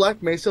mean, isn't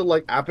Black Mesa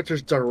like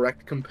Aperture's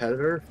direct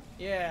competitor?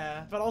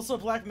 Yeah, but also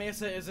Black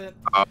Mesa isn't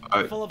full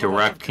of a bunch Direct of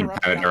corrupt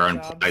competitor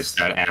nut implies jobs.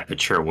 that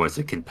Aperture was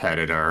a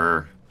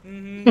competitor. They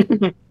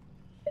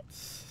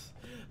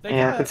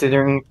Yeah, kinda-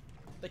 considering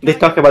they they kinda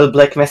talk give- about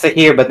Black Mesa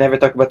here, but never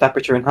talk about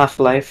Aperture in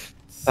Half-Life.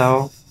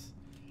 So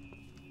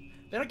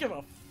They don't give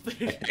a.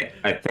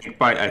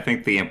 I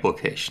think the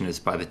implication is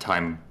by the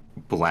time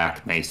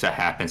Black Mesa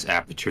happens,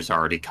 Aperture's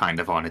already kind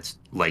of on its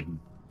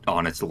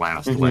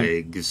last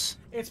legs.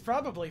 It's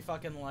probably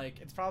fucking like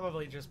it's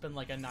probably just been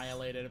like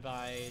annihilated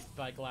by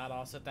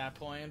GLaDOS at that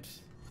point.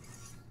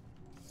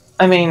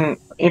 I mean,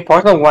 in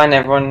Portal 1,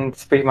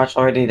 everyone's pretty much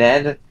already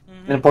dead.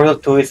 Mm-hmm. In Portal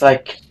 2, it's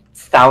like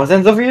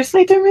thousands of years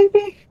later,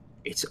 maybe?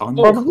 It's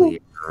unclear.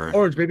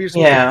 Orange, maybe you're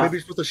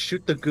supposed to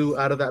shoot the goo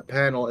out of that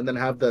panel and then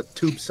have the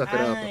tube suck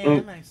it up. Yeah,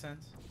 that makes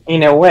sense.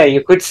 In a way,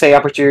 you could say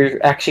Aperture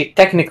actually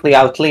technically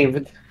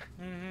outlived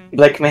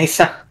Black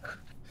Mesa.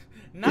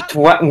 Not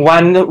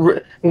One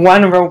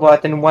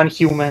robot and one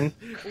human.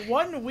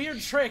 one weird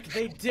trick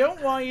they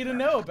don't want you to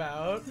know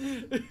about.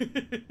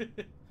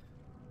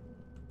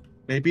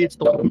 Maybe it's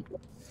the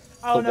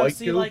Oh The no, white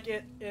see, goo? like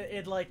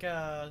it like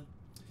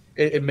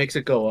it makes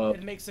it go up.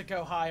 it makes it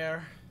go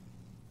higher.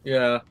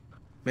 Yeah.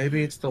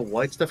 Maybe it's the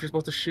white stuff you're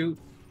supposed to shoot.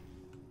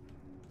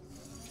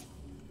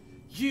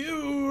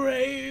 You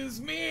raise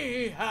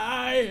me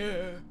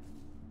higher.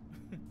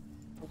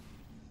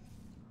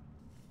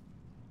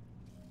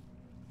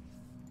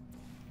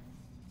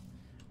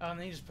 Oh, and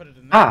then you just put it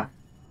in there. Ah!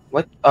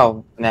 What?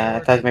 Oh, nah, I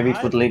thought maybe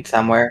it would lead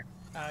somewhere.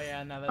 Oh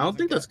yeah, no, that I don't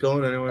think that's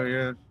going anywhere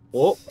yet.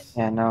 Oh,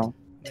 Yeah, no.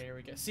 There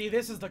we go. See,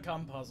 this is the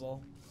cum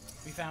puzzle.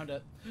 We found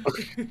it.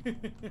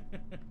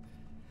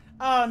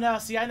 Oh no,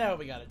 see, I know what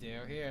we gotta do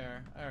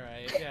here.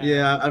 Alright, yeah.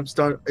 yeah.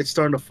 It's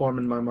starting to form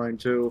in my mind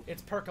too.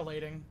 It's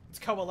percolating. It's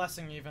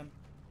coalescing even.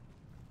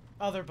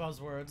 Other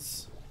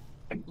buzzwords.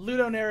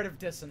 Ludonarrative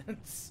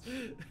dissonance.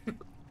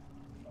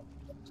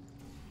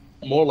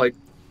 More like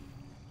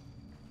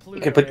You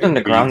could put it on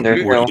the ground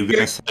there, Were Phil. you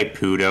gonna say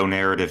Pudo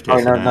narrative Oh,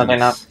 dissonance? no, they're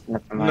not.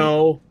 Never mind.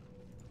 no.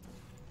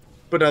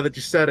 But now that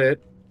you said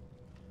it,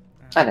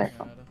 Ah, there you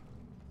go.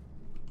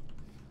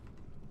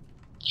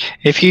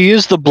 If you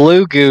use the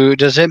blue goo,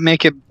 does it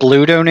make it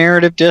Bluto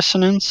narrative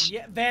dissonance?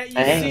 Yeah, that you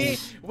Hey.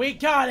 see, we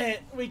got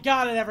it. We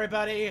got it,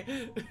 everybody.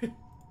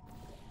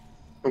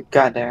 We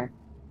got there.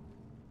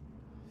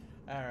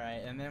 All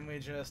right, and then we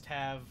just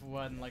have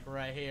one like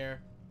right here,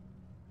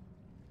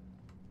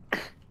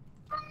 and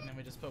then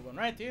we just put one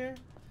right here,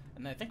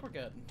 and I think we're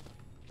good.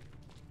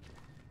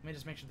 Let me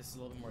just make sure this is a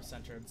little bit more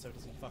centered so it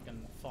doesn't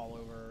fucking fall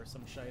over or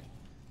some shite.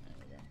 There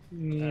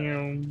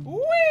we go.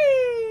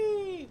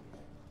 Whee!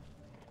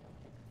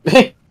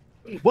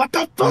 what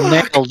the fuck?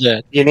 Nailed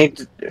it. You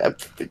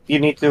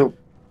need to.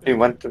 You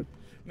want to?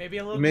 Maybe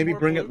a little Maybe bit more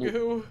bring it- blue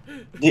goo.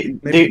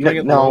 Maybe bring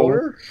it no.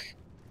 lower.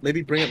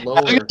 Maybe bring it I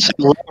lower. was gonna say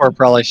lower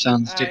probably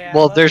sounds. Oh, yeah,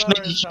 well, there's no.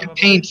 lower You is can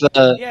probably- paint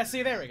the. Yeah,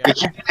 see, there we go. You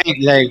can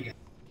paint. There you go.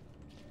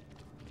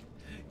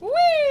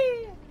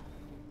 Whee!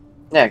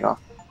 There you go.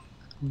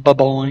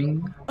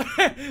 Ba-boing.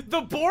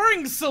 The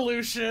boring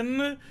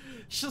solution.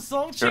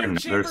 Salt there Chain another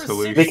Chamber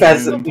solution? 6 Because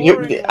is the you,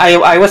 boring I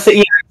one. was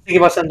thinking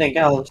about something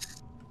else.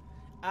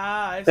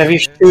 Ah, I So if you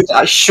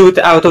see. shoot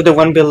out of the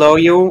one below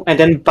you, and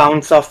then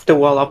bounce off the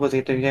wall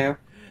opposite of you.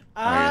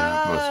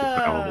 yeah, most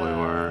of probably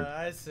were.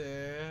 I see.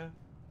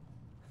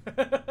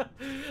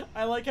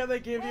 I like how they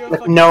gave you a But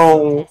fucking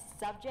no. Test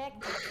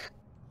subject.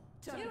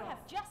 You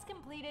have just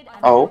completed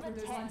Oh.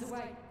 another test.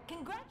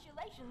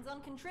 Congratulations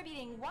on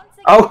contributing once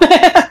again.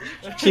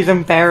 Oh, she's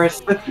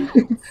embarrassed.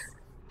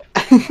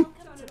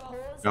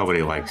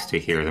 Nobody likes to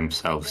hear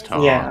themselves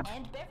talk. Yeah.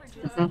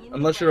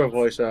 Unless you're a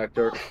voice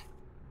actor.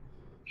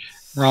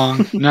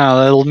 Wrong.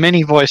 No, the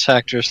many voice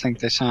actors think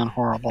they sound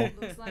horrible.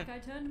 Looks like I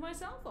turned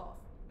myself off.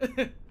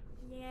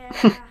 Yeah,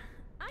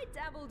 I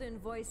dabbled in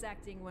voice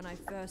acting when I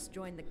first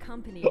joined the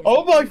company. as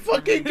Oh an my intern.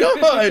 fucking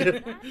god!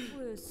 That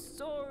was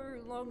so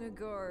long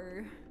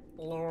ago.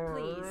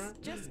 Please,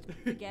 just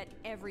forget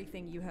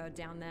everything you heard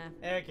down there.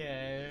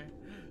 Okay.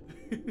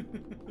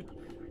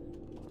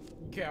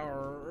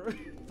 Grr.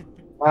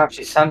 Wow,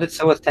 she sounded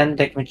so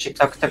authentic when she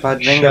talked about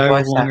being a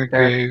voice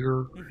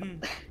actor.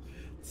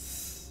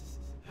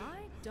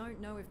 I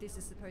don't know if this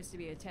is supposed to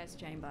be a test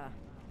chamber.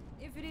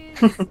 If it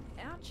is,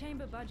 our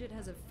chamber budget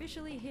has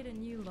officially hit a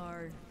new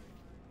low.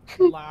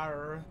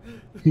 Lar.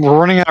 We're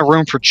running out of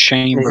room for This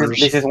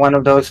chambers. is one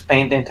of those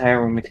paint the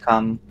entire room with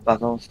cum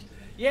puzzles.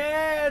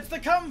 Yeah, it's the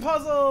cum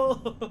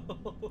puzzle!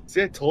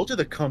 See, I told you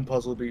the cum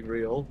puzzle would be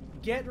real.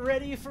 Get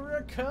ready for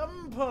a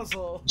cum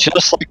puzzle!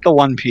 Just like the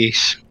One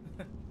Piece.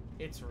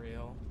 It's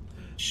real.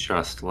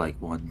 Just like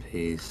One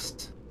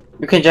Piece.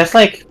 You can just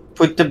like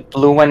put the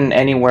blue one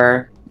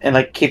anywhere and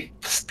like keep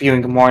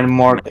spewing more and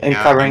more and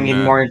Yeah, covering and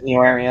in more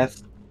new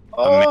areas.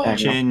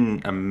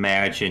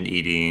 Imagine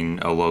eating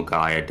a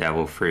Logaya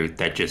devil fruit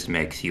that just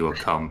makes you a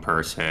cum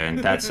person.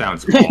 That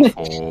sounds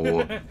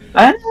awful.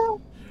 I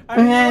know. I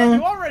mean,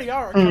 you already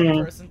are a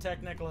cum person,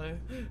 technically.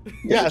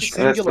 Yeah, a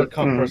singular the-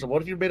 cum person.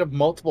 What if you're made of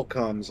multiple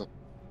cums?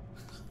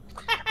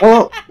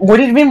 Well, would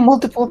it be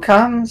multiple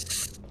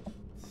cums?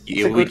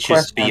 It a would good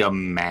just be question. a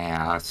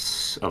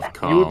mass of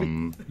You would be-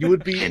 cum You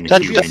would be in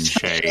That's human just-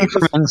 shape.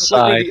 From Wait,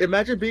 inside.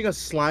 imagine being a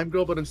slime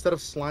girl, but instead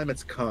of slime,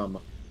 it's cum.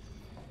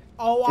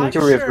 Oh, You I'm need to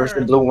sure. reverse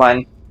the blue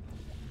one.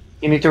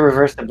 You need to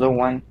reverse the blue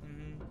one.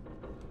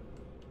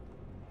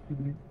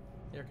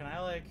 Here, can I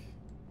like?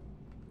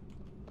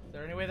 Is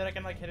there any way that I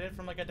can like hit it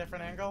from like a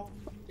different angle?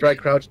 Try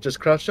crouch. Does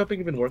crouch jumping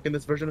even work in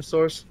this version of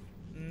Source?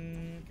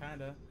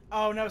 Kinda.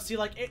 Oh no, see,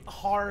 like it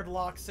hard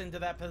locks into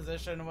that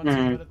position once you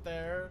Mhm. put it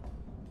there.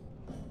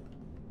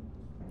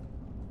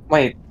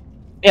 Wait.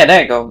 Yeah,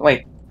 there you go.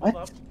 Wait. Hold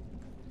What? up.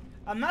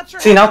 I'm not sure.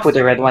 See, how now this- put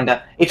the red one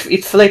down.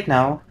 It's late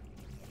now.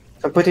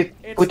 So put it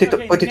It's- put it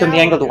okay, put it on the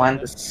now angled look at one.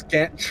 it. The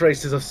scant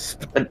traces of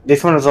But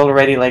this one was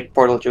already like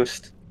portal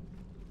juiced.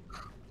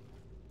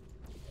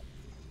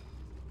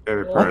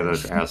 Favorite part of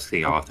those Ask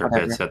the Author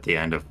Whatever. bits at the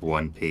end of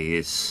One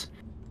Piece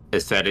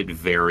is that it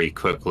very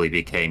quickly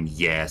became,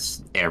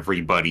 yes,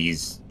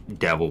 everybody's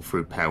devil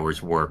fruit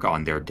powers work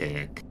on their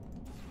dick.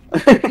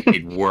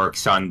 It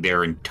works on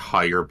their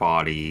entire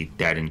body,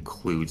 that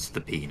includes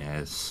the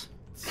penis.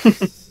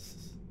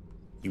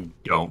 You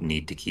don't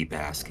need to keep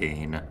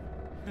asking.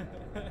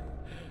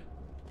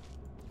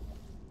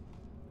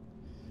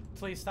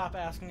 Please stop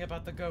asking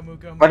about the Gomu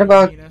Gomu What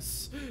about-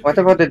 penis. What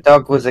about the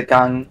dog with a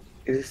gun?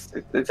 Well,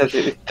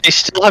 They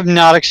still have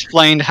not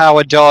explained how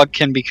a dog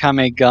can become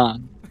a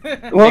gun. no,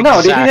 they didn't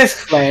Exactly.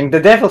 explain the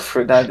devil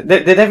fruit.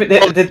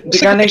 The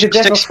gun is the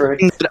devil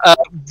fruit.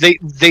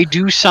 They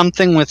do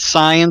something with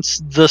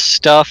science, the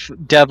stuff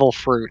devil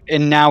fruit,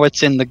 and now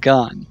it's in the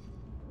gun.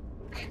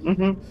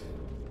 Mm-hmm.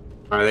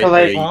 Are they, So,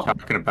 like- are you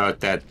talking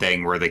about that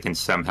thing where they can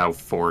somehow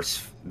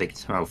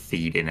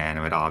feed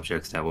inanimate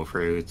objects devil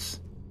fruits?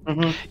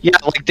 Mm-hmm. Yeah,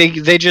 like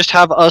they just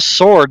have a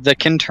sword that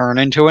can turn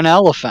into an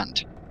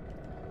elephant.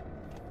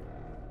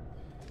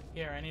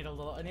 Here, I need a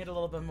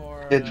little bit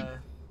more. Did-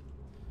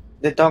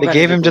 The dog They gun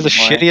gave is a him to good the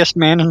boy. shittiest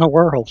man in the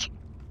world.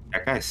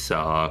 That guy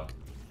sucked.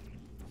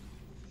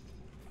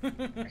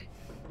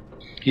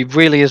 He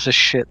really is a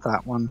shit,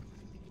 that one.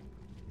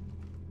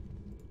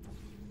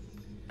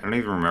 I don't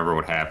even remember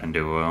what happened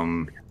to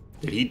him.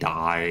 Did he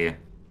die?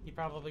 He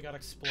probably got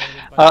exploded.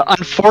 By the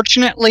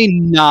Unfortunately,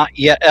 not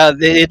yet.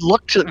 It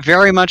looked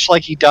very much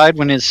like he died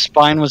when his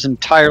spine was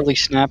entirely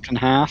snapped in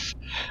half.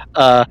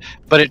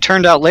 But it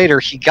turned out later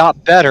he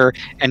got better,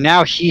 and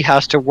now he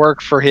has to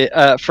work for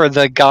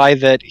the guy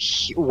that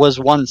was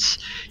once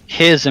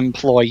his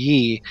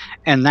employee,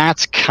 and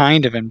that's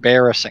kind of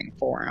embarrassing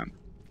for him.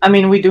 I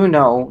mean, we do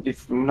know,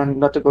 if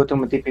not to go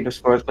too deep into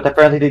spoilers, but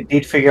apparently they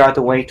did figure out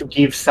a way to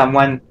give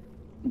someone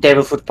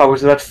devil fruit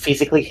powers without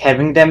physically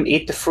having them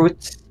eat the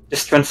fruit,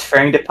 just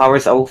transferring the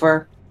powers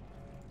over.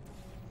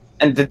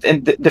 And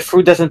the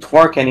fruit doesn't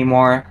work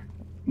anymore,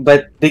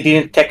 but they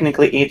didn't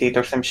technically eat it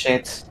or some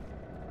shit.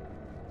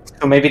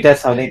 So maybe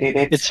that's how they did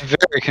it. It's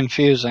very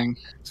confusing.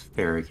 It's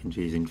very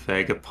confusing.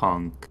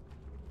 Vegapunk,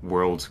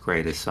 world's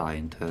greatest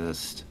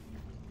scientist.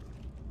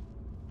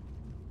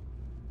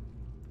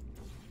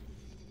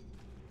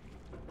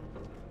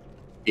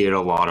 Did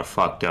a lot of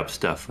fucked up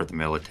stuff for the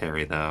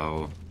military,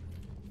 though.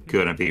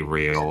 Gonna be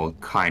real,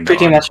 kind of.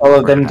 Pretty much all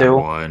of them do.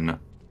 One.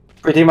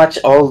 Pretty much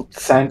all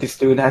scientists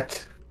do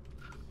that.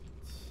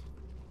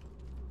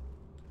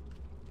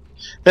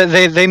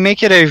 They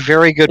make it a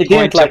very good It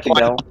point didn't like to it point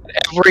though. out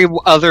that every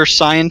other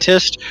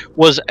scientist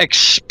was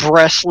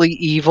expressly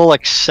evil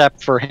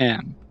except for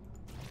him.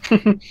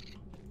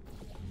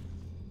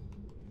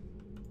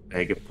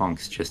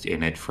 Vegapunk's just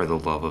in it for the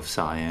love of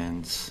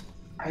science.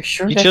 Are you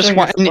sure He that's just where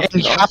want, you're and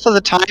supposed to go? half of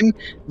the time,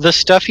 the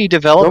stuff he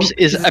develops Well,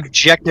 is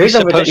objectively there's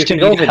over there- supposed you to can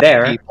be go to over help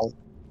there. people.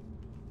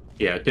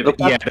 Yeah, Look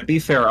up. to be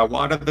fair, a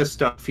lot of the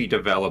stuff he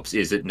develops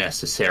isn't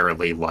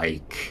necessarily,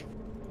 like,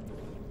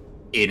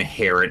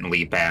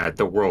 inherently bad.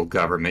 The world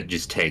government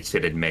just takes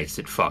it and makes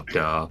it fucked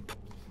up.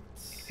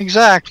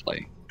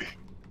 Exactly.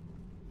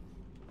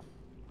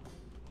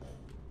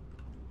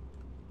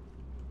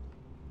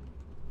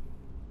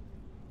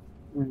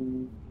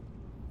 Hmm.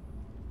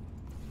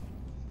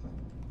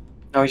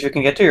 No, if you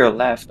can get to your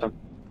left.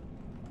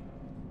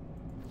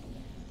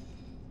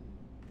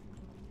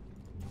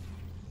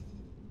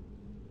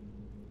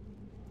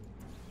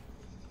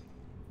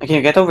 Can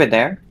you get over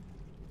there?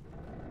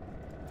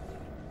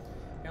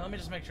 Yeah, let me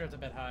just make sure it's a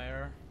bit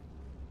higher.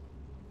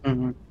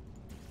 Mm-hmm.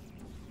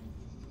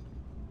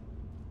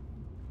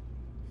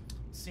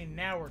 See,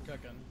 now we're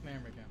cooking.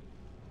 There we go.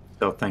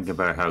 Still think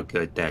about how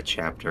good that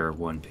chapter of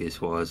One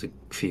Piece was a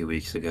few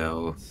weeks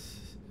ago.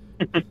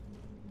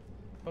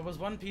 But was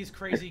One Piece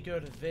crazy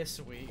good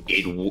this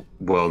week?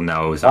 Well,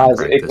 no, it was on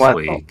break it this was.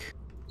 week.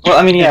 Well,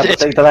 I mean, yeah,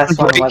 It's but the last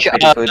one break, was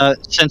pretty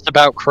good. since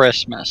about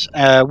Christmas.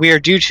 We are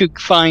due to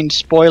find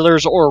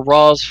spoilers or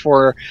raws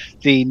for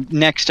the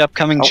next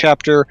upcoming Oh.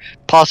 chapter,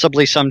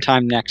 possibly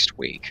sometime next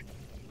week.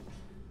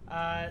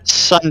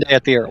 Sunday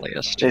at the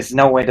earliest. There's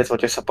no way that's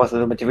what you're supposed to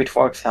do, but if it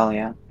works, hell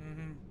yeah.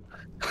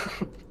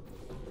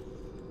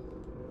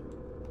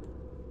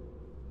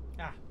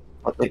 Ah.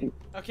 But, like,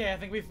 Okay, I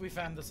think we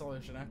found the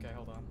solution. Okay,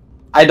 hold on.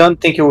 I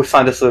don't think you will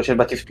find a solution,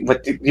 but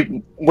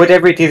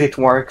whatever it is, it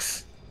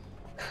works.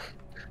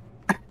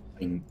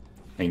 I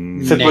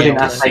So good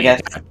enough, I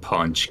guess. That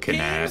punch Game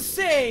connect.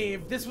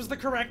 save! This was the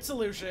correct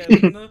solution!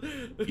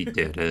 He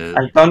did it.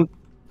 I don't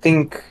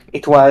think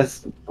it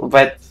was,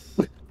 but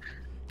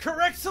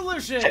Correct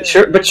solution!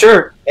 sure. But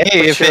sure,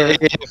 Hey, But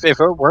if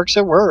it works,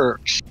 it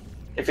works.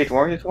 if it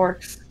works, it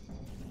works.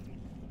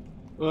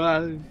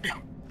 Well,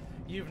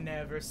 You've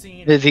never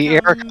seen The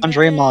it Eric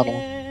Andre model.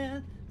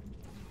 coming.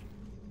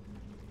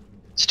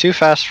 It's too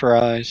fast for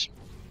eyes.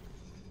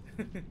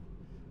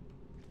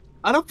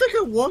 I don't think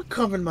it won't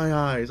come in my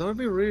eyes. I'm gonna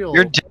be real.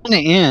 You're down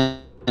in.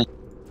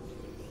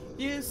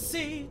 You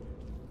see,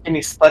 Can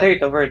you splatter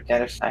it over the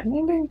other side,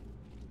 maybe?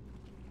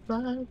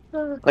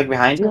 Like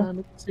behind you?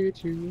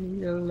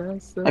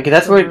 Okay,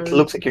 that's where it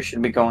looks like you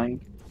should be going.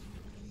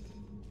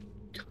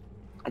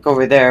 Like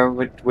over there,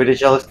 where the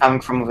gel is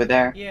coming from over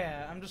there.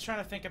 yeah, I'm just trying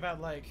to think about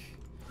like,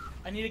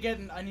 I need to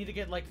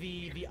get like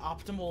the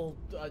optimal,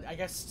 I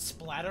guess,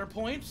 splatter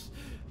point.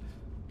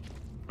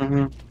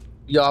 Mm-hmm.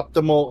 The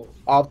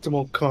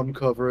optimal cum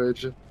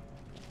coverage. Oh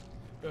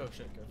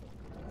shit, go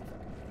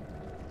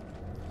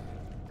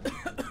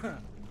for it.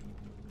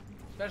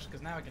 Especially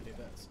because now I can do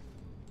this.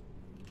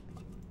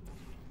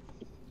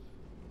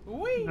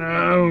 Whee!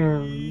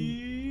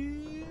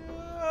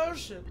 Oh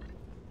shit.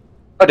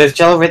 Oh, there's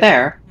gel over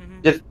there.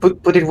 Mhm. Just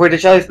put it where the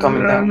gel is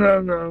coming down.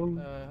 No. Hold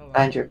on.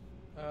 Andrew.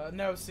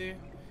 No, see?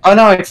 Oh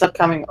no, it's not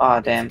coming. Oh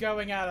damn. It's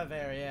going out of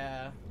there,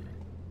 yeah.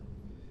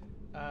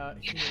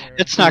 Here.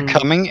 It's not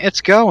coming,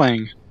 it's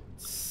going.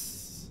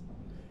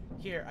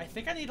 Here, I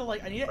think I need to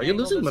like, I need to Are you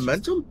angle losing this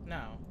momentum?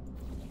 No.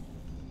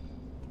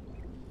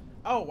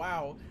 Oh,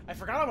 wow. I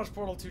forgot how much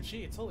Portal 2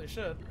 cheats. Holy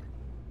shit.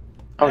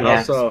 Oh yeah.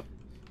 Also,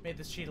 Made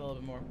this cheat a little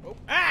bit more. Oh,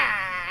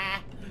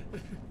 ah!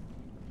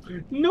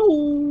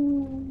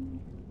 no.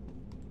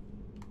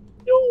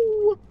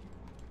 No.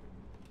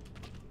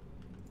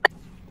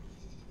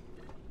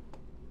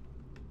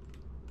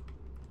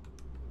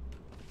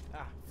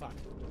 Ah, fuck.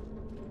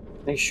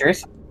 Are you sure?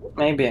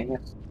 Maybe, I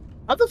guess.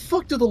 How the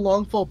fuck do the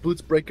long fall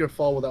boots break your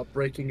fall without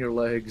breaking your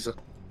legs?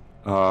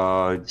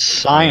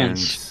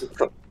 Science.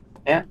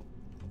 Yeah.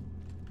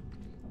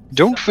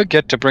 Don't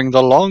forget to bring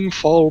the long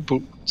fall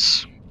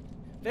boots.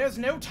 There's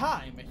no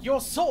time. Your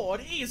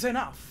sword is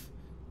enough.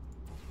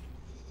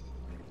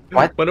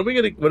 What? When are we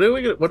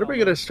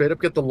gonna straight up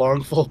get the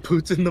long fall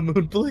boots in the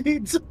moon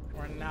bleeds?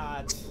 Or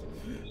not.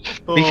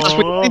 Because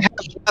we only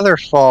have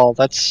Featherfall.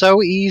 That's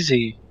so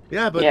easy.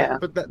 Yeah, but Yeah.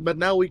 but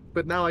now at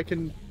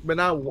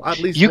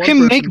least You one can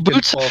person make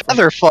boots fall of from-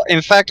 Featherfall.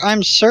 In fact,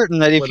 I'm certain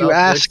that if you Without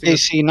ask wasting a-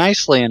 AC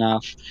nicely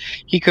enough,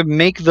 he could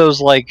make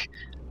those like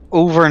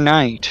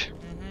overnight.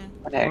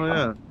 Mm-hmm. There you Oh go.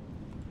 yeah.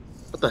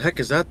 What the heck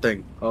is that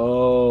thing?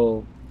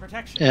 Oh.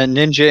 Protection.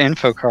 Ninja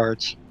info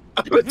cards.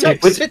 Put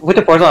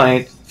the portal on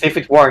it. See if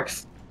it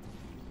works.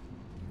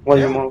 While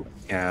you move.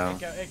 Yeah.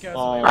 It goes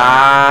Oh.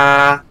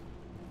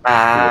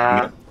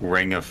 away.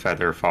 Ring of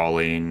Feather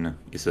Falling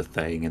is a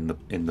thing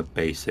in the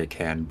basic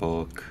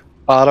handbook.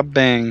 Bada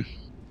bing.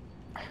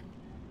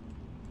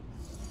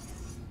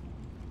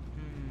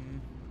 Hmm.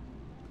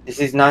 This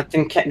is not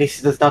in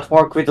this does not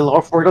work with the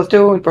Lord Portal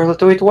 2. In Portal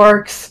 2 it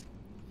works.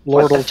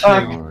 What the Lordle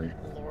fuck? 2.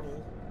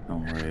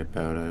 Don't worry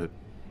about it.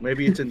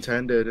 Maybe it's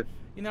intended.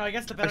 You know, I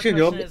guess the better Actually, you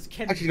know question what- is,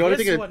 can actually, you know what I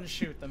this think one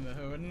shoot the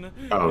moon?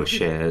 Oh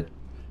shit.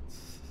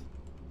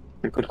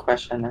 Good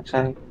question,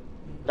 actually.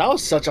 That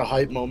was such a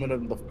hype moment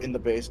in the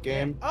base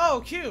game.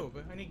 Oh,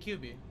 cube! I need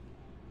QB.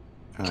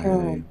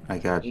 I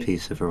got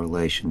piece of a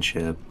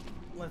relationship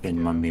Let's in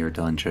go. my mirror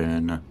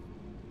dungeon.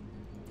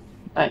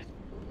 Nice.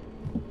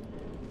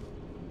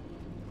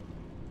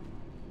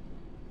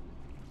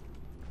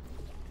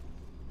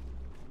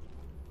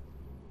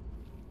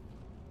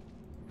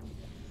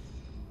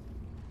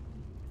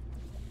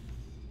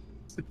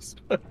 It's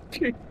my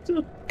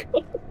kingdom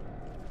come.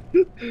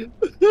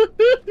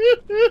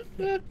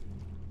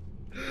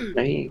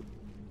 Hey,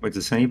 Wait,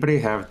 does anybody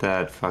have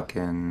that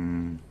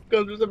fucking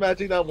I'm just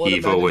imagining that one.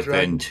 Evil Imagine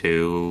Within Dragon-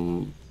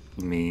 2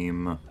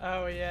 meme?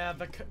 Oh yeah,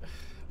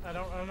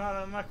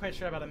 I'm not quite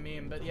sure about a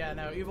meme, but yeah,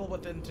 no, Evil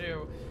Within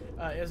 2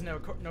 is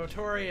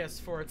notorious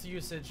for its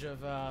usage of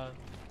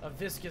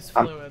viscous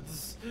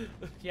fluids.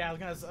 Yeah,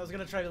 I was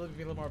gonna try to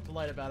be a little more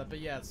polite about it, but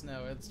yes,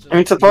 no, it's just. I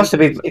mean,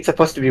 it's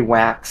supposed to be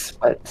wax,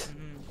 but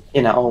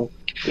you know,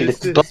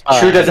 This it is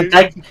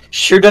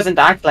sure doesn't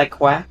act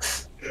like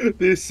wax.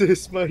 This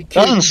is my Doesn't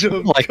kingdom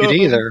seem like come. it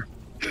either.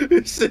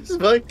 This is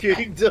my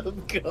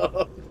kingdom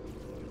come.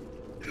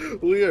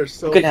 We are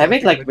so. You could have it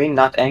fucking like mat- being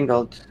not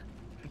angled.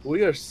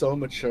 We are so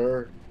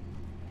mature.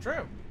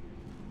 True.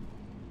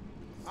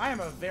 I am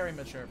a very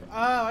mature.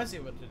 Oh, I see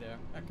what to do.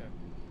 Okay.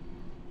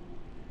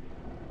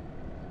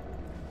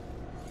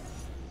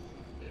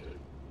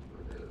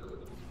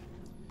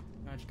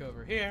 Now just go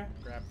over here,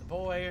 grab the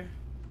boy.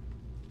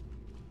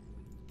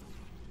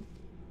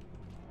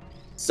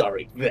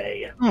 Sorry,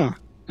 they. Huh.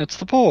 It's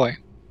the boy.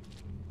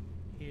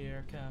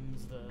 Here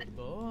comes the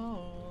boy.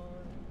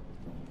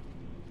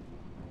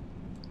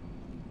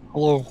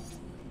 Hello.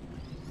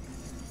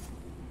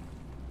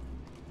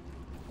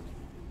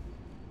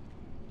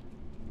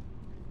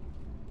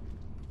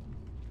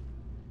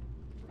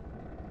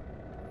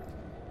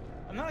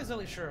 I'm not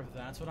exactly sure if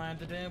that's what I had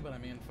to do, but I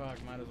mean,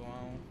 fuck, might as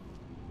well.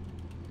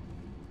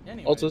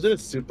 Anyways. Also, isn't it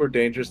super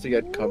dangerous to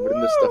get covered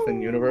in this stuff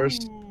in universe?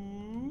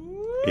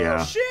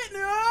 Yeah. Shit, no!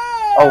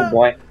 Oh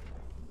boy.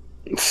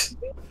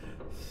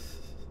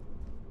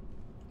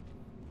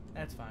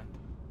 That's fine.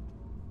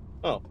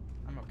 Oh.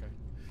 I'm okay.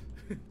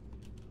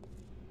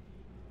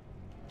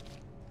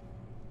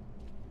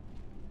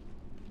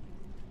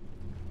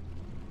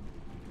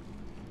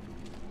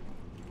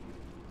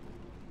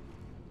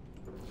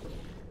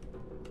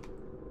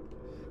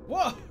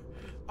 Whoa!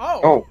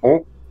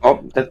 Oh!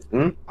 Oh, that's,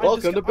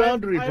 Welcome to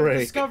Boundary I've Break.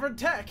 discovered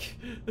tech!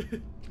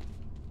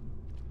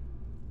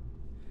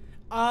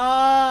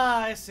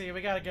 Ah, I see.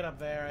 We gotta get up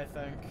there, I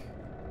think.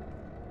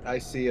 I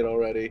see it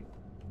already.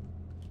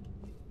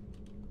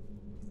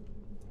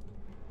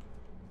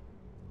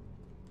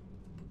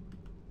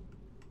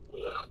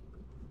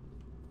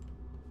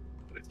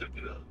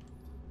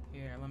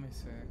 Here, let me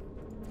see.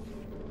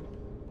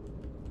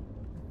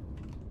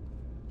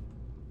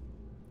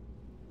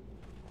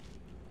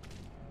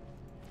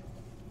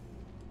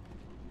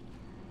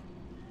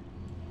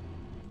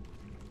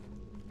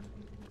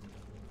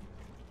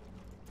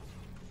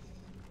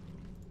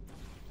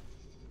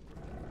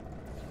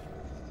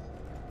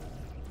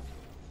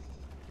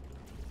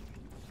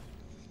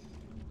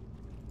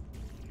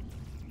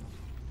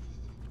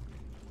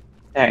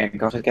 there you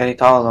go, to get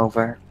it all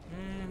over.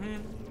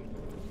 Mm-hmm.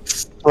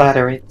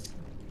 Splatter it.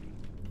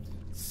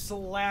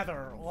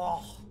 Slather.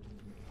 Oh.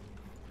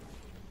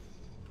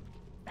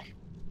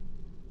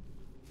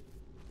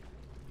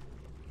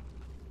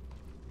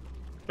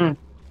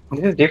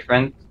 This is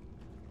different.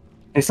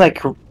 It's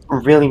like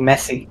really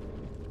messy.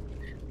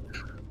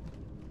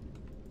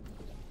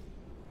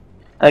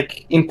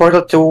 Like in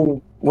Portal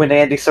 2, when they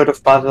had this sort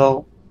of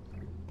puzzle,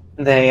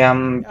 they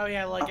Oh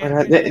yeah, like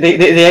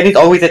they had it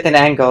always at an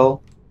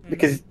angle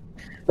because,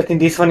 but in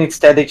this one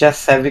instead they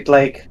just have it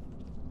like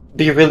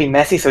be really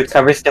messy, so it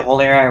covers the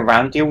whole area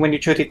around you when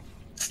you shoot it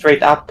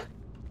straight up.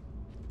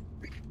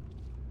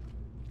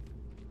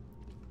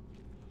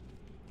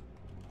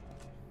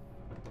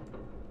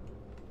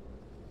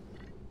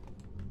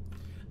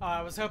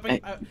 I was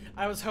hoping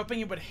I was hoping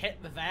it would hit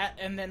that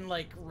and then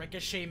like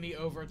ricochet me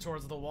over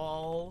towards the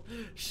wall.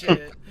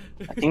 Shit.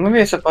 I think maybe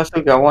we're supposed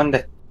to go on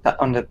the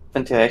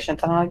ventilation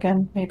tunnel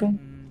again, maybe.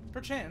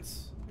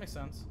 Perchance. Makes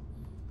sense.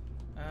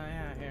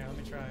 Yeah. Here, let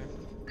me try.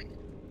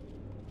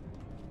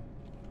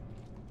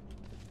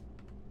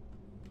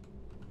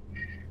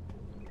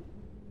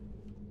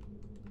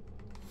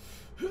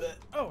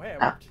 Oh, hey,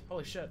 it worked.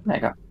 Holy shit. There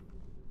you go.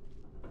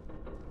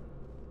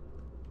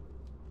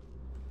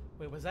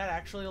 Wait, was that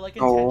actually like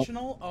Oh.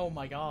 intentional? Oh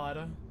my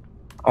god.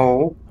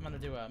 Oh. I'm gonna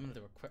do a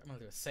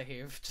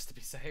save just to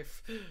be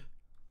safe.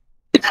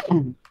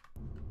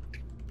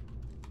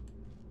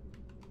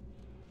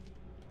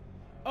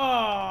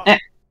 Oh.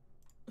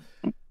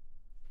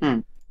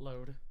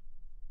 Load.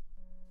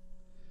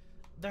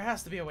 There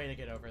has to be a way to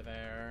get over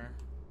there.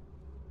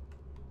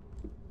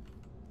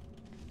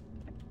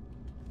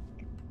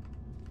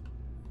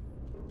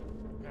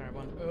 Alright,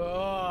 one.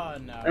 Oh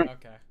no.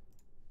 Okay.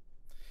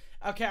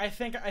 Okay, I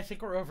think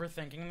we're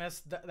overthinking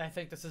this. I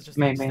think this is just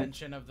Maybe. an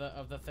extension of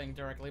the thing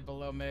directly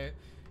below me.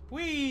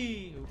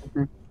 Whee!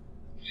 And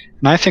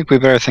I think we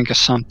better think of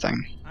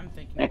something. I'm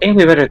thinking. I think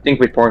we better think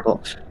with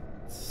portals.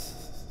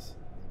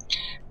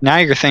 Now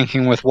you're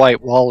thinking with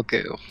white wall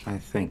goo. I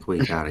think we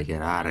gotta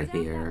get out of Turns out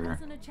that here.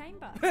 wasn't a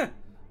chamber.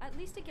 At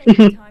least it gave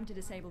you time to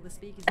disable the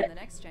speakers in the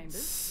next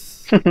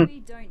chambers. We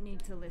don't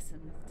need to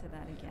listen to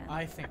that again.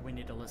 I think we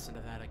need to listen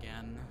to that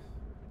again.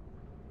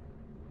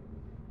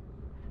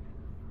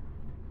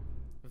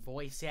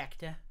 Voice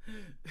actor.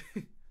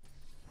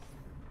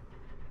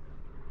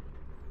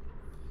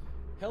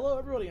 Hello,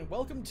 everybody, and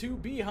welcome to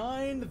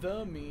Behind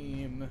the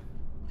Meme.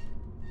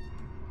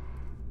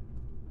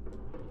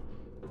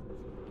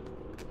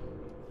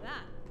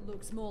 That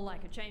looks more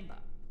like a chamber.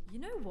 You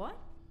know what?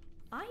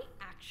 I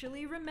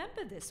actually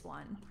remember this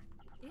one.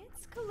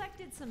 It's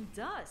collected some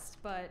dust,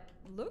 but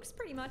looks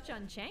pretty much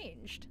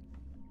unchanged.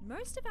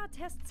 Most of our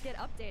tests get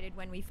updated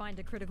when we find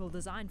a critical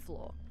design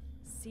flaw.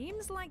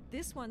 Seems like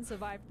this one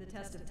survived the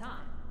test of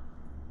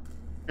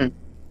time.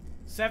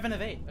 7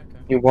 of 8.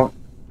 Okay.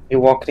 You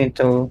walked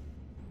into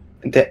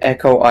the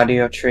echo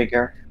audio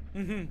trigger.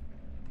 Mm-hmm.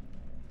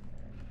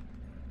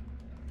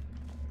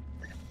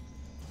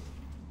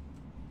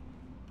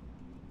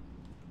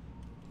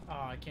 Oh,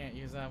 I can't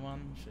use that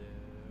one. Shit.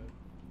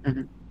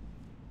 Mhm.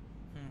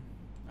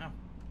 Oh.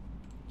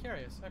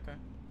 Curious. Okay.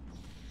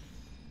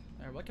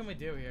 Alright, what can we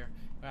do here?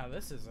 Wow,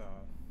 this is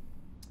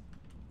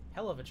a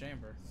hell of a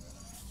chamber.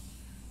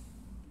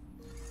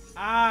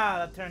 Ah,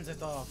 that turns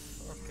it off.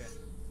 Okay.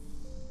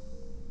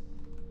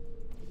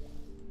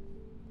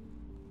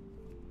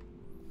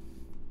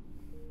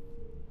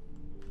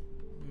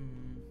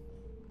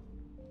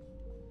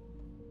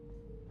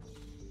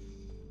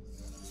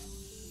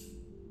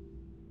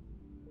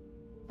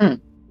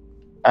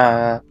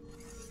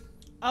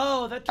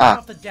 Oh, that turned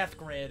off the death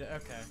grid.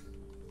 Okay.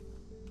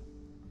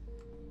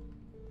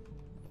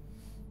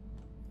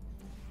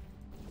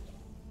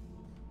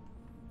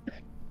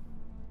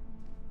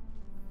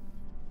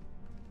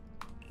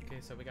 Okay,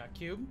 so we got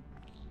cube.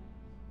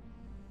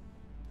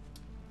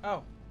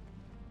 Oh.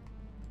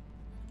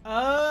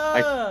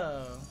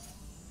 Oh.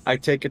 I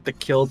take it the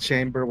kill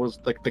chamber was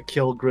like the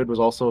kill grid was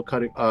also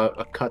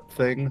a cut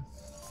thing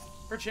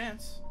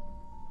Perchance.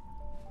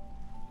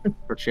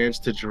 for Chance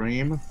to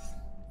Dream.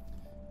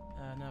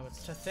 No,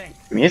 it's to think.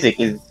 Music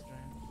is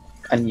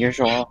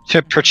unusual.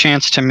 To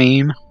perchance to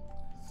meme.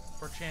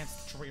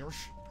 Perchance to Dream.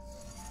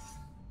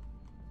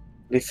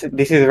 This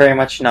is very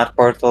much not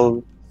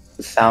Portal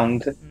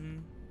sound.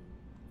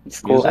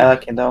 It's cool. Music? I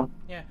like it though.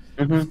 Yeah.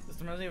 Mhm. This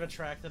reminds me of a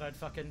track that I'd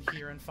fucking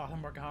hear in Fata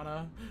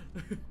Morgana.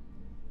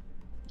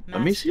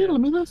 Let me see it.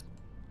 Let me listen.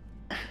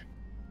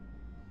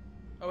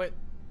 Oh wait.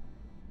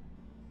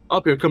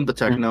 Up here come the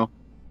techno.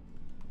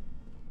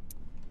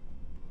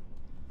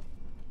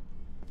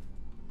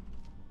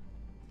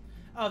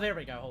 Oh, there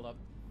we go. Hold up.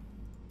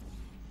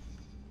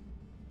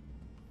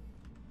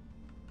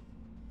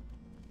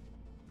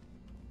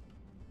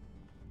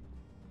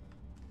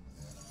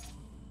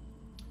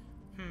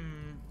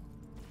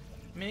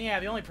 I mean, yeah,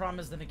 the only problem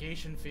is the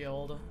negation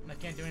field, and I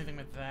can't do anything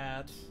with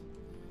that.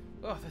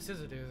 Oh, this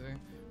is a doozy.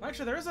 Well,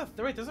 actually, there's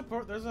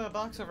a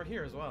box over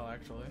here as well.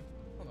 Actually,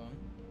 hold on.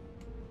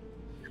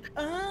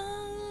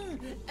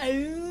 Okay,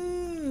 here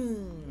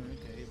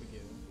we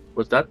go.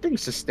 Was that thing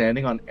just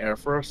standing on air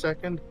for a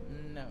second?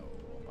 No,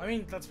 I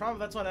mean that's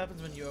what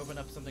happens when you open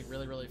up something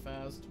really, really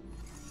fast.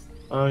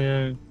 Oh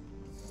yeah.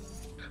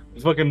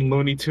 Fucking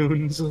Looney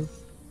Tunes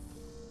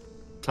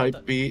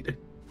type beat.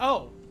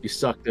 Oh. You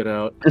sucked it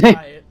out.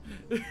 Right.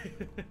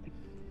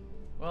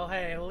 Well,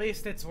 hey, at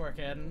least it's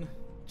working.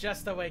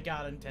 Just the way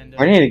God intended.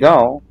 Where did it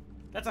go?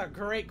 That's a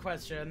great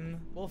question.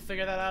 We'll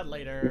figure that out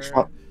later.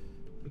 Can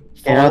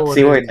you not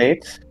see where it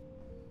leads?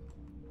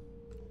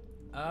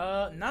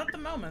 Not at the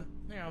moment.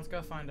 Yeah, let's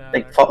go find out.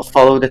 Like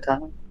follow the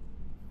tunnel.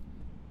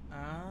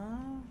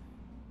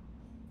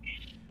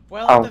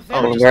 Well, Oh, at the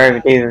very where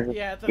it is.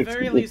 yeah, at the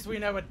very least we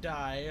know it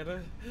died.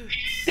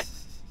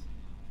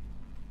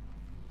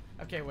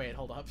 Okay, wait,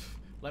 hold up.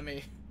 Let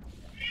me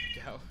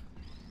go.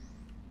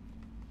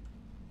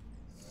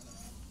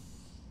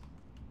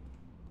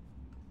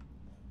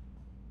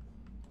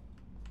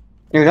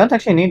 You don't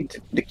actually need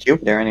the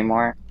cube there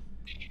anymore.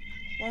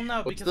 Well,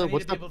 no, What's because the- I need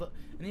what's to be the- able to.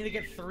 I need to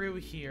get through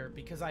here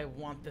because I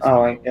want this Oh, to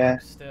I work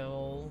guess.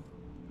 still.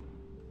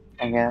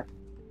 I guess.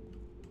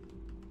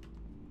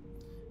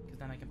 Because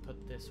then I can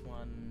put this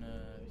one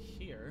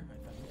here. I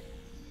think.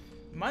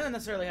 Might not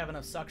necessarily have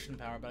enough suction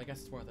power, but I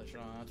guess it's worth a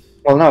shot.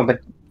 Well, no,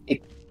 but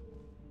it.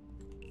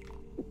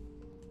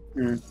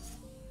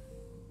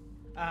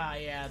 Ah,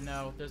 yeah,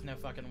 no, there's no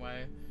fucking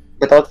way.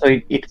 But also,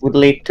 it would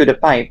lead to the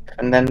pipe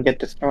and then get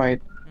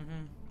destroyed.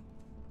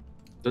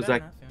 Does Fair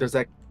that enough, yeah.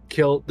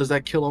 does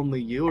that kill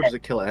only you or does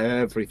it kill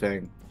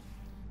everything?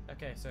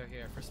 Okay, so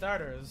here, for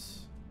starters...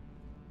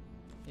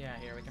 Yeah,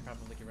 here, we can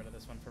probably get rid of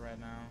this one for right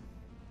now.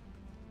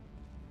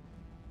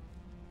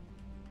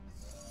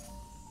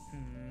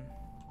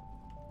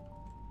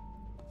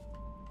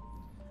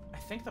 I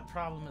think the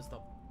problem is the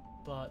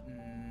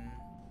button.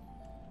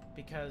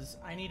 because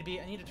I need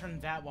to turn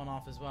that one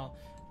off as well.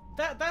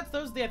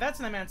 That's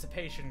an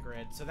emancipation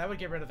grid, so that would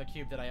get rid of the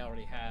cube that I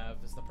already have,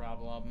 is the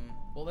problem.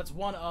 Well, that's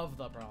one of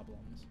the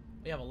problems.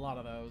 We have a lot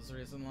of those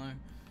recently.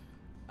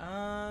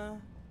 But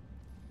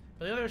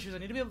the other issue is I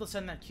need to be able to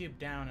send that cube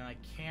down, and I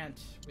can't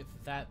with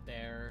that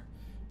there,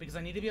 because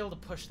I need to be able to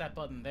push that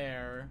button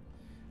there.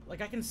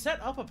 Like, I can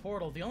set up a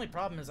portal, the only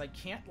problem is I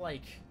can't,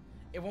 like,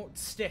 it won't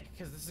stick,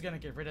 because this is gonna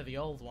get rid of the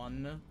old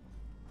one.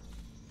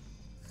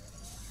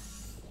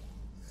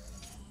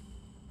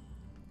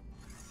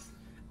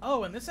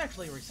 Oh, and this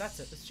actually resets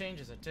it. This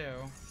changes it, too.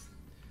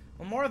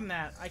 Well, more than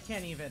that, I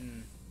can't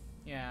even...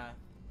 Yeah.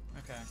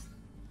 Okay.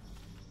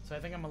 So I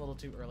think I'm a little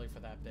too early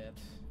for that bit.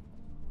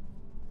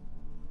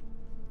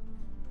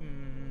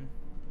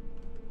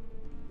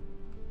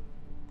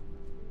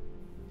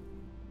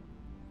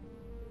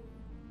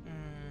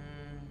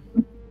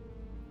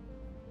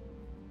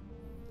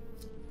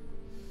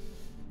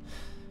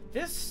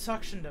 This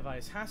suction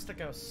device has to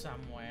go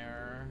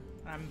somewhere.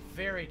 I'm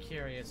very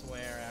curious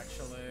where,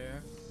 actually.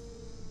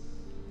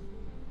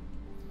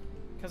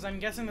 Because I'm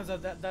guessing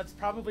that's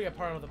probably a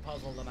part of the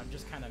puzzle that I'm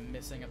just kind of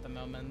missing at the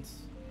moment.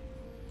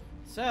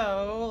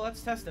 So,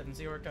 let's test it and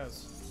see where it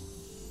goes.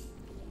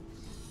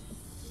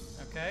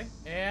 Okay,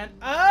 and...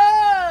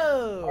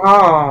 Oh!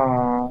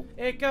 Oh!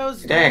 It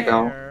goes There you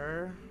go.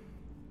 there.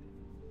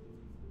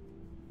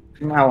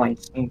 Now I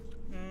see.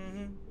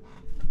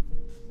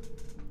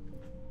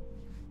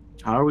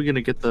 How are we gonna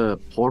get the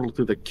portal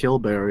through the kill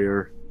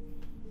barrier?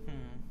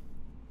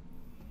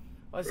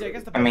 Well, see, I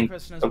guess the big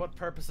question is what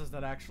purpose does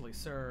that actually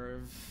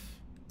serve?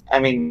 I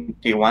mean,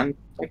 do you want?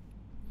 Like,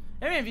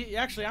 I mean, if you,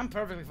 actually, I'm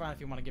perfectly fine if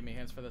you want to give me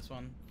hints for this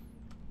one.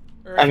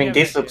 Or I if you mean, have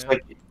this an looks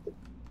idea.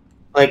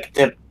 like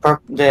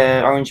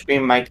the orange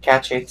beam might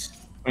catch it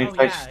when it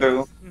flies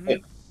through.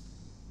 Mhm.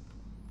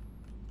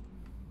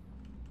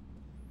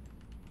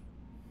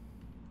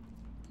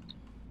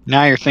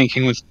 Now you're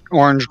thinking with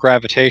orange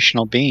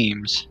gravitational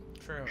beams.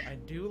 True.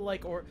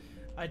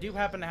 I do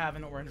happen to have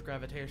an orange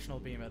gravitational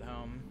beam at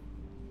home.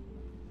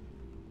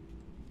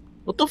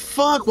 What the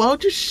fuck? Why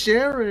would you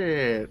share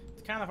it?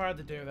 It's kind of hard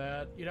to do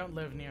that. You don't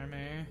live near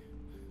me.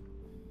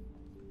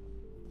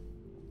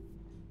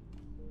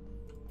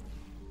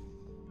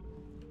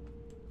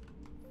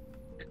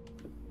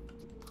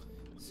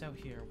 So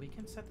here, we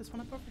can set this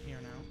one up over here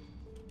now.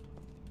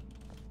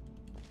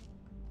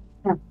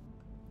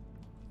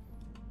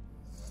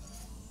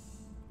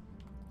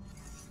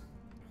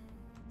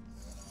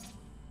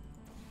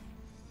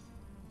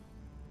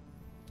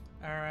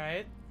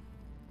 Alright.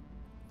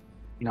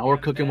 Now we're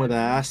cooking with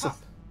ass. Pop.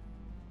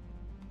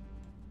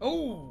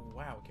 Oh,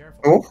 wow,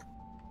 careful. Oh.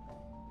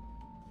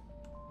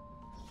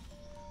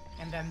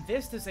 And then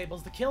this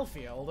disables the kill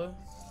field.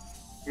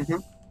 Mm-hmm.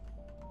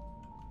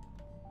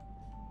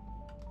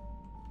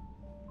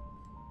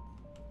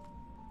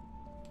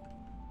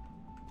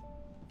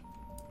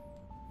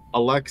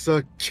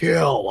 Alexa,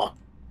 kill.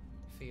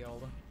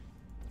 Field.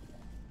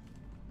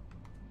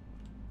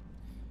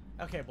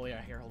 Okay, well,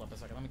 yeah, here, hold up a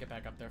second. Let me get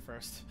back up there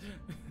first.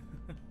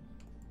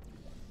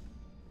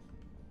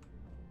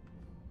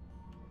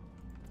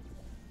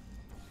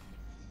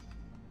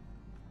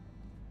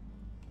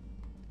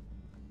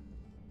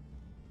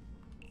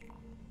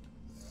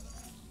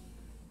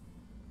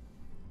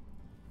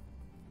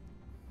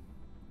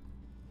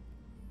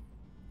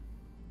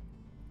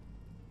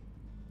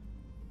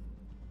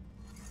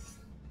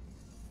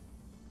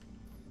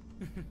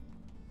 So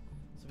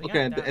we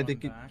Okay, got that I one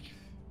think back.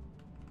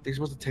 they're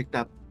supposed to take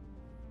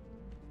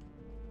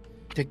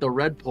the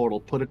red portal,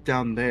 put it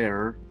down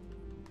there,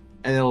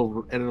 and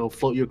it'll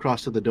float you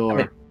across to the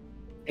door.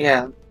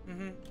 Yeah.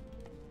 Mm-hmm.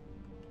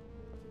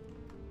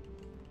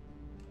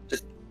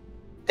 Just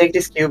take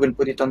this cube and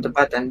put it on the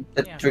button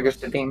that Yeah, of triggers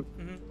course. the beam.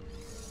 Mm-hmm.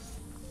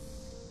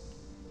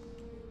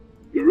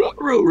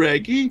 Ruh-roh,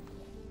 Reggie.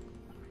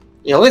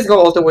 You always go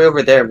all the way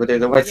over there, but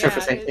there's a white Yeah,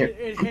 surface right here.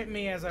 it hit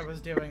me as I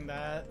was doing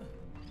that.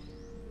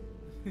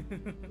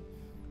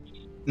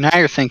 Now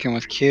you're thinking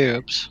with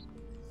cubes.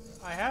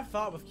 I have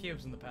thought with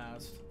cubes in the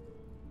past.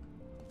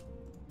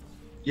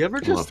 You ever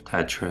I just love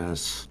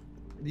Tetris.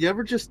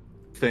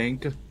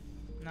 think?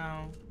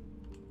 No.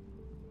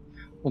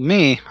 Well,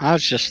 me, I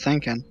was just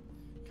thinking.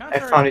 I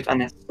found it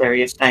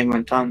unnecessary as time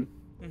went on.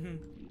 Mm-hmm.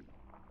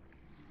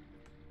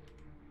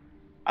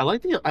 I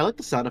like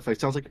the sound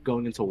effect. Sounds like you're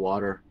going into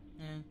water.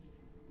 Mm.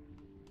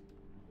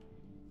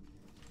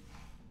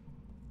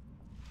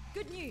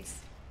 Good news.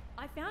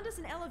 I found us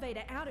an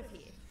elevator out of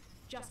here.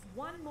 Just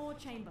one more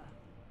chamber.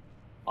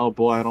 Oh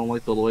boy, I don't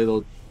like the way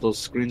those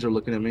screens are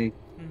looking at me.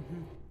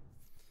 Mm-hmm.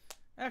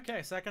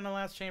 Okay, second to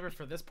last chamber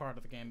for this part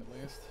of the game, at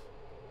least.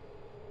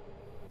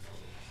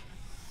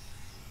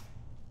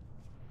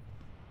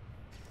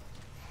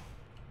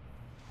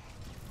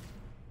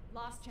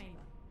 Last chamber.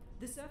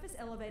 The surface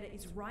elevator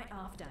is right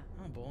after.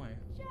 Oh boy.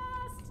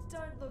 Just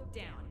don't look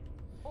down.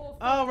 Or Oh,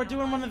 fall we're down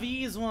doing one either. of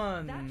these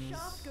ones. That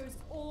shaft goes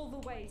all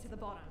the way to the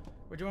bottom.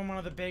 We're doing one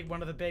of the big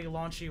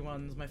launchy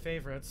ones, my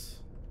favorites.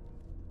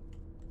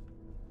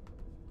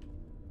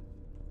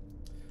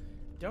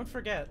 Don't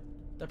forget,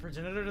 The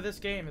progenitor to this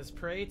game is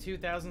Prey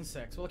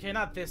 2006. Well, okay,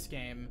 not this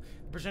game.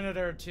 The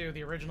progenitor to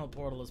the original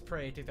Portal is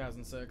Prey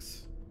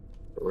 2006.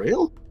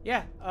 Real?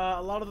 Yeah,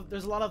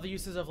 there's a lot of the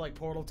uses of like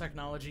Portal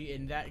technology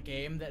in that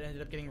game that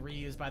ended up getting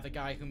reused by the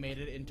guy who made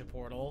it into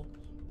Portal.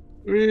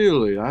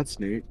 Really?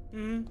 That's neat.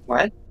 Mm-hmm.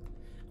 What?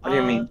 What do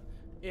you mean?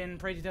 In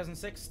Prey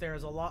 2006,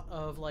 there's a lot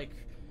of like,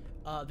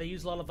 they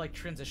use a lot of like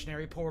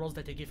transitionary portals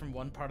that take you from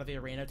one part of the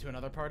arena to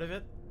another part of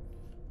it.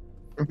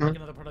 Like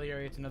another part of the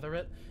area to another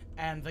bit.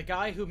 And the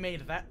guy who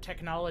made that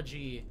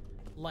technology,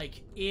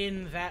 like,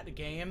 in that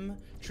game,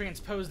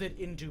 transposed it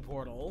into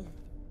Portal.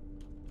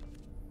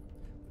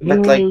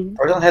 But like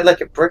Portal had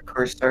like a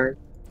precursor.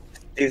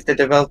 These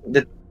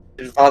the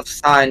Valve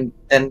signed,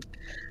 then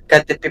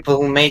got the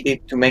people who made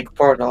it to make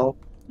Portal.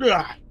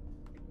 Yeah,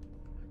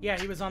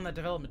 he was on the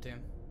development team.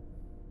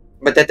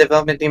 But that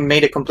development team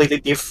made a completely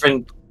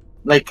different,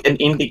 like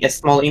a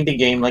small indie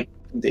game, like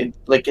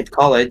at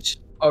college.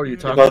 Oh, you're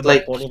talking About, about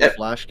like, Portal the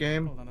Flash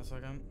game? Hold on a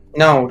second.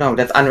 No,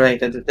 that's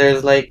unrelated.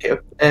 There's like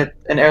an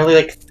early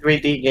like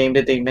 3D game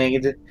that they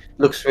made.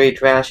 Looks really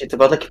trash. It's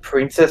about like a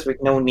princess with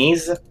no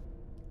knees.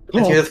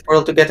 And she uses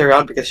Portal to get her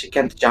out because she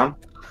can't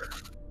jump.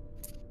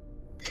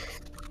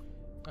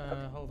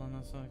 Hold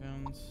on a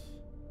second.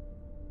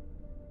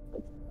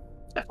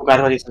 I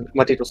forgot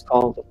what it was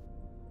called.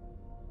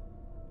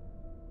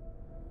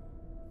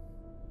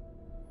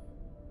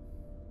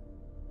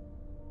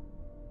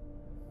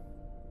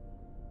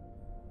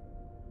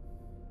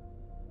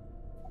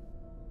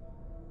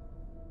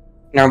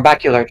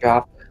 Narbacular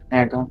drop.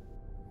 There you go.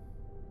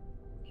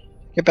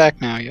 Get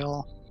back now,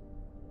 y'all.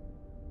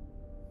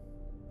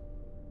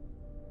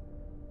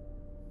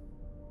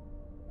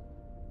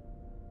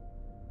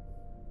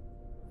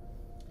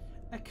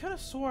 I could have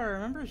swore I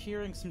remember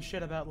hearing some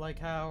shit about like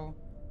how.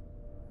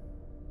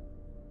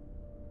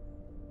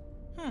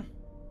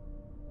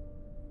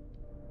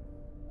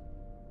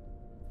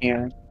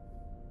 Yeah.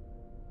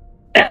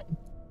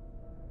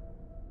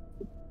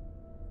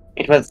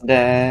 It was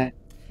the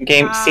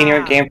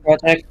senior game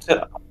project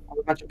of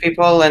a bunch of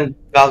people, and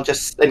Valve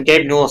and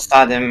Gabe Newell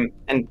saw them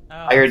and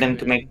hired them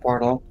to make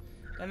Portal.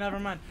 Never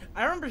mind.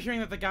 I remember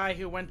hearing that the guy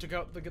who went to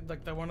go,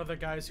 the one of the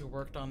guys who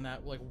worked on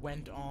that, like,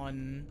 went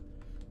on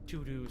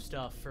to do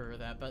stuff for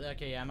that. But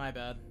okay, yeah, my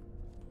bad.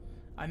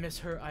 I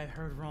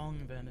heard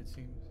wrong then, it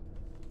seems.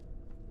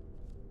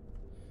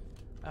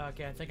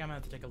 Okay, I think I'm gonna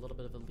have to take a little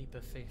bit of a leap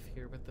of faith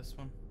here with this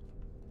one.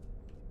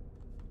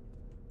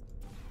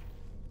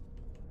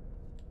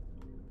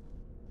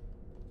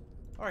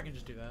 Or I can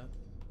just do that.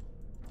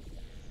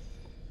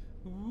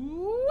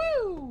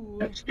 Woo!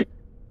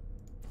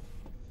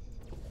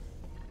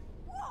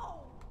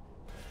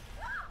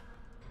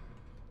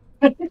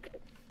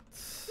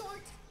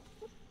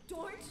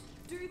 Don't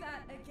do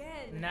that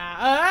again. Nah.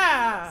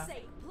 For God's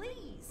sake,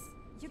 please.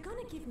 You're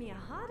gonna give me a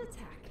heart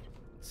attack.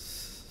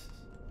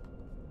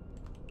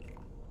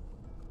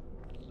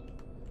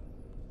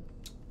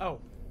 Oh.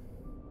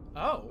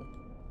 Oh.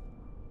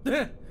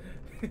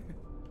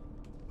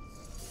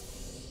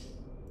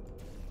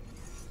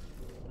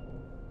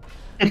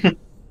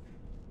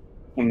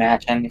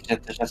 Imagine if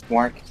it just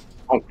worked.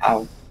 Oh,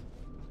 wow.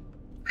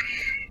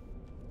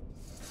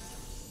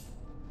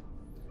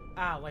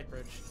 Ah, light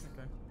bridge.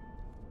 Okay.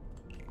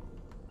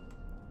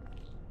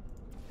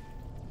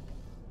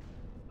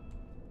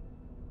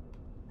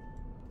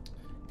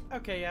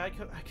 Okay, yeah,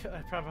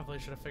 I probably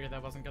should have figured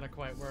that wasn't gonna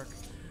quite work.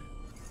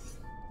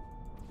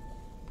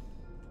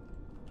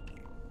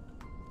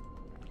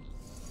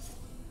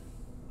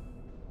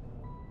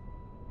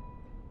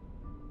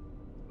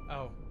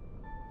 Oh.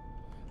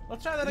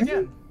 Let's try that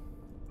again.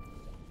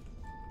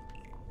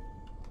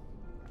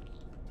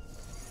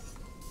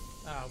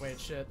 Ah, wait,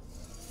 shit.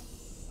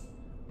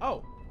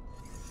 Oh.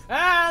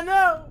 Ah,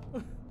 no!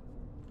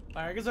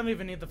 Alright, I guess I don't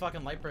even need the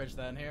fucking light bridge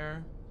then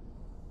here.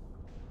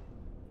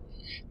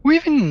 Who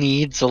even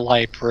needs a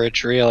light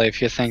bridge, really,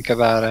 if you think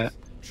about it?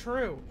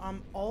 True.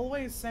 I'm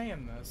always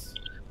saying this.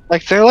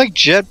 Like, they're like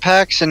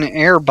jetpacks and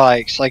air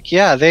bikes. Like,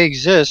 yeah, they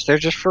exist. They're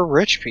just for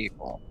rich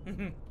people.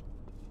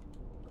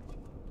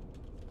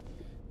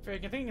 I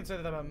think you can say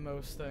that about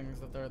most things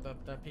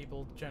that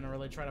people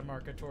generally try to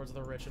market towards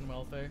the rich and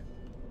wealthy.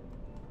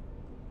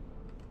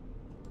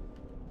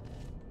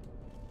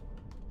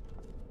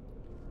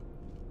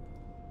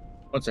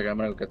 One second, I'm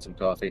gonna go get some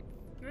coffee.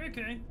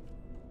 Okay.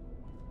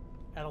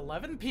 At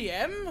 11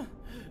 p.m.?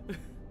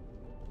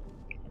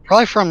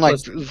 Probably from, like,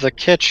 the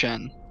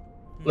kitchen.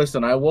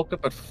 Listen, I woke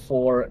up at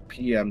 4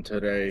 p.m.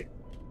 today.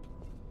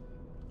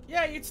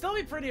 Yeah, you'd still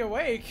be pretty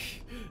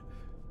awake.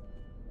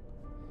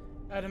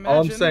 I'd imagine.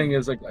 All I'm saying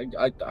is, like,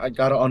 I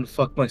gotta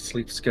unfuck my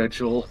sleep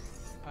schedule.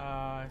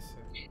 I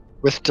see.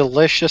 With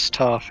delicious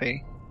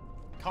toffee.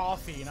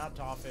 Coffee, not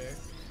toffee.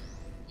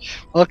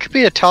 Well, it could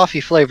be a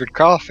toffee-flavored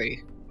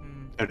coffee.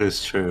 It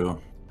is true.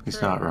 He's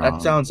True. not wrong.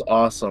 That sounds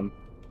awesome.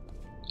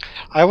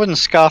 I wouldn't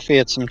scoffy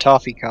at some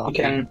toffee You coffee.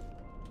 can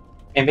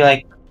maybe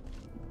like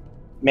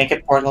make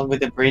a portal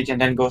with a bridge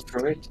and then go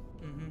through it.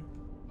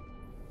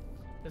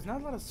 There's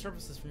not a lot of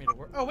surfaces for me to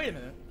work. Oh, wait a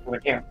minute. Over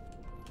here.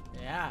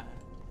 Yeah.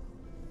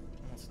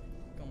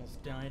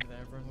 Almost died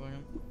there for a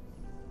second.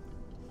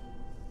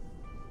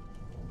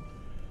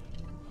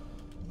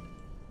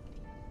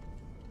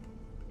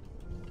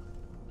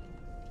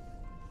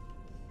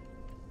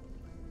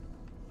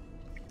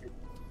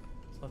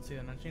 So let's see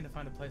then. I just need to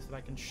find a place that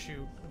I can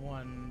shoot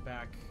one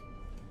back.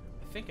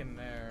 I think in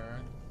there.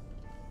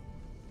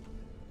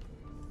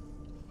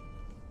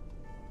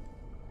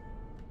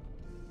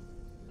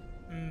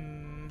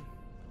 Hmm.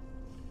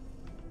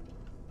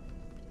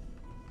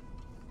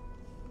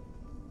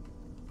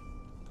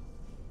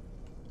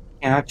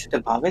 Cannot shoot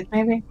above it,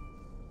 maybe?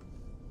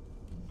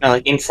 No,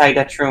 like inside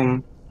that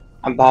room,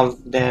 above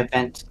the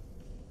vent.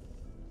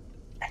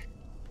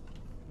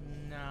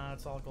 Nah,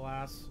 it's all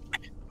glass.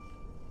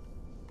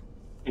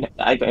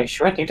 I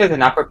sure I think there's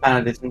an upper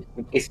panel that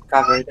is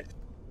covered.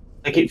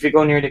 Like if you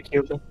go near the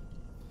cube.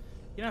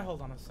 You know,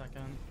 hold on a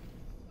second.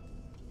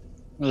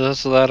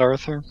 Is that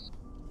Arthur?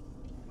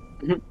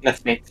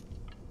 That's me.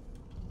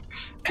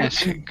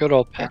 Yes, good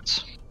old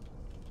pets.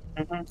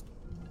 Mm-hmm.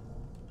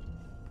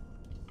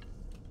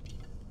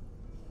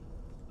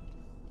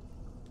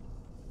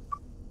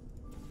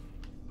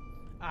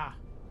 Ah,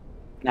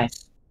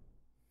 Nice.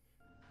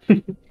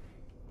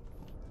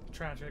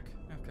 tragic.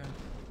 Okay.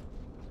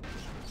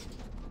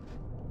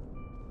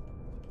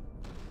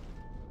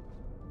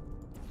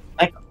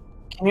 Like,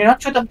 can you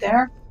not shoot up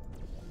there?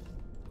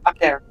 Up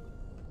there.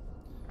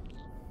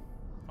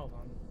 Hold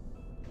on.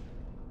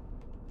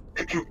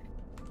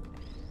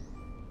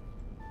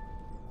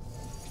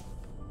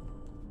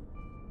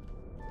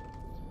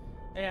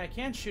 Hey, I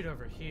can't shoot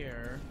over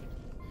here.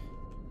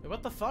 Wait,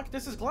 what the fuck?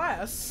 This is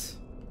glass!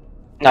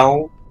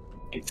 No,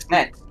 it's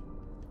net.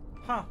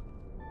 Huh.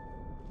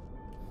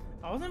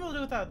 I wasn't able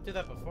to do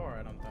that before,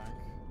 I don't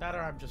think. That or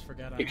I'm just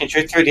forgetting. You can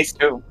shoot through these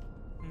too.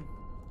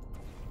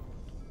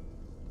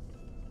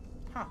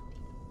 Huh.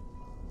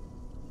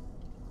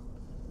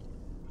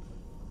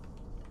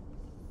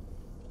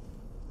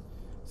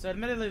 So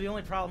admittedly, the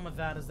only problem with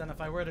that is then if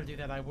I were to do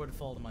that, I would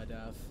fall to my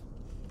death.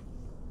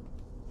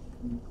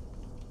 Hmm.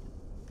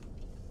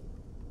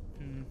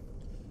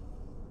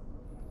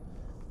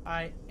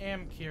 I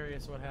am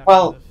curious what happens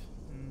Well, if...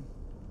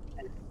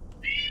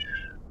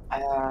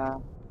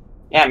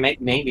 yeah,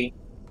 maybe.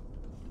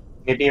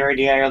 Maybe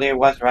already earlier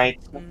was right.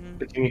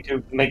 But you need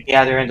to make the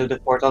other end of the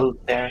portal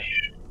there.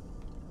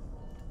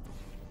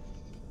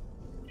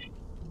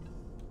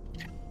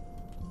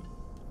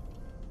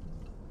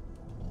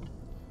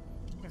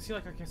 I see,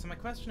 like, okay, so my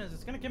question is,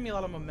 it's gonna give me a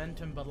lot of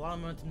momentum, but a lot of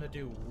momentum to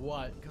do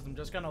what? Because I'm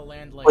just gonna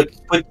land, like...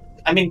 But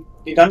I mean,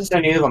 you don't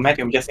necessarily need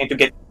momentum, you just need to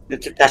get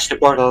to touch the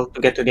portal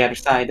to get to the other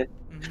side.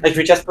 Like,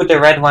 we just put the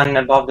red one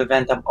above the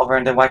vent up over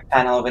in the white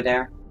panel over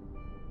there.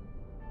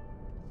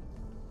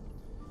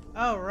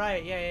 Oh,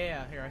 right,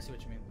 yeah. Here, I see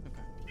what you mean.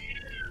 Okay.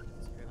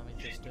 So here, let me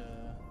just,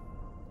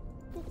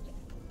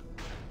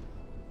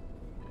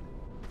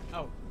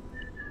 Oh.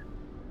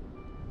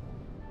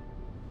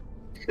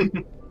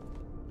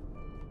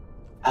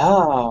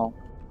 Oh.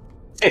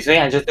 Okay, so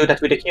yeah, just do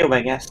that with the cube,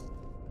 I guess.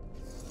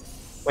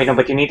 Wait, no,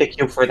 but you need the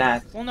cube for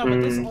that. Well, no,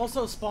 but this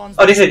also spawns...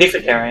 Oh, this is a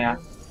different area.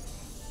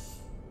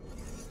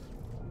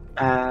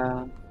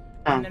 And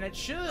then it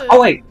should...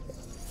 Oh, wait.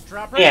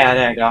 Drop right Yeah,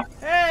 there you go.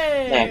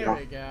 Hey, There you there go.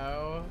 we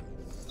go.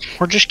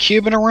 We're just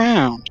cubing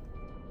around.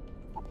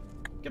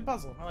 Good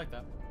puzzle, I like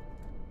that.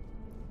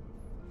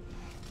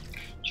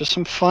 Just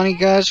some funny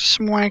guys with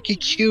some wacky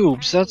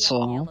cubes, that's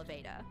all.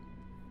 Elevator.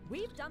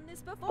 We've done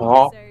this before,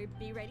 Oh. so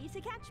be ready to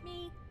catch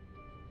me.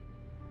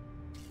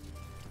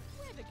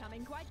 We're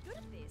becoming quite good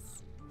at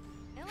this.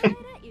 Elevator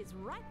is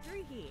right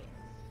through here.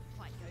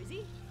 Quite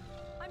cozy.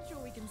 I'm sure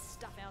we can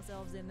stuff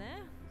ourselves in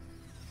there.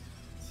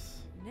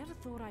 Never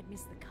thought I'd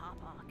miss the car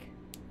park.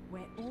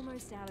 We're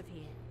almost out of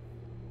here.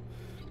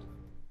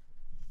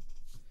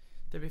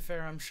 To be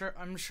fair, I'm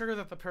sure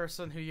that the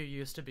person who you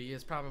used to be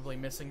is probably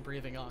missing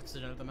breathing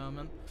oxygen at the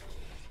moment.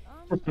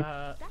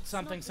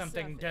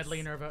 Something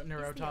deadly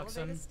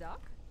neurotoxin.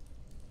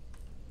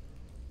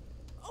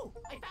 Oh,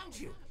 I found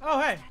you. Oh,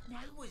 hey.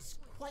 I was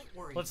quite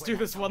worried. Let's when do I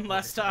this thought one we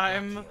last were gonna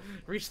time. get you.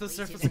 Reach the At least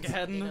surface you didn't stick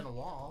it again. in a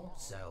wall,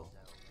 so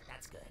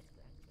that's good.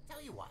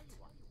 Tell you what,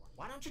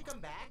 why don't you come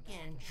back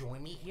and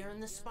join me here in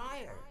the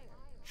spire?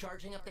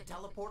 Charging up the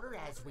teleporter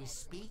as we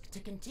speak to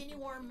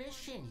continue our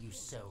mission, you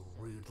so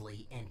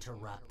rudely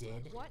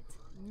interrupted. What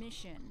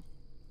mission?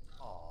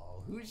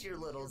 Oh, who's your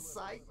little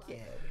sidekick?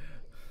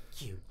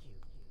 Cute.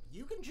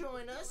 You can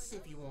join us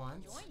if you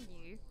want. Join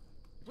you?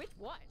 With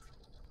what?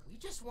 We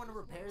just want to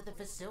repair the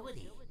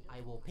facility. I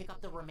will pick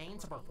up the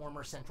remains of our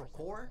former central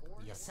core,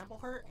 reassemble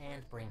her,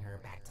 and bring her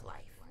back to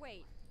life.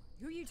 Wait,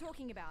 who are you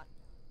talking about?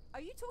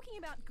 Are you talking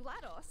about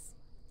GLaDOS?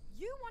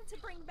 You want to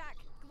bring back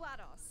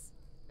GLaDOS?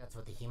 That's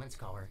what the humans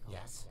call her,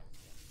 yes.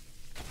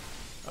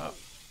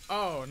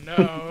 Oh no.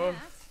 That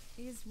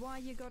is why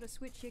you gotta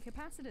switch your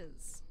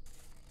capacitors.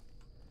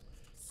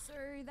 So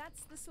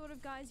that's the sort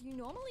of guys you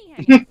normally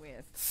hang out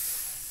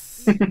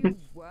with. Do you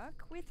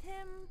work with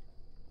him?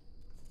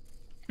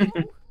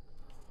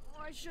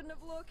 Oh, I shouldn't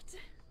have looked.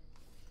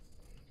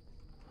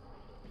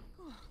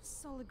 Oh,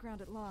 solid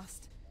ground at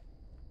last.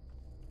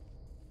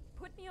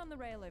 Put me on the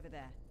rail over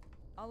there.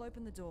 I'll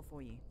open the door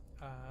for you.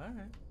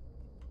 Alright.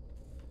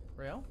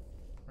 Rail?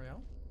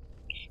 Rail?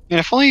 And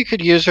if only you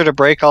could use her to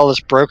break all this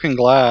broken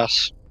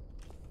glass.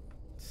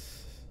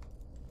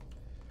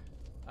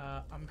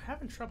 I'm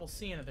having trouble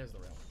seeing it. There's the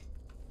rail.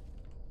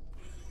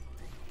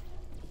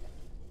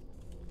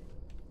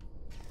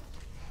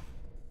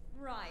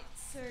 Right,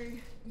 so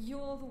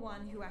you're the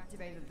one who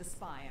activated the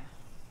spire.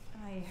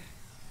 I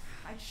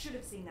should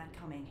have seen that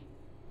coming.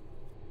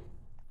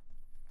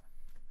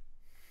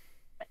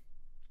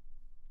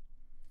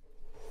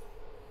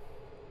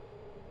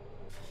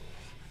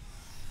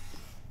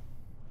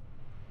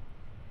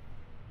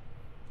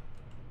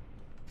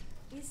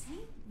 Is he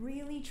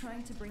really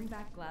trying to bring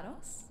back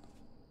GLaDOS?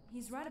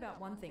 He's right about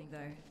one thing,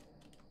 though.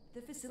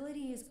 The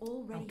facility is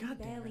already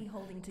barely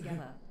holding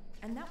together,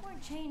 and that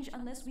won't change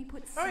unless we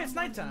put someone it's in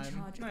nighttime.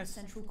 charge of Nice. the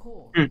central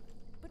core.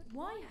 But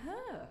why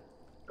her?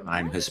 Time Why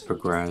has doesn't he just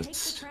progressed.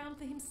 take the crown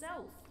for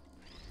himself?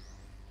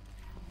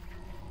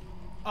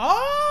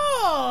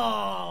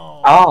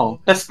 Oh! Oh,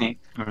 that's neat.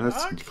 Oh,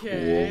 that's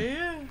Okay.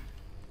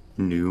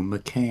 cool. New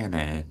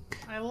mechanic.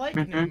 I like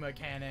new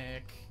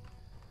mechanic.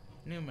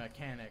 New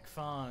mechanic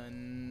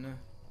fun.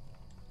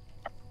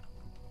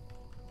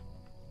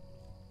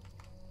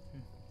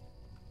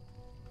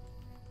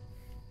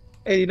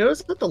 Hey, you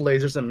notice that the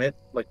lasers emit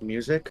like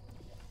music?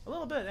 A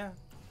little bit, yeah.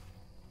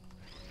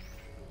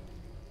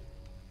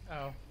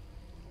 Oh.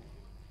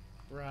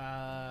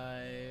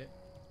 Right.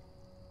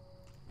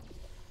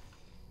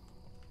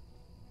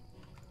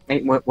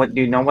 Wait, what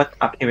do you know what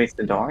activates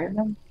the door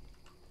then?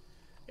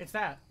 It's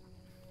that.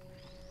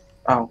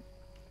 Oh.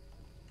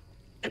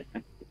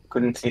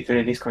 Couldn't see through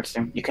the Discord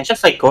stream. You can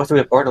just like go through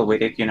the portal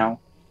with it, you know.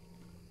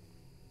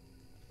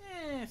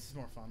 This is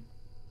more fun.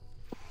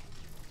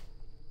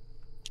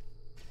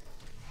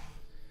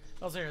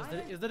 Oh, serious,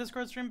 is the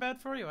Discord stream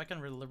bad for you? I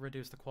can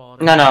reduce the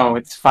quality. No,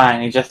 it's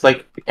fine. It's just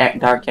like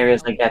dark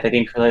areas like that. I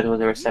didn't realize there was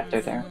a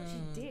receptor there.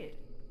 She did.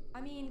 I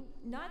mean,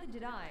 neither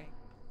did I.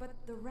 But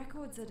the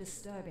records are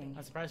disturbing.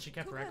 I'm surprised she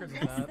kept Took records her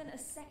of less that. than a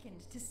second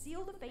to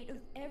seal the fate of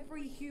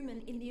every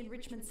human in the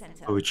enrichment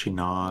center. How would she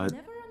not? I'll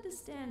never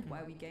understand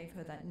why we gave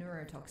her that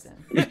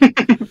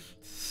neurotoxin.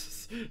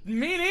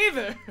 Me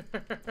neither.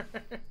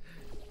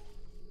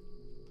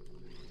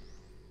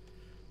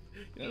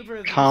 You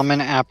know, Common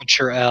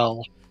aperture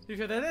L.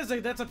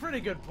 That's a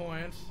pretty good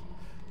point.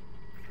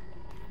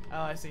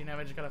 Oh, I see. Now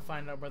we just gotta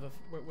find out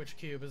which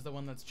cube is the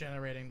one that's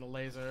generating the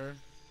laser.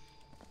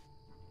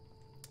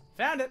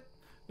 Found it.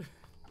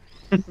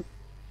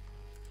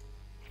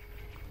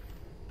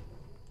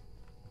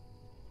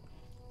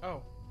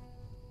 Oh.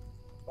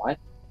 What?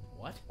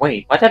 What?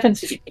 Wait, what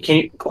happens if you can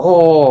you?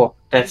 Oh,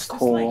 that's Is this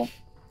cool. like-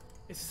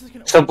 is this like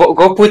an So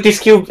go put this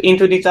cube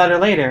into this other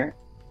laser.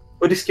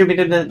 Put this cube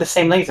into the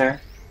same laser.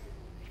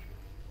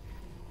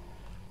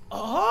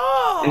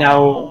 Oh.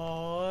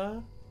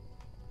 Now.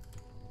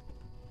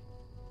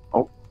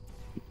 Oh.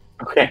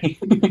 Okay.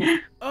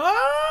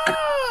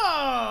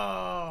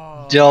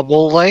 Oh.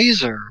 Double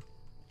laser.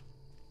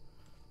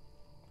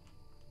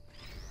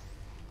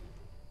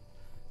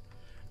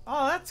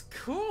 Oh, that's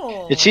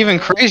cool. It's even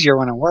crazier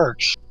when it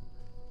works.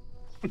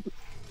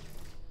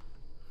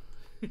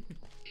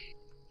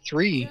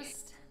 3. I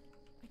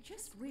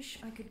just wish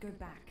I could go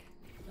back.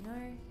 You know,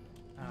 and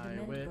I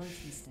amend wish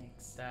both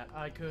mistakes. that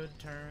I could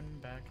turn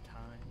back time.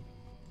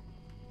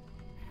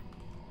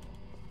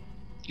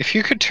 If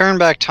you could turn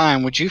back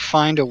time, would you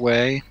find a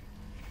way?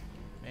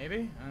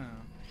 Maybe? I don't know.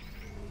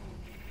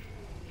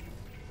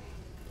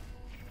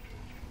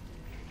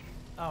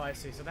 Oh, I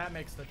see. So that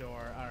makes the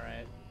door.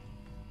 Alright.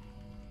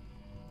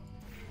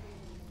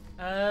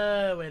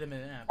 Wait a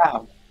minute.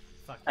 Wow.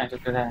 Fuck. I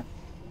just do that.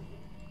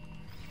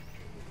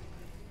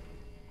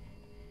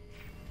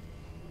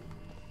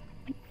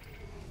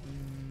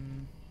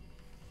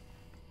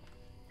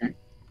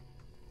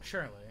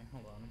 Surely.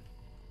 Hold on.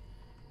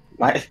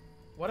 What?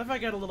 What if I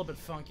get a little bit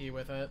funky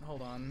with it?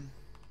 Hold on.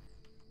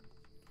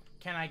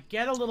 Can I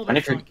get a little What bit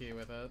if you're- funky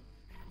with it?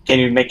 Can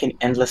you make an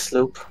endless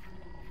loop?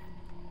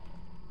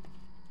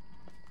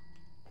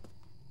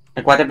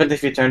 Like, what happens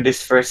if you turn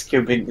this first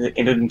cube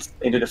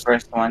into the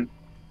first one?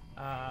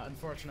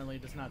 Unfortunately,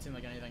 it does not seem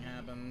like anything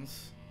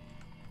happens.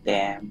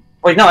 Damn.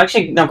 Wait, no,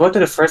 actually, no. Go to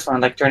the first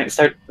one. Like,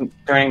 start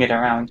turning it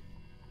around.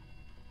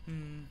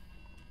 Hmm.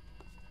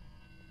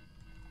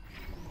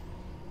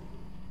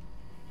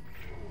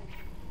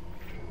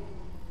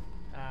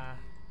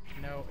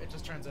 No, it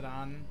just turns it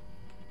on.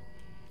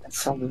 That's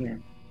so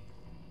weird.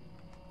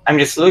 I'm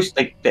just loose.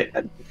 Like,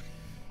 you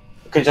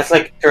can just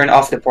like turn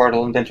off the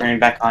portal and then turn it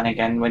back on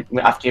again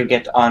after you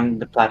get on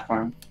the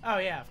platform. Oh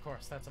yeah, of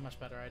course. That's a much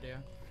better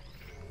idea.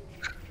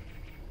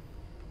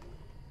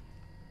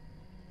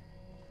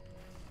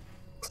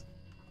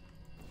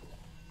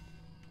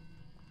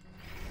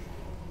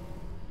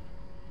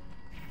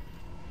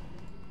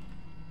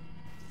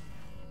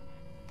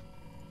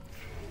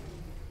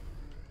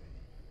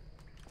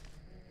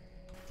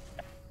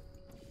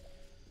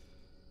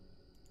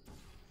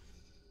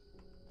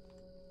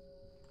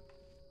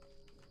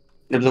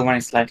 The blue one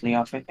is slightly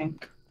off, I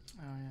think.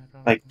 Oh yeah,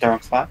 Like the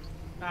wrong spot.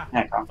 Ah,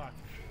 There you go. fuck.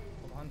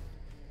 Hold on.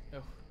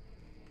 Oh.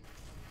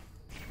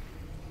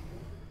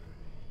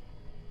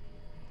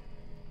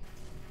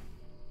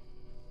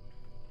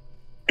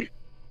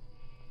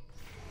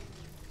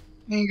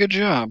 Hey, good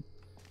job.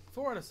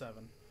 4 out of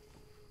 7.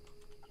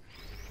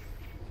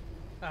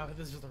 Oh,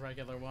 this is the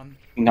regular one.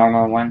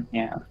 Normal one,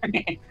 yeah.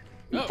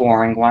 Oh.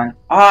 Boring one.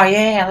 Oh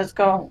yeah, let's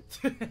go.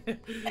 I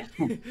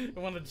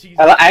wanted to tease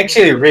I you.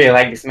 actually really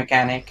like this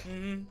mechanic.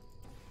 Mhm.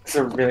 It's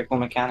a really cool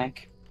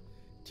mechanic.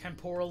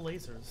 Temporal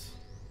lasers.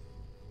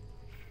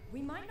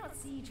 We might not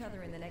see each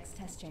other in the next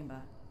test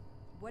chamber.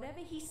 Whatever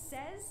he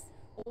says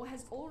or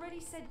has already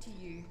said to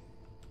you,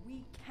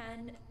 we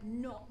can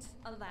not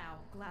allow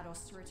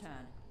GLaDOS to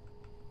return.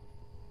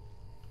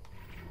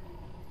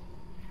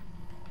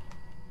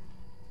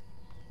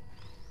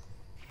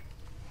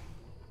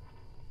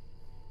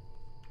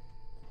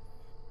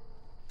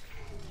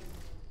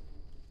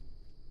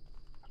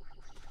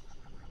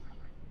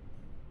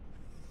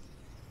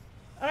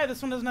 Alright,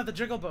 this one doesn't have the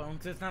jiggle bone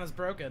because it's not as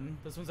broken.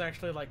 This one's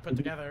actually like put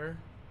together.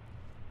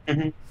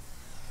 Mm-hmm.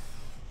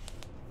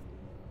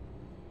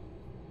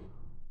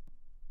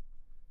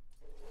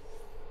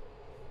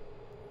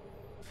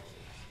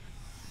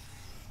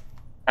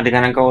 Are they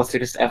gonna go through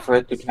this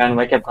effort to try and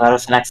wake up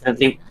GLaDOS and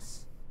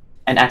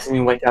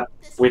accidentally wake up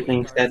Whitney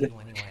instead?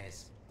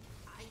 Anyways,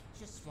 I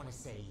just want to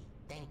say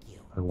thank you.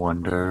 I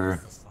wonder.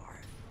 This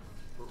far.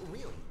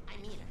 Really, I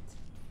mean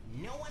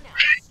it. No one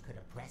else could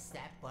have pressed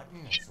that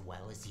button as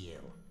well as you.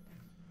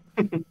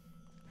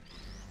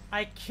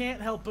 I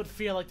can't help but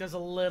feel like there's a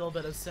little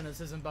bit of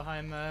cynicism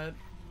behind that.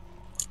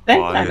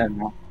 I don't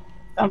know.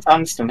 Sounds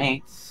honest to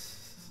me.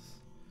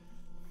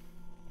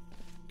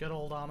 Good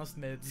old honest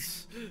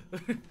mids.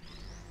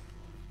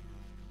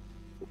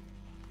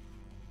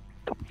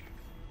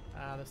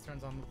 Ah, this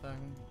turns on the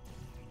thing.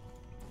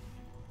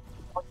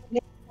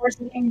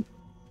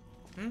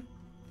 Hmm?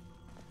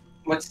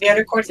 What's the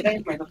other course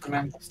today? I don't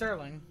remember.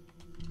 Sterling.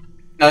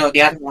 No,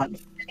 the other one.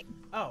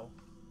 Oh.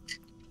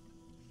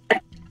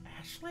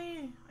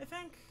 Ashley, I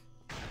think?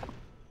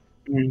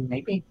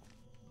 Maybe.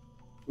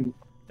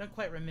 Don't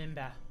quite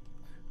remember.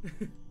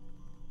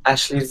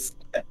 Ashley's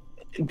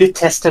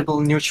detestable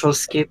neutral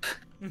skip.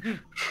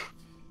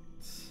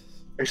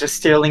 There's a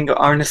Sterling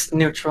honest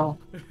neutral.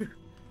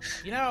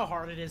 You know how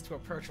hard it is to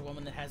approach a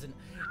woman that has an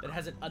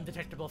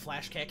undetectable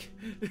flash kick?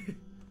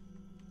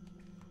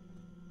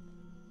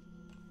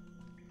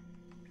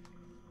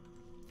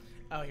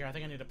 Oh, here, I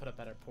think I need to put a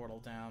better portal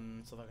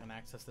down so that I can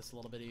access this a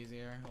little bit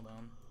easier. Hold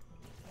on.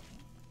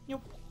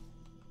 Yep.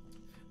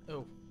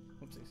 Oh,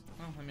 whoopsies.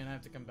 Well, I mean, I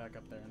have to come back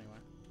up there anyway.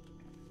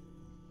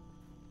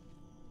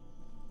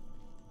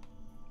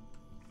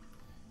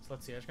 So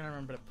let's see, I just gotta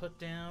remember to put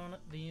down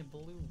the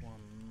blue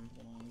one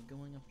while I'm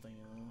going up there.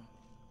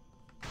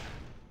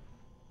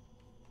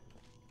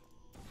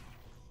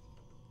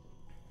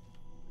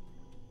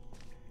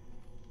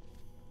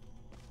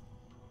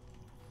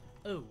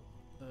 Oh,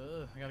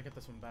 I gotta get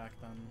this one back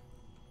then.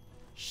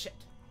 Shit.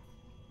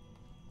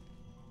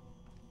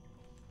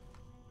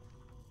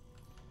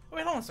 Oh,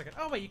 wait, hold on a second.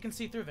 Oh, wait, you can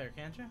see through there,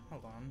 can't you?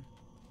 Hold on.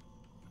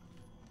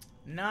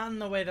 Not in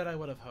the way that I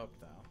would have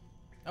hoped, though.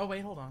 Oh,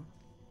 wait, hold on.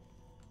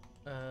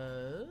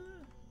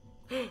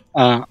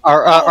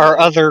 Our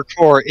other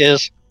core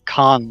is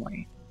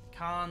Conley.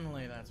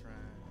 Conley, that's right.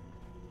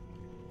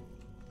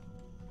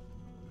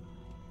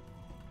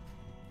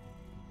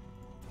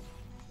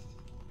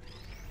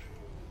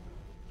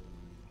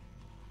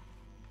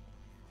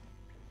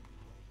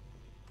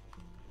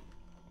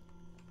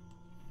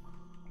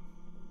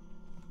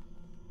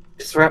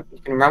 You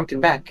can route it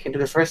back into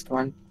the first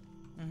one.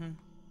 Mm-hmm.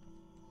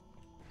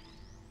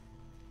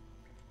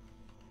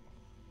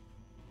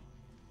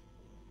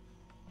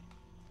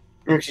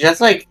 You should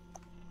just like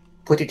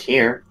put it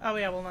here. Oh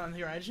yeah, well not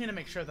here. I just need to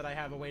make sure that I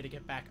have a way to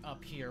get back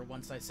up here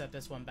once I set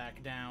this one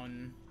back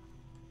down.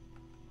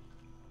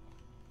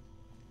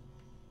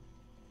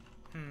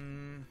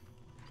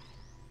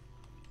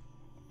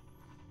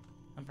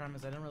 The problem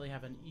is I don't really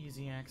have an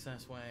easy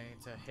access way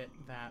to hit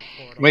that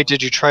portal. Wait,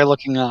 did you try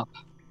looking up?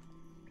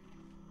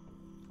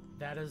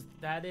 That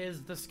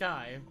is the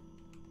sky.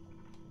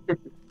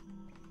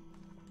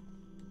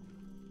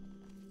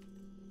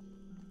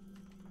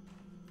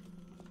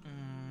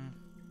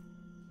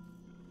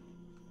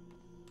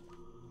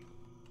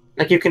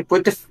 Like you can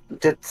put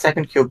the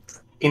second cube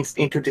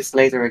into this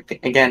laser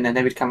again, and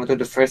then it come into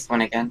the first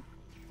one again.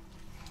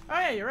 Oh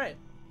yeah, you're right.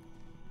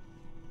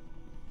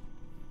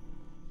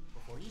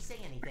 Before you say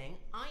anything,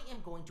 I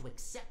am going to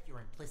accept your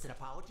implicit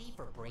apology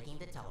for breaking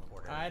the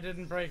teleporter. I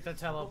didn't break the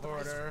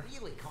teleporter. This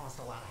really caused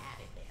a lot of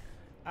havoc there.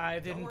 I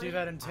didn't do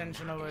that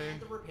intentionally. I'm not gonna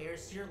add the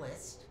repairs to your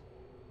list.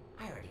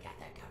 I already got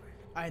that covered.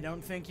 I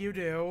don't think you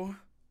do.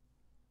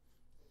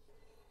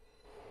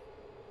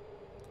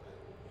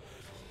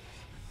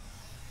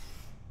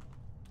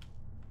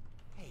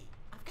 Hey,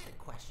 I've got a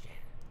question.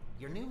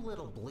 Your new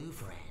little blue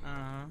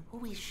friend.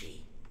 Who is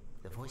she?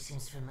 The voice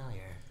seems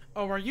familiar.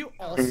 Oh, are you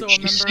also a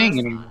She's member?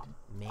 singing.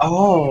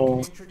 Oh,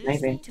 Introduce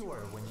maybe. me to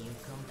her when you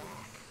come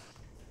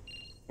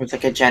back. was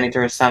like a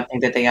janitor or something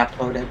that they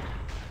uploaded.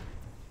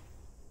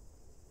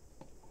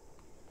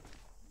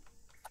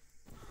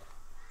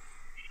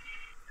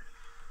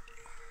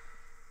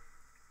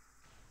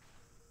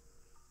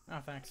 Oh,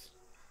 thanks.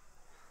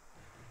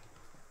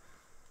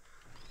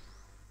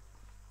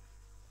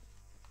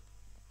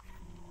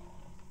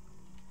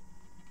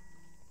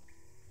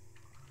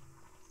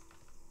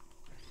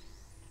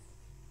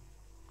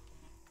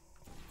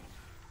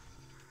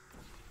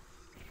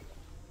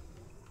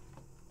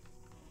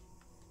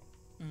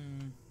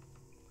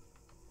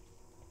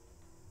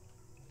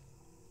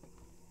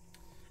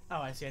 Oh,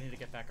 I see. I need to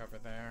get back over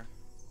there.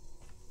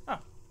 Oh,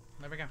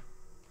 there we go.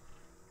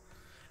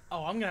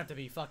 Oh, I'm gonna have to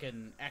be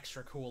fucking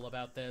extra cool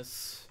about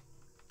this.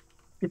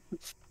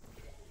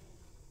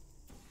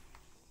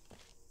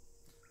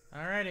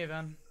 Alrighty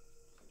then.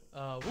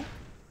 Whoop.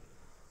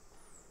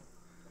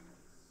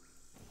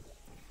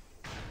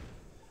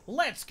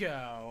 Let's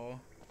go!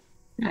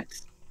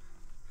 Nice.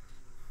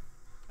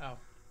 Oh.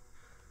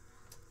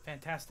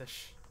 Fantastic.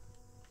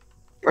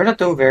 Persona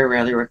 2 very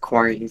rarely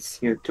requires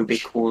you to be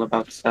cool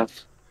about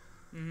stuff.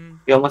 Mm-hmm.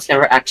 You almost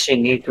never actually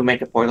need to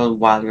make a portal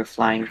while you're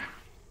flying.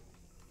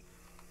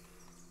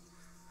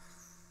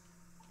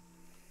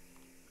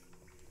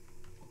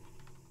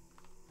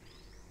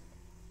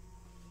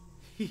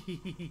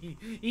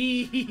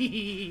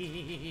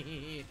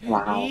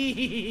 Wow.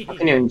 How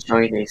can you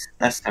enjoy this?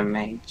 That's the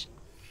mage.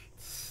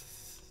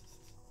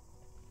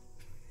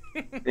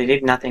 They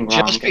did nothing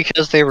wrong. Just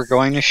because they were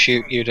going to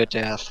shoot you to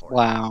death.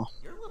 Wow.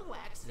 Your little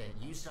accident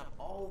used up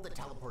all the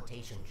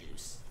teleportation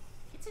juice.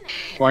 It's an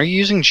Why are you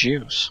using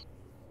juice?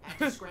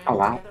 Oh,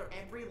 wow. together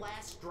every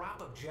last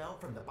drop of gel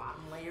from the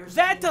bottom layers.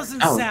 That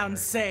doesn't Oh. sound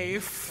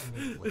safe.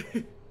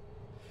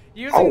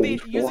 using Oh,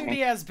 using boy.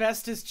 the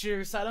asbestos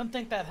juice, I don't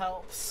think that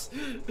helps.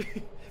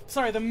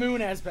 Sorry, the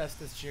moon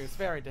asbestos juice,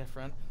 very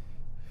different.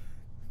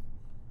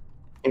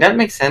 And that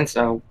makes sense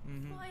though.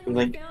 Mm-hmm.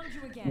 Like,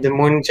 the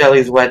moon gel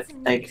is what,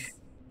 like,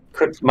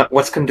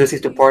 what's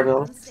conducive to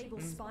portals.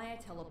 Unstable spire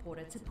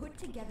teleporter to put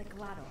together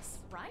GLaDOS,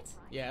 right?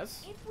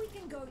 Yes. If we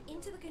can go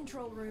into the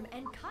control room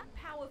and cut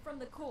power from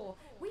the core,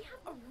 we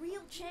have a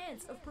real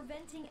chance of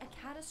preventing a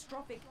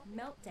catastrophic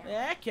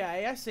meltdown.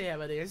 Okay, I see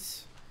how it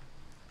is.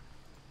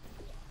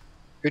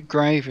 Good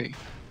gravy.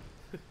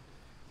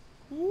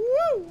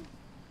 Woo!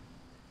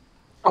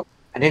 Oh,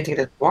 I didn't think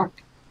that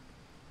worked.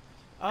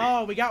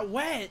 Oh, we got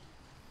wet.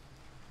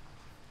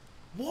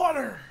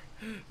 Water.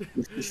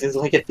 This is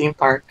like a theme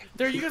park.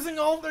 They're using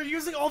all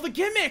the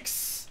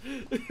gimmicks.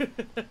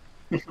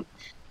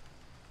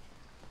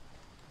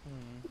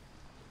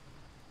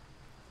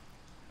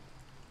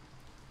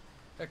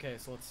 Okay,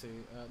 so let's see.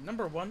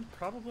 Number 1,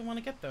 probably want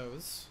to get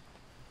those.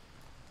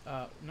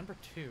 Number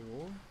 2,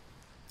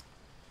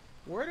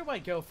 where do I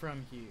go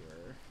from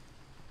here?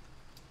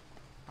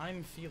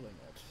 I'm feeling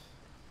it.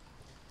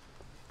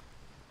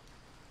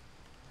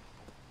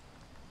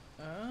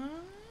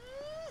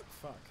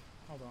 Fuck.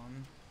 Hold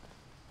on.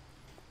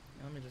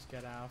 Let me just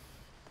get out.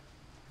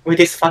 With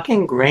this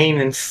fucking rain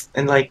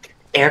and like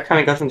air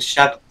coming out from the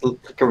shop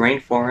like a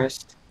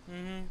rainforest.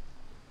 Mm-hmm.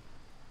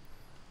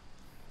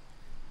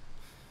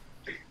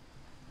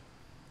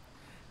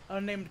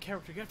 Unnamed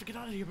character, you have to get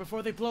out of here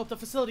before they blow up the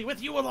facility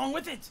with you along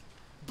with it!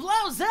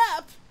 Blows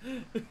up!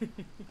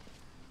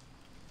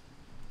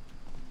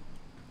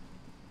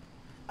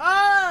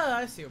 Ah,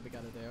 I see what we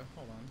gotta do.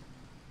 Hold on.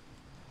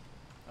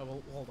 Oh,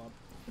 well, hold up.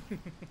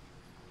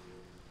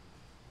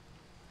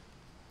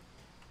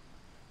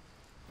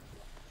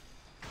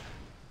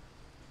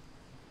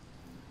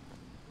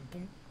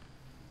 Boom.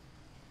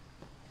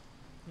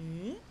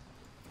 Hmm?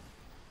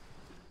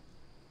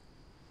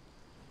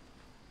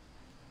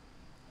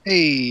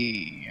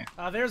 Hey.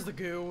 Ah, there's the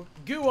goo.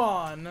 Goo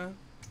on!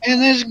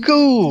 And there's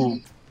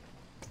goo.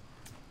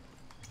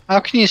 How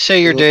can you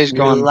say your You- day's you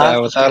gone by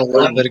love without a the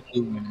little goo. bit of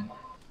goo in it?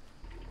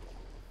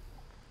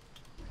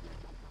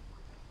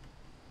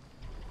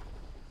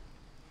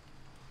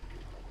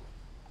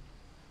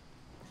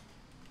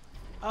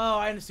 Oh,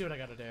 I see what I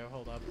gotta do.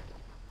 Hold up.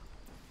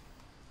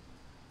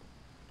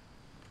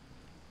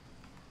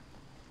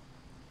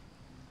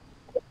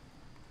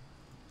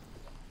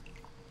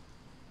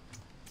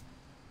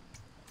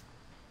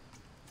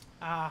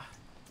 Ah.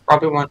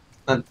 Probably want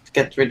to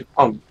get rid of.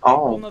 Well,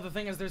 Oh. no, the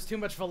thing is, there's too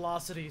much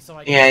velocity, so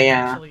I Yeah, can't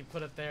yeah. actually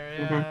put it there.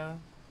 Mhm. Yeah.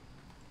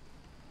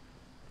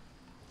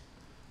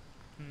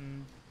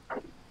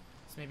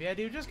 So maybe I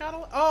do just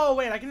gotta. Oh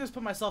wait, I can just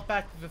put myself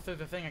back through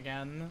the thing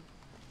again.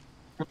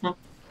 Mhm.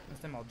 This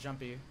time I'll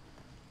jumpy.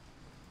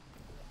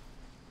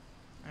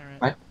 All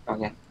right. What? Oh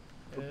yeah.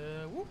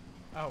 Whoop.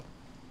 Oh.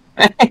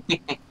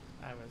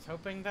 I was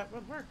hoping that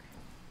would work.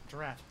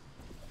 Drat.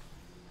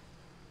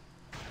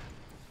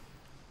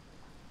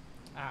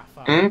 Ah,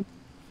 fuck. Hmm?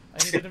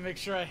 I needed to make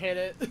sure I hit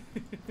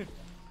it.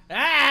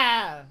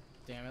 Ah!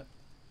 Damn it.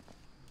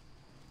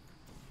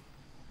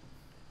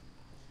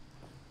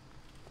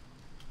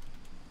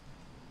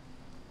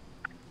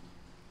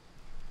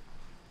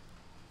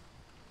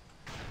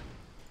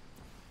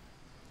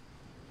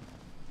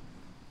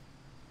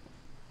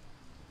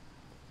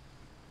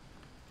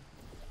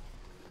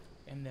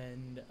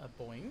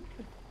 boing.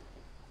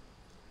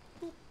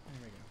 Boop.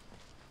 There we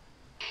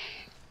go.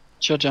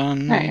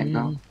 Cha-chan. There you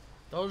go.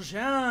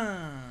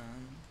 Dojan.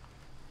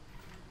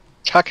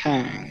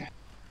 Kakang.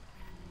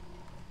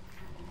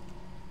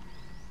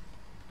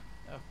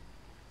 Oh.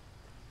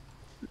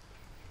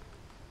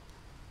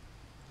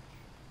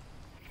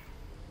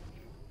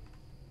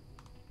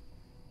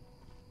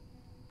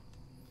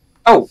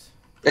 Oh,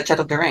 the Chat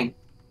of the Rain.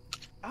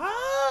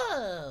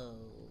 Oh.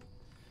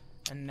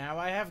 And now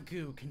I have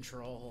goo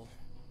control.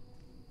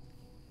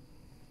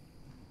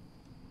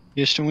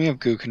 Houston, we have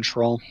goo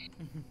control.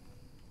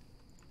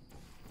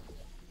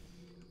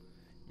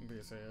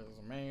 This is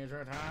a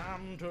major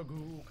time to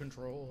goo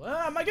control.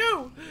 Ah, my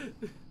goo!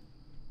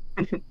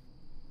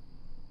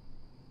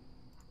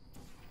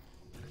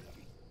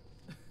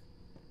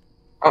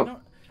 Oh, No,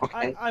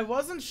 okay. I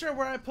wasn't sure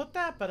where I put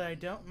that, but I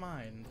don't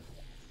mind.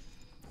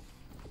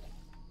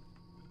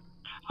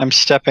 I'm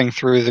stepping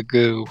through the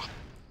goo.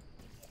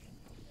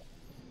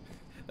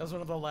 That was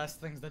one of the last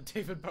things that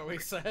David Bowie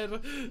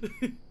said.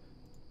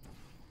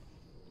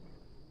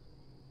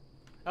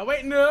 Oh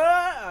wait, no!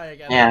 I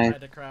had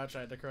to crouch,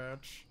 I had to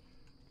crouch.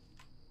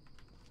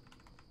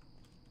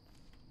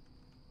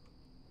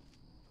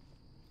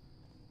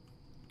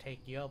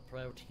 Take your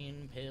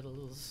protein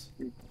pills.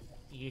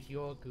 Eat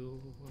your goo.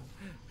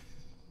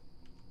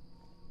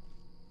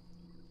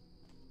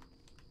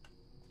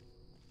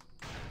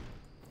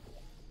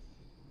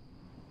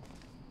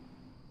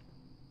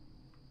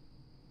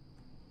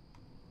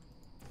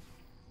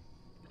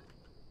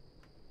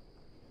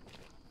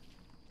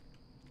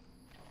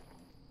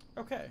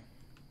 Okay.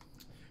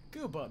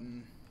 Goo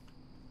button.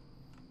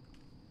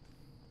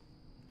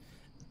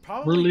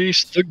 Probably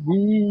Release the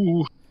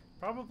goo.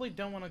 Probably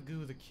don't want to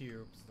goo the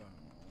cubes though.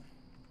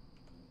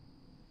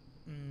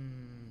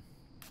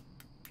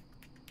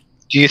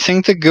 Do you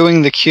think that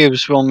gooing the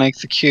cubes will make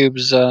the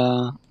cubes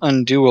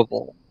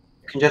undoable?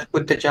 You can just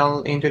put the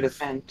gel into the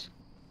vent.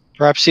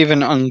 Perhaps even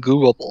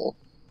ungooable.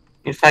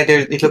 In fact,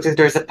 it looks like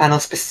there's a panel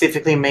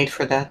specifically made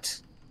for that.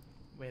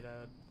 Wait,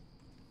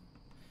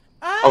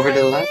 Over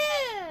the left?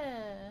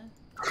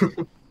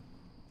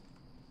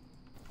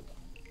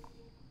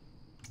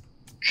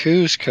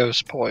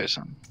 Cusco's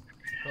poison.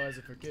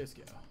 Poison for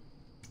Cusco.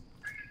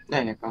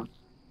 There you go.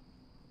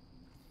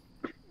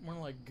 More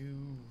like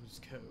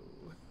Goozco.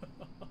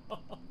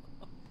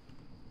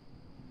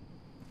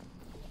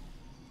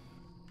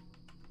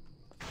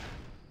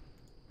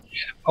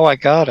 Oh, I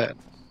got it.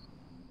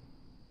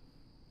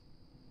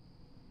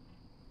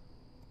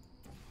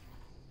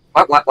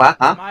 What,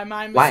 huh?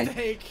 My Why?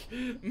 mistake.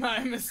 My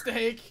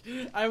mistake.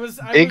 I was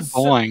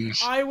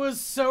boings. I was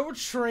so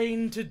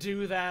trained to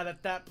do that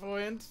at that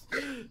point.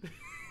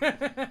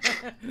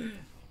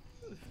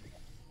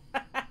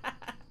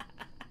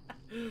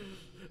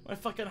 My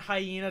fucking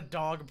hyena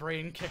dog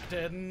brain kicked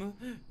in.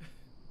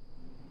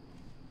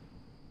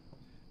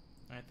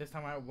 Alright, this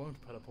time I won't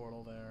put a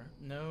portal there.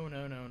 No.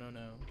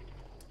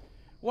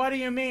 What do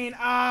you mean?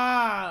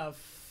 Ah,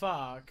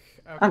 fuck.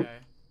 Okay.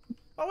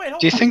 Oh wait,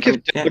 hold Do you on. think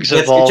if Yeah, dogs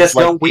just evolved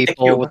go like with the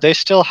people, cube. would they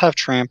still have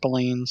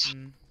trampolines?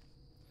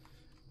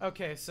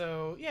 Okay,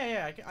 so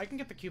yeah, I can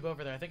get the cube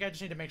over there. I think I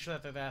just need to make sure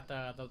that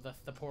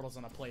the portal's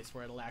in a place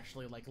where it'll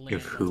actually like land.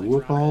 If once I who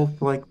drop it.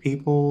 evolved like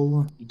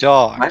people?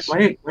 Dogs. What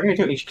are you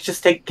doing? You should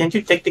just take. Can't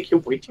you take the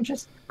cube with you?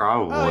 Just.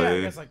 Probably. Oh yeah,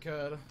 I guess I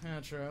could. Yeah,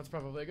 true. That's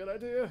probably a good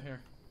idea.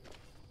 Here.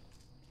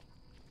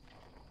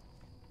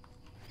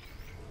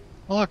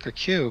 Oh, look, a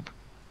cube.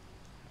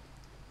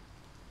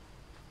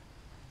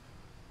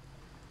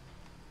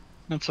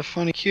 That's a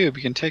funny cube.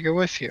 You can take it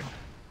with you.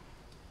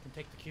 I can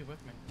take the cube with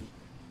me.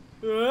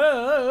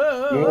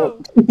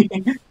 Whoa.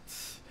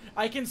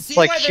 I can see It's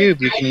like why they-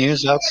 cube you can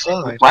use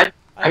outside. What?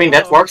 I mean,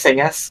 that works, I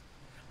guess.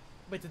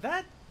 Wait, did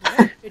that?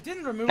 It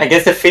didn't remove. I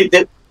guess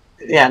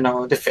yeah,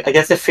 no. I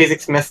guess the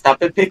physics messed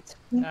up a bit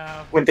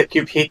Oh. when the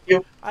cube hit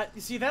you.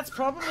 You see, that's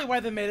probably why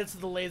they made it so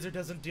the laser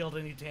doesn't deal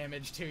any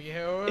damage to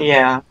you.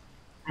 Yeah.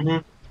 Mm-hmm.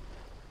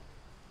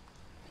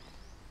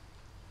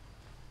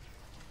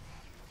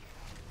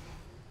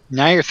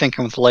 Now you're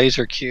thinking with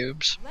laser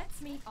cubes. Let's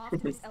meet after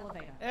this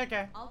elevator.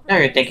 Okay. I'll Now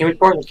you're prepare thinking a with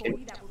portal for you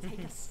cube. that will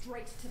take us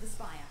straight to the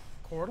spire.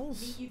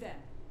 Portals? Meet you then.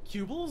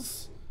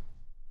 Cubals?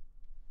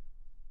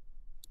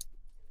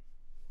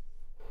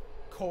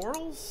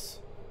 Corals?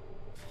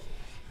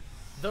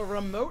 The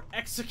remote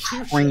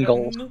execution.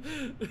 Pringle.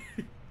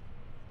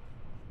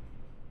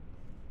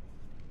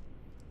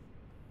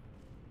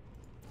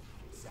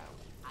 So,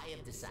 I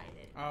have decided.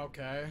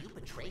 Okay. You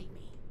betrayed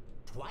me.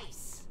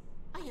 Twice.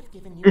 I have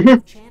given you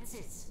 2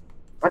 chances.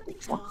 What?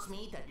 It tells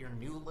me that your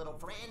new little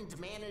friend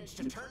managed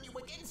to turn you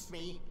against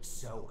me,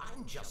 so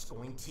I'm just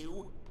going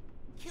to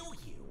kill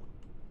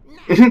you.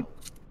 Now,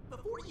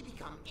 before you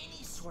become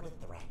any sort of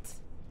threat.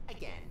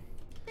 Again,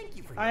 thank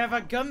you for your I have a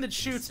help. gun that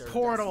You shoots served us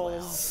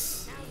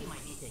portals. well. Now you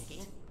might be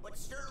thinking, but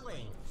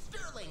Sterling,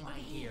 my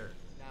dear.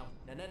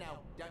 No,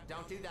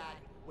 don't do that.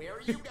 Where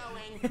are you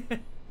going?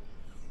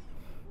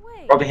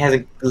 Wait. Probably has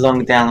a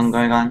long dialogue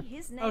going on.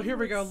 His Oh, name here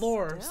we go. was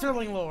Lore.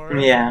 Sterling lore.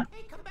 Yeah.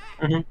 Hey, come back.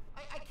 Mhm.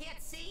 I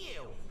can't see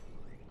you.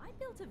 I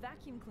built a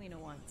vacuum cleaner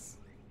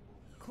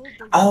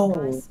called the Oh,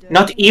 Levi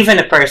not Sterling. even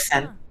a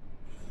person. Huh.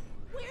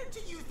 Where do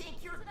you think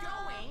you're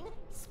going?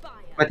 Spire.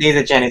 But he's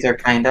a janitor,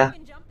 kinda. You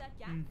can jump that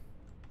gap.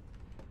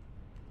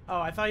 Oh,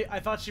 I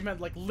thought she meant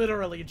like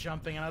literally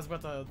jumping, and I was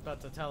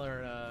about to tell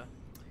her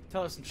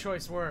some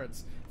choice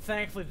words.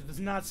 Thankfully, that does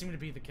not seem to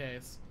be the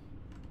case.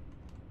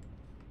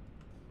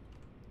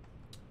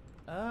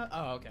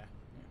 Oh, okay.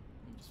 Yeah,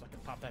 just fucking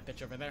pop that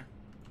bitch over there.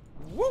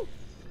 Woo!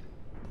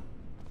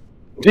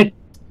 Well,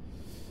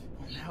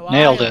 now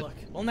Nailed I it. Look,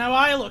 well, now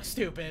I look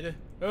stupid.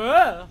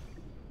 Ah!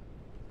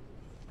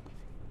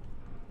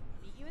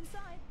 Meet you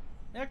inside.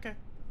 Okay.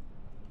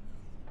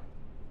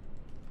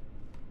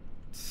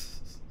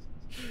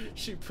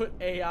 She put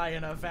AI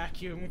in a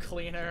vacuum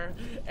cleaner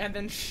and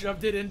then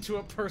shoved it into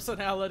a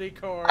personality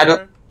core.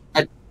 I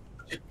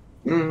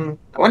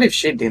wonder if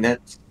she did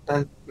it.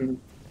 Ah, but-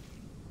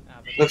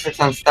 Looks like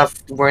some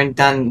stuff weren't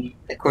done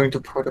according to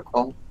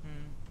protocol.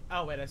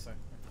 Oh, wait, I see.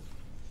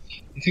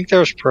 You think there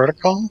was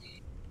protocol?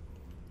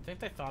 I think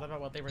they thought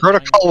about what they were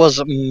Protocol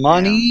was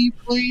money,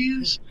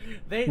 please?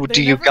 They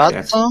Do you never- got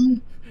That's-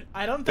 some?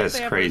 I don't think That's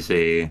they ever...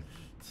 crazy.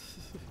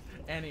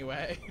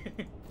 Anyway.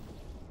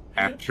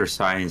 After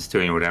science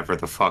doing whatever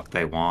the fuck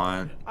they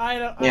want.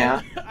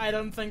 Yeah. I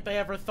don't think they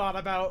ever thought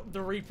about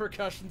the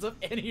repercussions of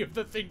any of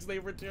the things they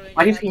were doing.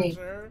 What I'm if he- not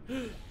sure.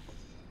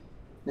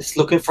 Just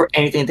looking for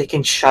anything they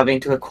can shove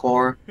into a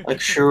core.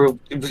 Like, sure,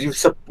 it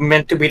was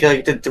meant to be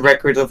like the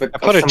record of, I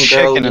put a some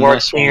chicken girl in worked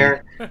this one.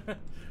 here.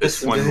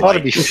 This one Ought to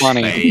be likes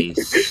funny.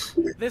 space.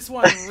 This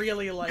one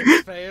really likes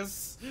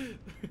space.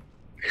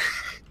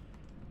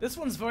 This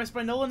one's voiced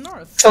by Nolan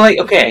North. So, like,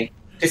 okay,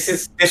 this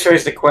is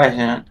the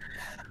question.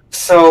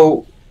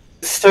 So,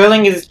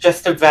 Sterling is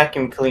just a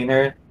vacuum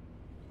cleaner.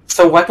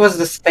 So, what was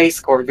the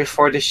space core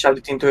before they shoved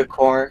it into a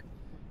core?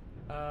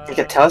 Like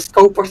a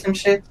telescope or some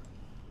shit?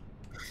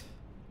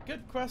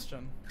 Good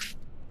question.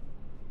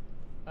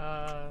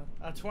 A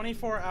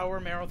 24-hour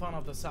marathon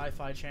of the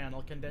Sci-Fi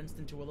Channel condensed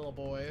into a little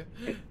boy.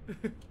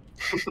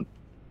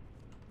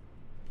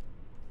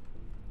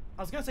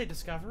 I was gonna say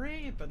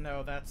Discovery, but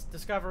no,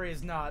 Discovery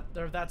is not.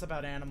 That's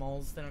about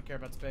animals. They don't care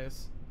about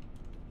space.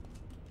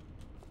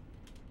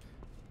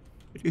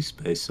 They do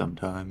space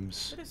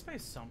sometimes. They do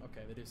space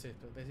okay,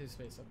 they do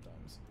space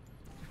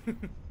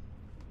sometimes.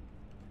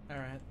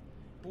 Alright.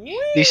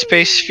 The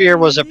space sphere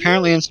was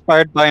apparently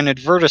inspired by an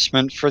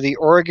advertisement for the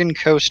Oregon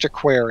Coast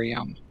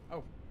Aquarium.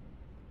 Oh.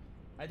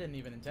 I didn't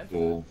even intend for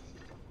Cool.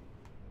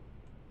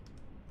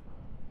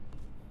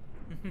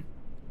 that.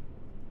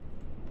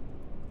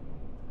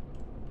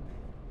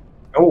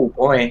 Oh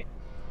boy.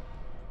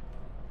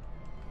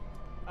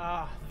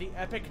 The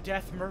epic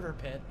death murder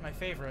pit, my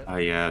favorite. Ah,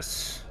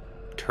 yes.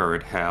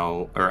 Turret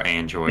hell, or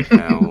android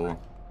hell.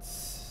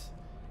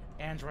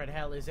 Android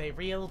Hell is a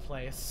real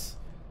place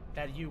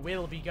that you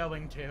will be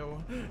going to.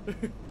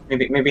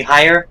 Maybe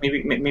higher?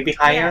 Maybe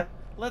higher? Yeah,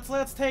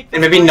 let's take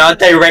And this maybe line- not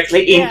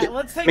directly Yeah, into.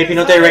 let's take Maybe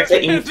this not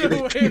directly line into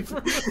away the.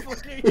 from the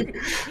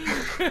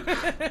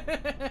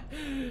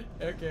fucking...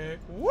 Okay.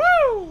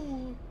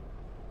 Woo!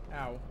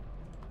 Ow.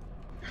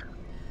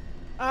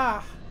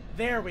 Ah,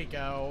 there we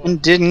go.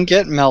 And didn't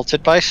get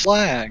melted by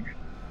slag.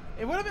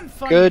 It would have been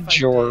fun Good if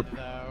job. I did,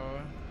 though.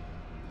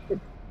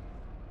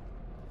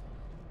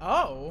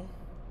 Oh.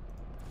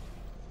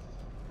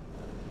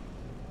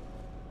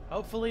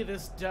 Hopefully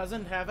this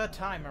doesn't have a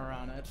timer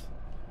on it.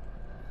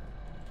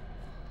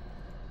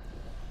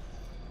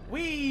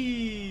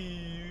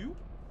 Wee.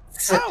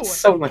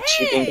 So much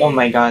cheating. Oh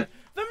my god.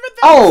 The,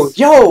 Oh,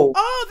 yo!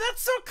 Oh,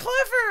 that's so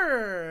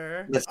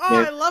clever! That's oh,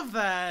 cute. I love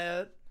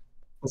that.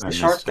 It's I a missed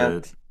shortcut.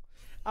 it.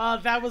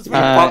 That was You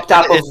where popped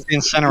up It's of- the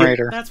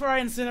incinerator. that's where I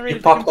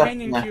incinerated the popped up,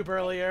 companion yeah. cube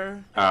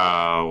earlier.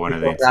 One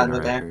of the People down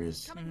there.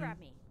 incinerators. Come and grab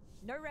me.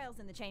 No rails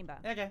in the chamber.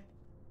 Okay.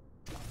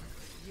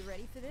 You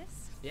ready for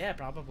this? Yeah,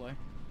 probably.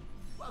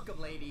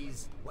 Welcome,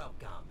 ladies.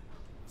 Welcome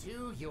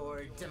to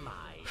your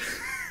demise.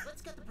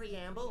 Let's get the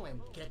preamble and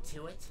get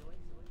to it.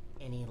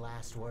 Any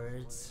last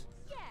words?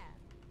 Yeah,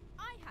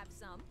 I have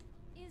some.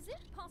 Is it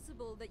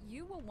possible that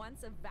you were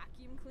once a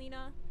vacuum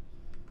cleaner?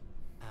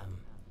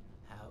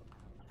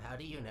 How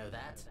do you know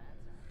that?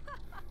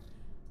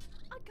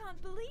 I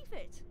can't believe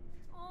it.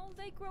 Oh,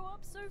 they grow up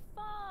so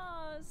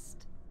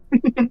fast.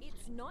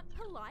 It's not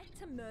polite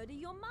to murder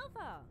your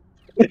mother.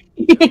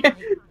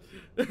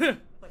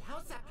 But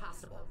how's that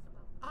possible?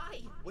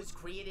 I was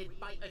created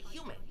by a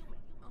human.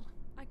 Oh,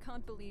 I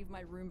can't believe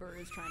my Roomba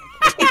is trying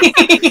to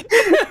kill me.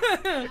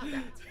 Now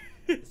that,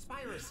 the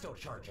Spire is still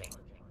charging.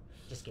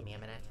 Just give me a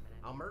minute.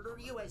 I'll murder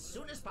you as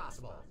soon as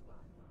possible.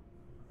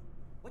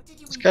 What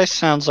did you This guy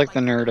sounds like the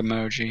nerd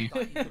emoji.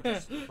 Thought you could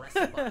just press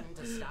a button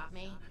to stop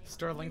me?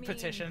 Sterling You mean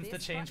petitions to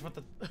this change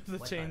button? what the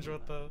What change button?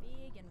 what the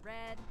Big and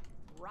red,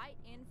 right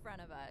in front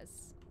of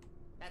us.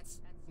 That's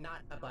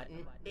not a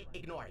button.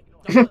 Ignore it.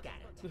 Don't look at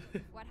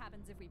it. What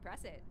happens if we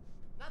press it?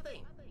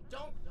 Nothing.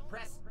 Don't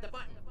press the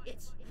button.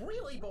 It's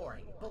really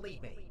boring.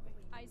 Believe me.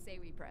 I say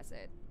we press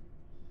it.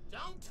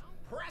 Don't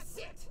press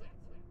it.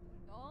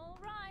 All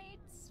right.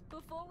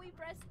 Before we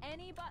press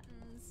any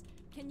buttons,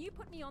 can you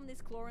put me on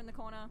this claw in the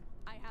corner?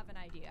 I have an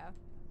idea.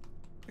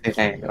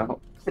 There you go.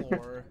 Claw.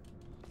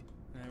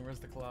 And where's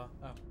the claw?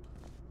 Oh.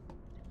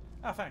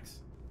 Oh, thanks.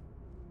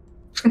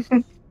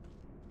 Good.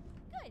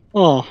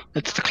 Oh,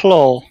 it's the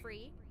claw.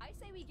 Free. I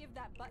say we give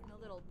that button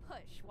a little push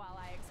while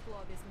I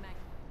explore this mech.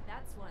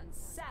 That's one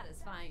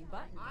satisfying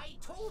button. I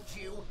told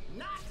you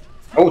not.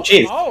 Oh,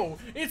 jeez. Oh,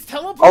 it's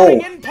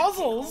teleporting Oh. in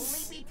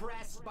puzzles. Only be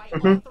pressed by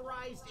Mhm.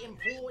 authorized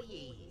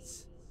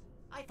employees.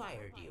 I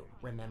fired you,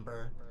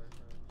 remember?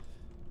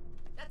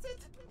 That's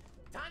it.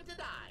 Time to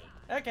die.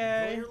 Enjoy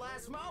Okay. your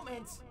last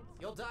moments.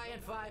 You'll die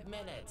in 5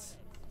 minutes.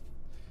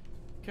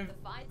 Con- The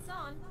fight's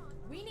on.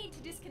 We need to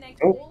disconnect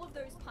Oh. all of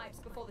those pipes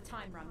before the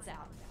time runs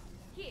out.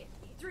 Here,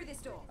 through this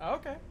door.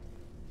 okay.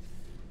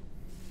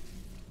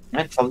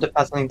 Right, solve the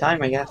puzzle in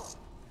time, I guess.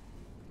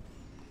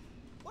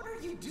 What are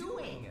you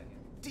doing?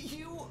 Do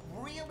you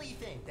really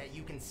think that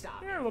you can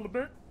stop? Yeah, a little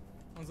bit.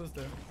 What's this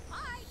do?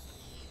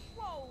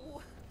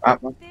 Whoa!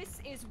 This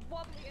is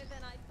wobblier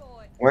than I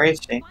thought. Where is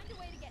she? Find a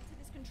way to get to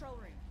this control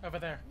room. Over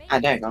there. Maybe Ah,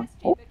 there you this go. test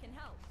Oh. chamber can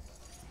help.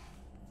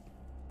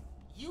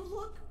 You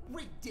look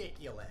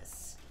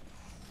ridiculous.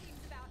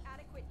 Seems about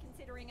adequate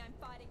considering I'm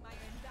fighting my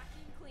own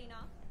vacuum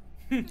cleaner.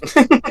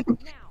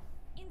 Now,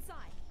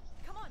 inside.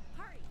 Come on,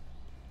 hurry.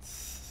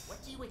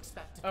 What do you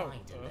expect to Oh,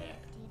 find in there?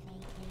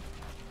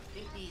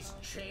 Think these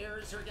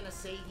chairs are gonna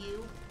save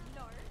you?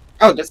 No.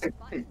 Oh, that's a...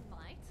 Button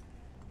might.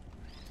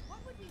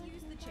 What would we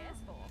use the chairs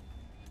for?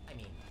 I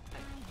mean, I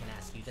can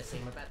ask you the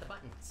same about the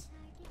buttons.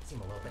 Seem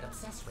a little bit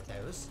obsessed with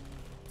those.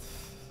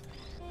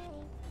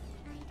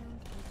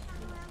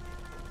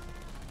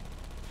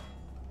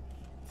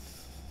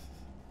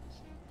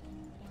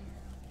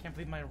 Can't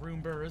believe my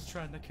Roomba is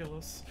trying to kill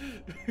us.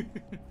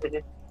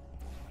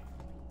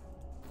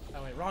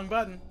 Oh wait, wrong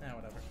button. Eh,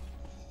 whatever.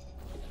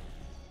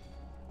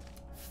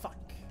 Fuck.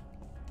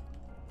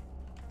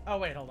 Oh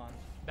wait, hold on.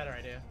 Better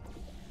idea.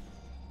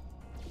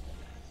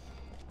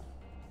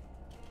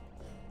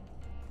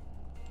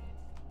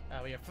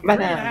 Oh, we have 3.5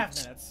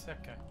 Bananas. minutes.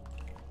 Okay.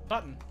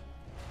 Button.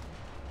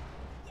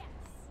 Yes.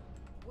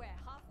 We're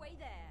halfway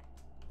there.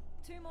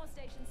 2 more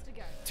stations to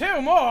go.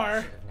 2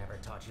 more! Should have never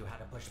taught you how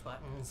to push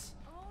buttons.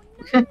 Oh,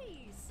 nice.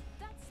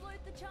 That slowed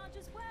the charge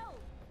as well.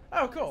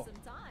 Oh, Bought us cool.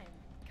 Some time.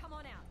 Come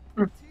on out.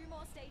 2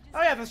 more stages.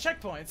 Oh yeah, to there's go.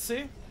 checkpoints,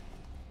 see?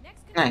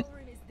 Next Nice. control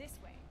room is this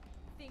way.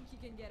 Think you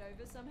can get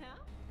over somehow?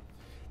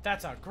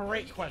 That's a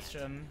great You can't.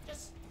 question.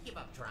 Just give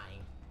up trying.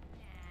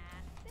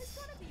 Nah. There's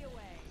gotta be a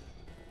way.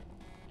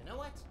 You know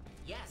what?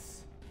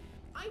 Yes.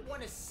 I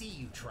want to see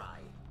you try.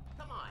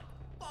 Come on,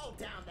 fall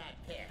down that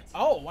pit.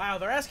 Oh wow,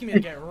 they're asking me to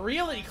get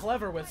really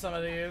clever with some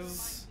of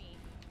these.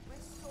 We're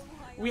so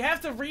high We up.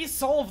 have to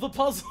re-solve the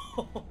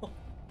puzzle.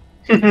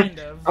 Kind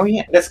of. Oh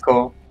yeah, that's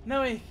cool.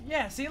 No, wait,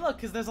 yeah, see, look,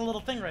 because there's a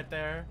little thing right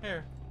there.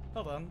 Here,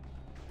 hold on.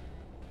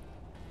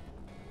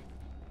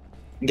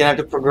 You're gonna have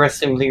to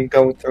progressively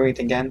go through it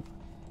again.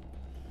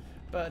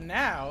 But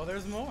now,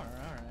 there's more.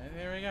 Alright,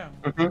 here we go.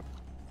 Mm-hmm.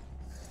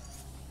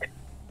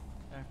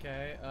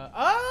 Okay,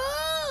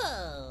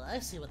 oh! I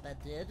see what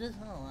that did.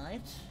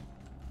 Alright.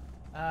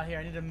 Here,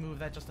 I need to move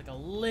that just like a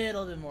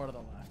little bit more to the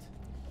left.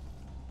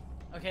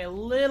 Okay, a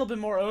little bit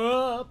more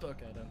up.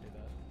 Okay, don't do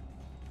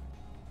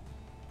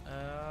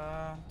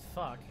that.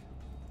 Fuck.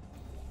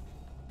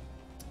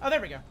 Oh,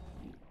 there we go.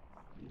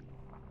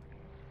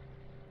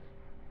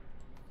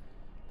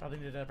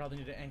 Probably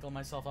need to angle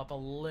myself up a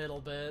little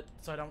bit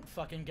so I don't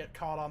fucking get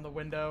caught on the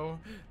window.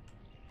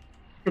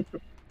 Oh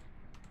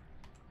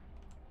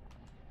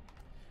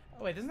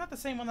wait, isn't that the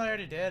same one that I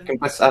already did? You can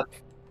press up.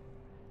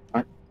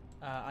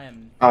 I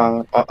am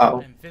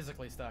Uh-oh. I'm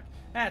physically stuck.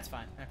 That's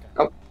fine. Okay.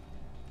 Oh.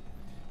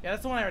 Yeah,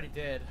 that's the one I already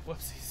did.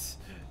 Whoopsies.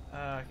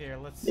 Here,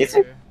 let's Is do...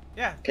 it?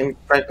 Yeah. Can you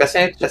try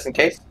pressing it, just in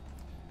case?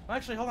 Well,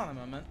 actually, hold on a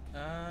moment.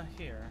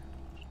 Here.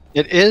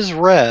 It is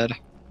red.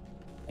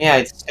 Yeah,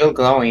 it's still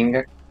glowing.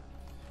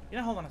 You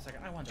know, hold on a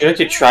second. I want Shouldn't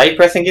you try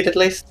pressing it at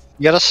least?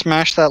 You gotta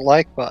smash that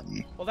like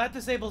button. Well, that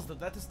disables the...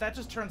 That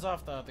just turns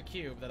off the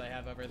cube that I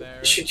have over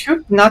there. Should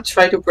you not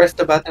try to press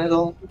the button at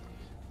all?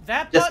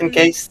 That Just in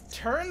button case.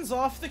 turns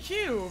off the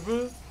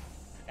cube.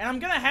 And I'm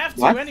gonna have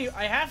to What?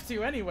 I have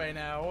to anyway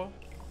now.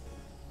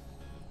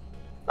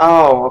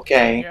 Oh,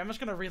 okay. Here, I'm just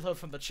gonna reload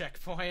from the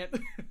checkpoint.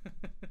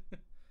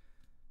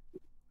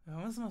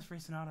 When was the most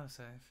recent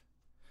autosave?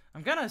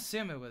 I'm gonna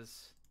assume it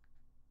was...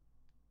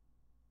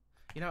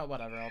 You know what,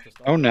 whatever, I'll just...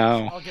 Oh,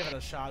 no. I'll give it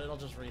a shot, it'll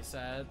just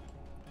reset.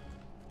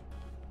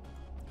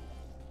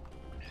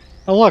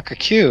 Oh look, a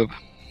cube.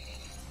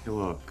 Hey,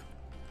 look.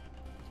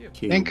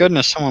 Cube. Thank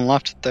goodness someone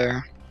left it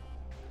there.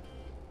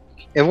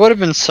 It would have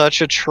been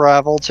such a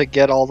travel to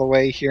get all the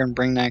way here and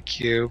bring that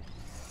cube.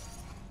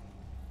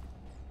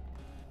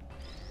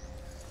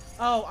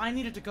 Oh, I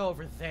needed to go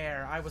over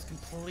there. I was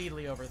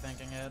completely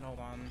overthinking it. Hold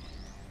on.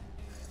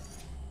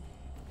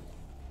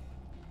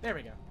 There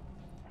we go.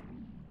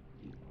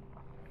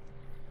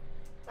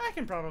 I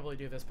can probably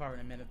do this part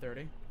in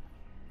 1:30.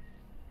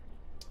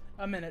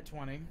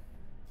 1:20.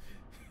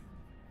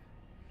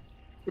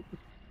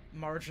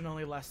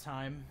 Marginally less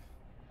time.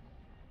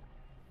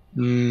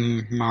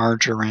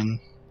 Margarine.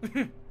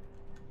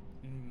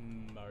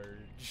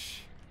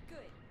 Marge. Good.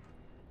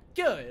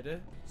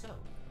 Good. So,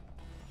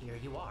 here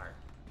you are.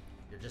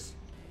 You're just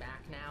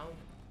back now?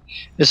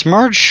 Is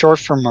Marge short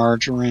for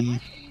margarine?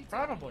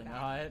 Probably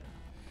not.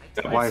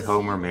 That's why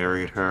Homer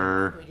married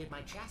her. Upgraded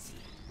my chassis.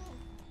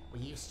 We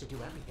used to do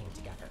everything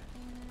together.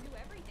 Do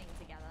everything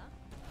together.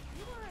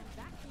 You were a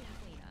vacuum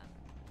cleaner.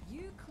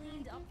 You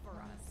cleaned up for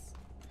us.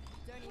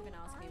 Don't even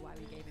ask me why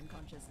we gave him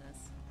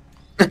consciousness.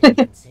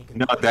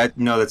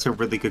 No, that's a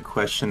really good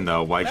question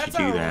though. Why'd That's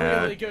you do a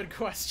that? really good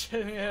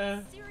question,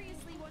 yeah.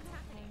 Seriously, what's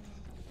happening?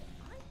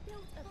 I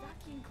built a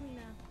vacuum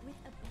cleaner with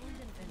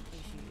abandonment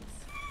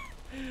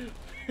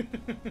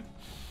issues.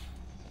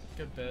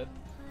 Good bit.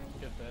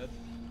 Good bit.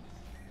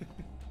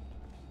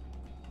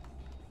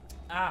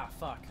 Ah,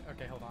 fuck.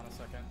 Okay, hold on a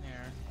second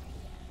here.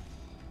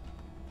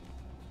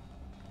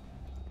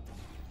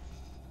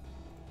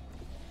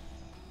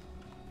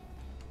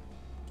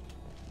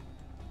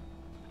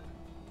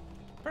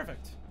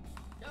 Perfect.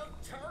 No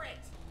turret!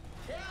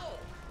 Kill!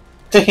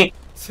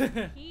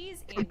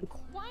 He's in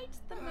quite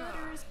the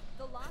murders.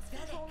 The last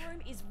control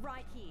room is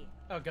right here.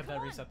 Oh, good, that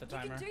Come reset the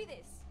on, timer. You can do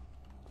this.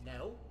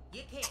 No,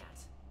 you can't.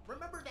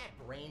 Remember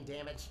that brain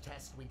damage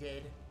test we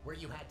did, where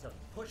you had to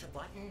push a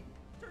button?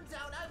 Turns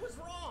out I was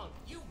wrong.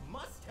 You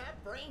must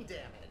have brain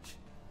damage.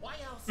 Why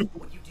else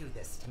would you do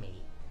this to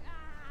me?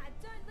 Ah,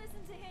 don't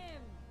listen to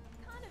him.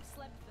 Kind of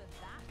slept for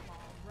that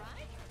long,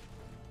 right?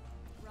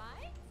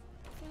 Right?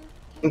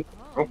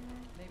 Oh,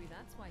 maybe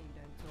that's why you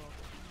don't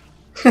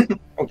talk.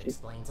 It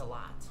explains a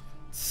lot.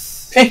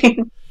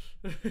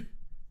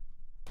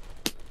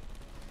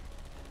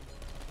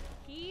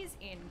 He's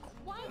in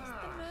quite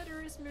the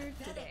murderous mood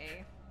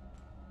today.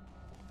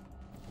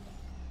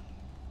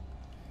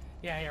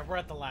 Yeah, we're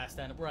at the last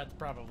end. We're at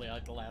probably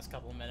like the last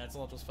couple minutes.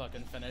 We'll just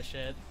fucking finish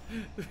it.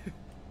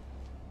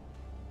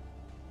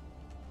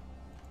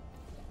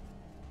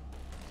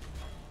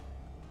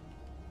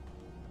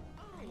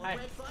 Red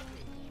button.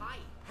 I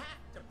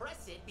have to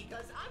press it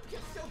because I'm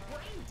just so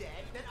brain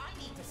dead that I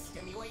need to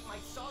stimulate my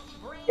soggy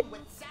brain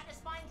with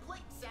satisfying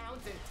click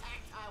sounds and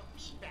tactile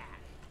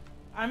feedback.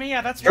 I mean,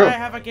 yeah, that's why I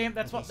have a game.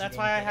 That's why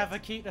I have a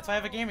key. That's why I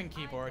have a gaming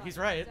keyboard. He's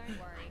right. Don't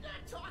worry. I'm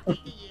not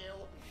talking to you.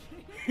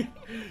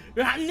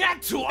 I'm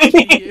not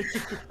talking to you.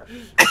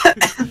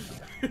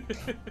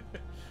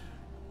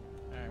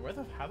 Alright,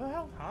 how the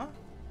hell, huh?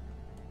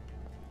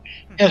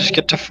 Yeah, just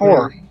get to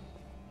 4.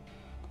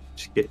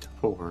 Just get to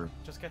 4.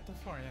 Just get to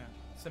 4, yeah.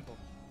 Simple.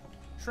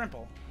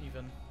 Shrimple,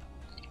 even.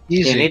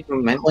 Easy.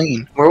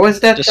 Clean. Where was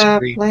that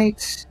Disagree.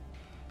 plate?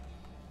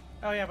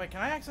 Oh yeah, wait,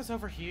 can I access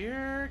over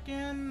here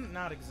again?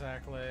 Not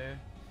exactly. I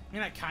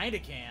mean, I kinda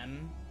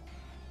can.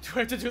 Do I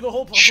have to do the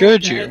whole puzzle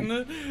Should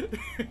again?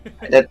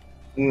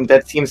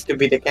 That seems to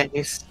be the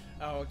case.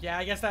 Oh, yeah,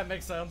 I guess that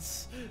makes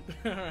sense.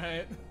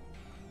 Alright.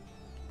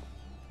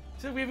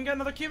 So we even got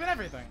another cube and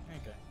everything.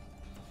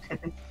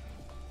 Okay.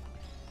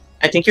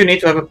 I think you need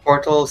to have a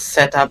portal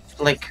set up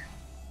like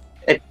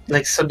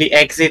so the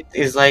exit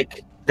is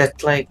like that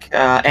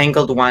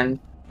angled one.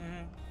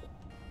 Mm-hmm.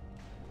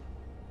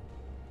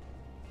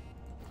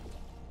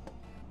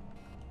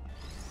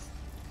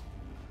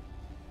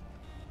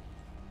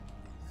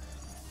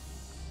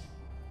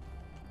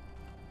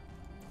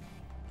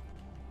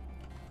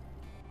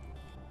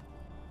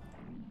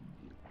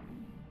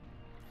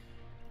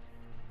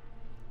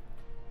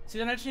 See,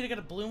 then I just need to get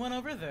a blue one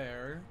over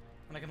there,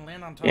 and I can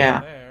land on top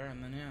of there,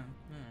 and then yeah.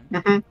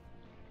 Alright.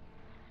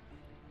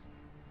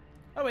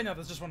 Oh wait, no,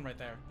 there's just one right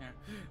there.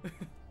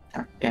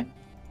 Yeah. Yeah.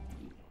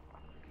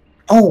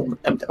 Oh,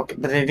 okay,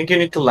 but I think you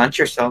need to launch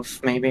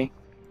yourself, maybe.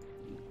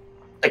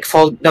 Like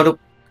fall. No.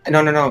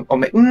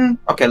 Oh,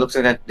 okay, looks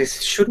like that.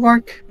 This should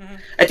work. Mm-hmm.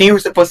 I think you were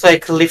supposed to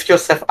like lift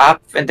yourself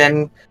up and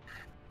then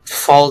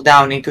fall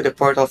down into the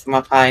portal from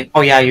up high.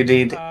 Oh yeah, you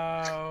did.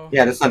 Oh.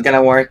 Yeah, that's not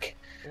gonna work.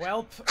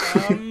 Welp.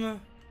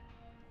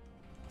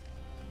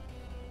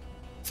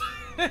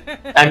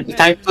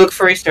 Time to look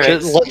for Easter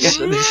eggs.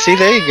 See,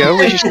 there you go.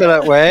 We just go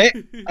that way.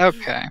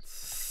 Okay.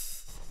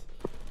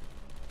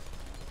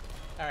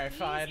 Alright,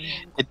 fine.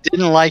 It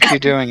didn't like you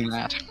doing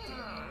that.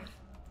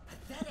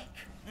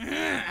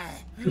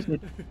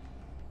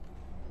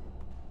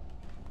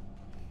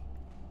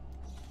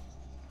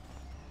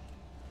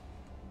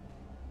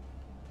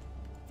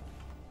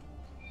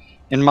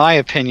 In my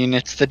opinion,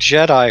 it's the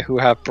Jedi who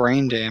have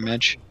brain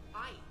damage.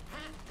 I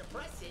have to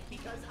press it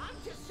because I'm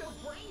just so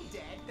brain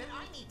dead that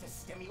I need to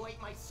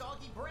stimulate my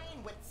soggy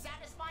brain with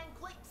satisfying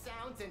click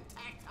sounds and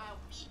tactile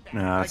feedback.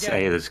 No,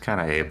 it's kind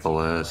of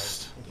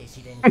ableist. In case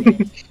you didn't get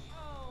it.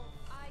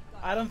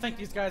 I don't think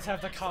these guys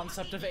have the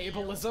concept of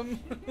ableism.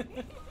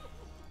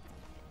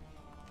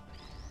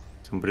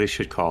 Somebody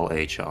should call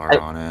HR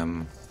on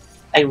him.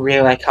 I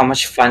really like how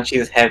much fun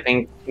she's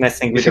having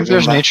messing You with think the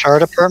there's an Roomba. HR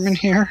department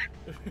here?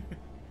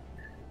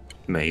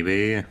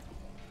 Maybe.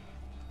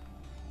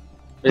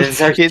 These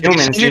are They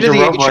humans, send you these to are the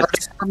HR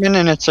robots. department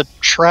and it's a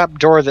trap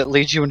door that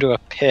leads you into a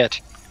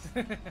pit.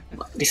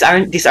 These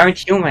aren't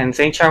humans.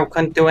 HR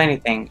can't do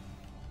anything.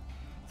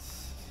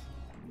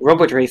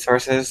 Robot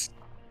resources.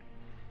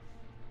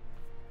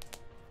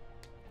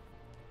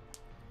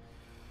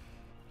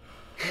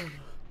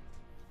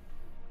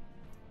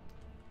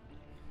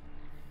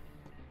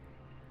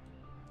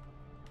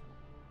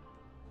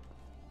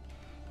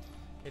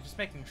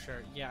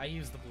 I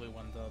used the blue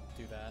one to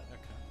do that.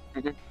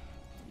 Okay. Mhm.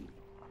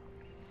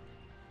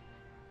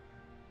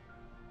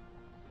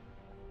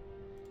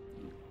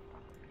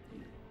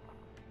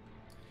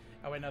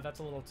 Oh wait, no, that's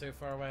a little too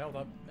far away. Hold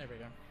up. There we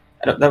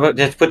go.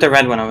 Just put the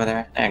red one over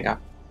there. There you go.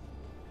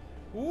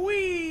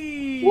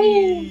 Whee!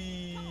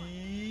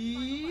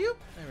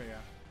 There we go.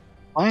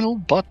 Final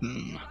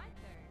button.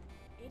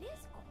 It is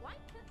quite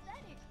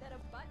pathetic that a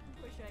button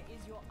pusher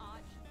is your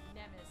arch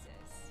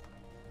nemesis.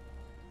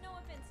 No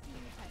offense to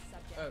you, test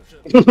subject. Oh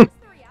shit. It's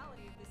the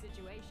reality of the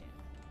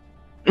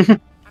situation.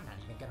 I'm not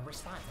even gonna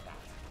respond to that.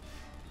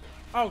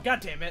 Oh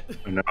god damn it!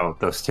 No,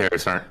 those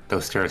stairs aren't.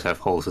 Those stairs have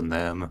holes in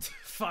them.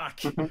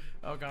 Fuck.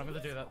 Oh god, I'm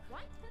gonna do that.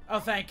 Oh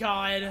thank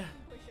god.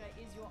 Pusher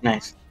is your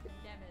Nice. arch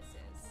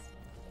nemesis.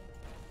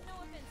 No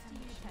offense to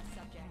you, test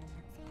subject.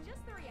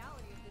 Just the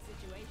reality of the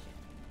situation.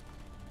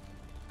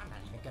 I'm not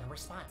even gonna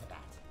respond to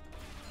that.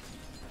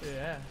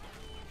 Yeah.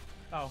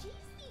 Oh,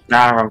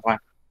 Nah, wrong one.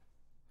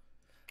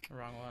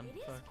 wrong one. It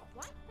is Fuck.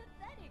 quite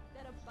pathetic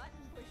that a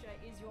button pusher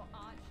is your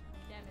arch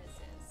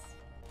nemesis.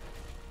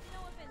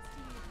 No offense to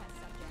you, test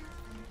subject.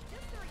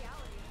 Just the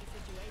reality of the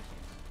situation.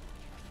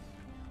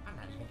 I'm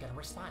not even gonna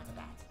respond to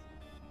that.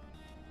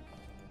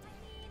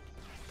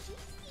 She's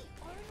the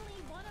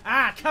only one of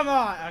Ah, us come who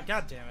on! can Oh,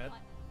 god damn it.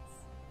 buttons.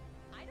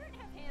 I don't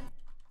have hands.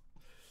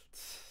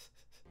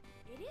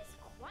 It is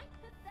quite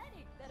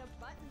pathetic that a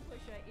button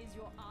pusher is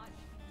your arch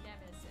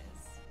nemesis.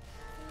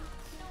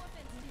 No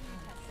offense to you,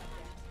 test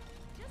subject.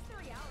 Just the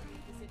reality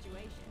of the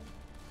situation.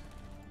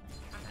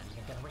 I'm not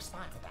even gonna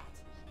respond to that.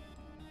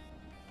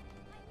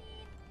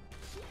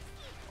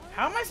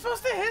 How am I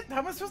supposed to hit? How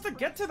am I supposed to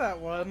get to that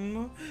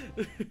one?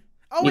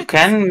 Oh, You wait,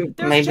 can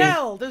there's maybe.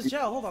 gel. There's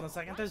gel. Hold on a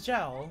second. There's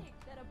gel. Pathetic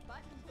that a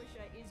button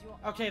pusher is your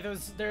Okay, arch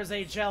there's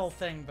a gel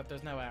thing, but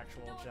there's no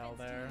actual No gel offense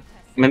to there. you,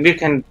 test Maybe you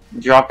can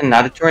drop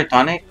another turret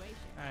on it. situation.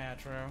 Oh yeah,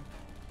 true.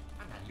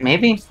 I'm not even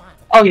Maybe. gonna respond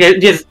to that. Oh,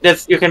 yeah,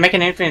 this you can make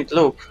an infinite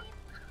loop. She's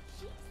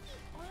the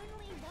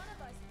only one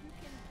of us who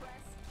can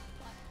press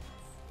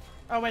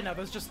buttons. Oh wait, no,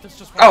 there's just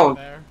one Oh.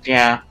 over there.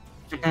 Yeah.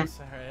 Jesus,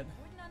 alright.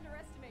 Wouldn't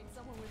underestimate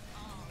someone with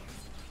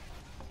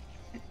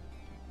arms.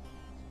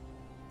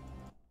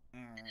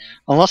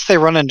 Unless they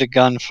run into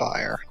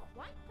gunfire.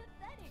 Quite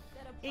pathetic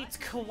that a It's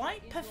button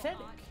quite pusher is your pathetic.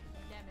 arch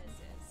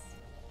nemesis.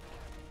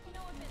 No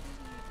offense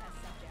to you, test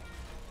subject.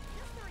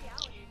 Just the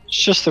reality of the It's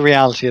just the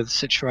reality of the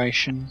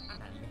situation. I'm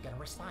not even gonna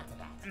respond to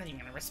that. I'm not even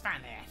gonna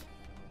respond to that.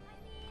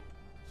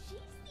 She's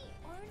the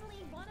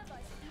only one of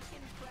us who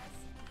can press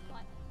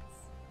buttons.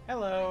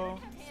 Hello. I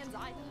don't have hands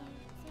either.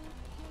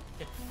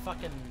 Get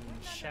fucking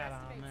Wouldn't shat on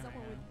underestimate there.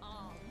 someone with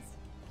arms.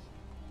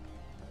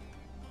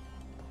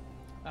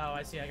 Oh,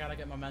 I see. I gotta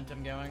get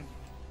momentum going.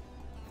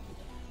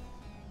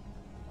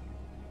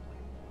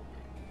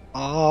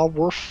 Oh,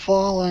 we're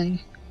falling.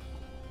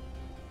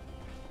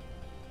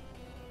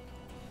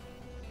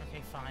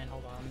 Okay, fine.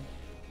 Hold on.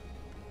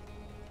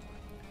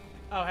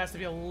 Oh, it has to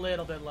be a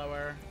little bit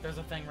lower. There's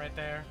a thing right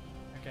there.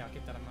 Okay, I'll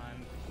keep that in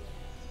mind.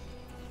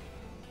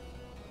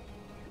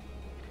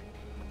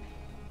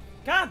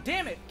 God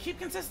damn it! Keep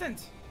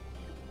consistent!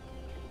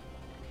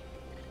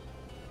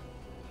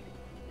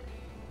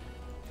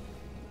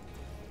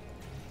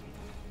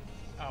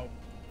 Oh.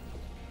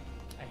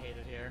 I hate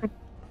it here.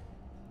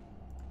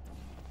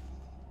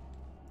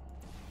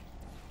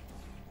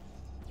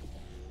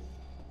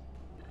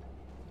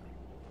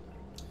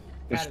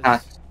 It's That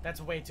not. is,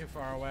 that's way too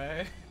far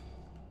away.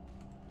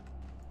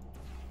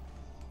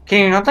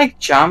 Can you not like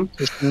jump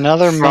There's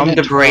another from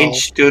minute the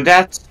bridge to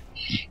that?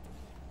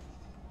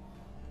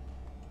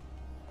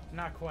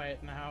 Not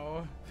quite,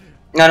 no.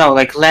 No,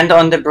 like land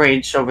on the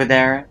bridge over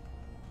there.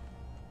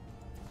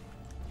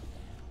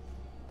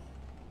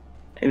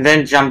 And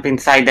then jump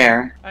inside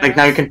there. Like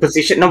now you can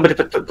position. No,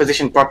 but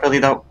position properly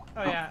though.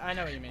 Oh yeah, I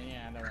know what you mean.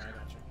 Yeah, no, I got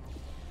you.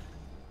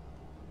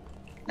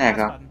 There you Press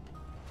go. button.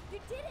 You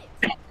did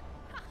it!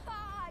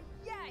 Haha,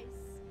 yes!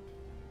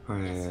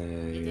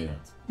 You did it.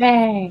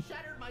 Yay!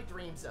 Shattered my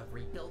dreams of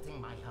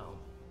rebuilding my home.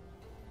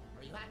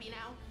 Are you happy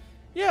now?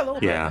 Yeah, a little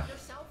bit. Yeah.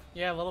 Yourself?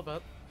 Yeah, a little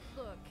bit.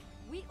 Look,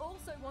 we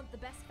also want the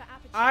best for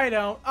Aperture. I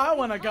don't. I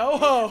want to go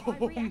By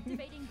home.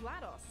 reactivating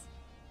GLaDOS.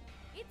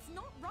 It's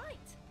not right.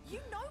 You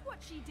know what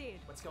she did.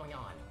 What's going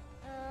on?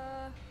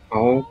 Oh.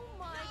 Oh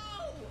my.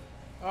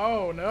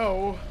 Oh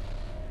no.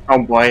 Oh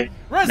boy.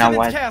 Resonance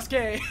what?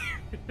 Cascade.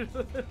 Get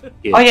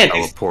Oh, yeah,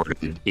 this-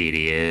 teleported,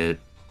 idiot.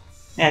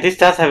 Yeah, this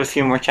does have a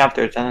few more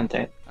chapters, doesn't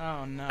it?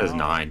 Oh no. There's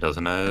 9,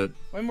 doesn't it?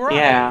 When we're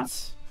Yeah.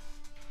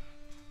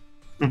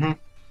 on Mm-hmm.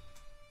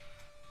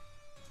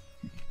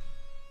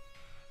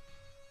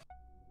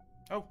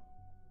 Oh.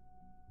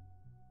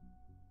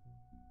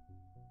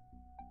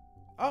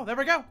 Oh, there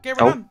we go. Okay,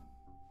 we're Oh. done.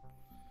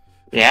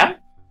 Yeah?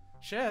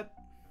 Shit.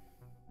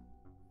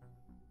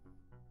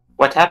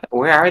 What happened?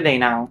 Where are they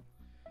now?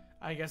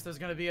 I guess there's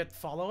gonna be a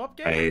follow-up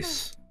game.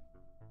 Nice.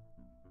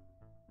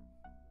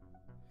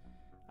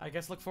 I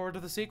guess look forward to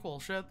the sequel.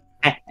 Shit.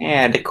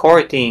 Yeah, the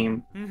core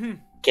team. Mm-hmm.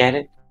 Get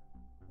it?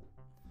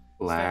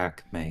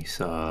 Black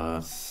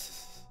Mesa.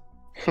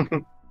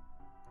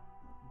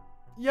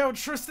 Yo,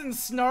 Tristan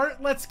Snart,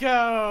 let's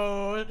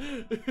go!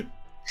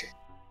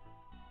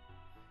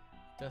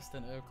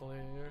 Destin Oakley.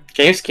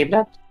 Can you skip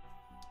that?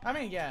 I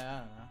mean, yeah, I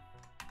don't know.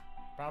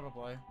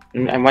 Probably.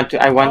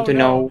 I want to no.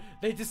 know.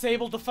 They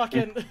disabled the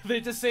fucking. They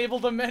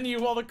disabled the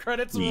menu while the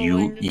credits were You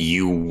rolling.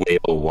 you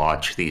will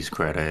watch these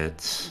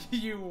credits.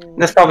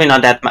 That's probably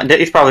not that much.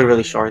 It's probably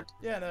really short.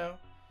 Yeah, no.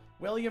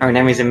 William. Her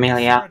name is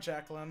Amelia. Sarah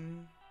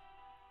Jacqueline.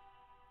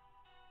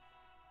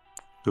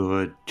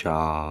 Good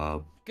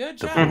job. Good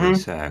The job.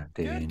 voice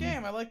acting. Good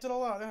game. I liked it a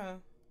lot. Yeah.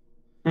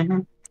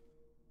 Mhm.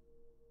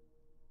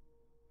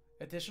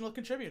 Additional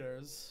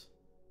contributors.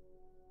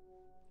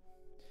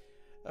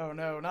 Oh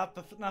no, not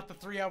the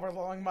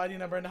 3-hour-long Mighty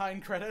Number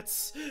 9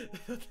 credits.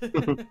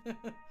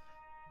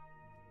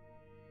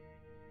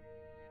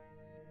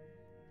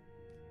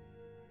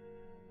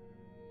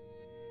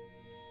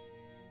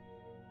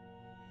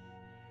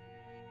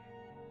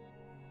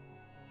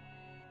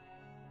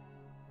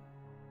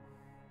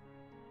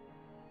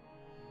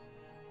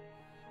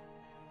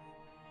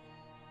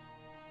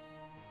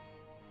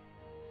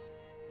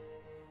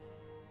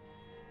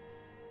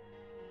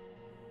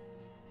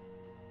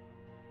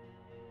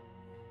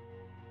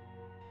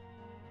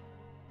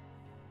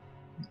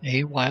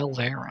 A Wild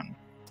Aaron.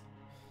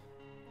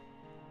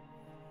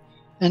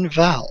 And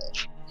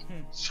Valve.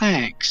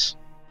 Thanks.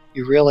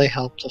 You really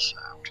helped us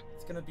out.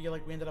 It's gonna be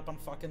like we ended up on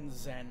fucking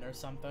Zen or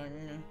something.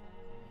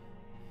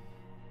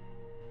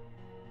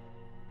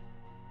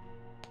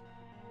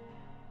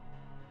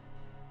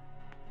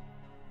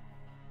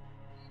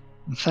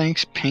 And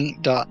thanks,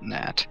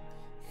 Paint.net.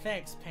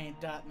 Thanks,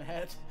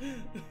 Paint.net.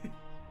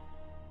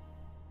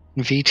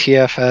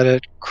 VTF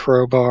Edit,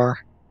 Crowbar,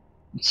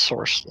 and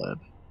SourceLib.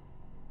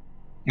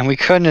 And we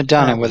couldn't have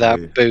done it without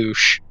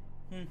Boosh.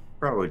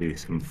 Probably do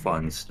some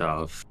fun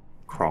stuff.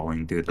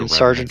 Crawling through the And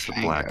Sergeant remnants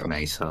of Black Fango.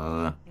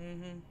 Mesa.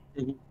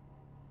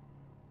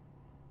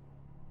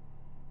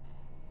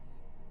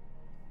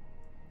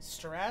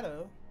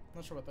 Strato?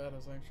 Not sure what that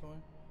is actually.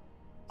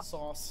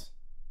 Sauce.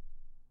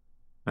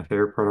 My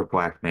favorite part of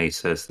Black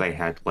Mesa is they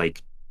had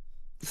like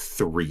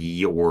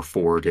 3 or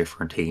 4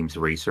 different teams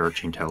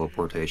researching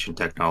teleportation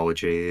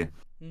technology.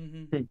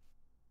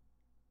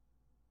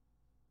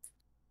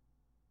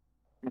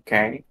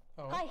 Okay.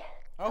 Hi.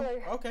 Oh,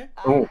 okay.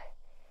 Oh.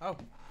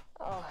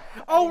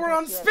 Oh, we're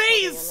on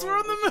space! We're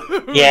on the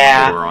moon!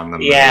 Yeah. We're on the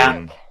Yeah.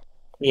 moon.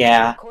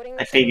 Yeah. According I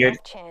to figured. the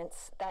off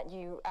chance that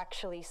you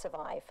actually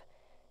survive.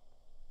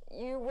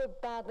 You were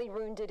badly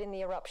wounded in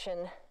the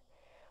eruption.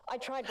 I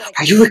tried what I Are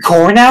could. you a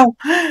core now?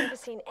 I've never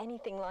seen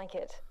anything like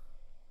it.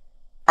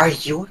 Are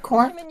you a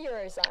core? I'm a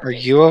neuroscientist. Are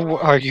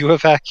you a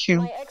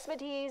vacuum? My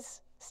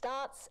expertise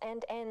starts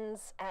and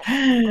ends at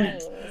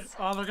brains.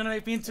 Oh, they're gonna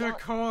make me into a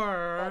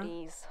core.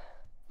 Bodies.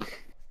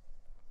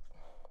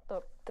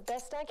 Look, the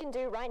best I can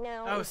do right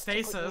now Oh, is to put you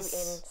in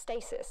stasis.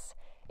 stasis.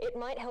 It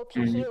might help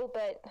you Mhm. heal,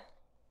 but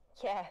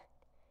yeah,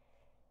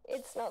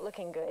 it's not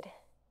looking good.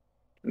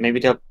 Maybe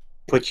they'll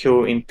put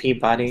you in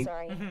Peabody.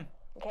 Sorry.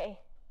 Okay.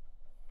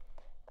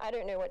 I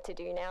don't know what to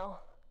do now.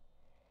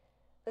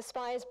 The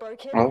spy is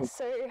broken, Oh.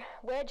 so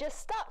we're just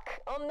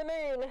stuck on the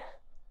moon.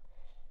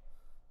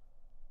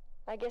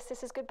 I guess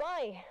this is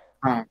goodbye.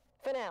 Huh.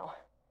 For now.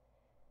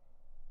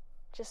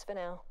 Just for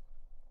now.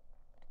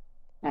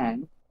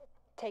 Hmm.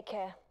 Take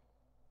care.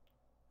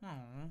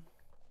 Aw.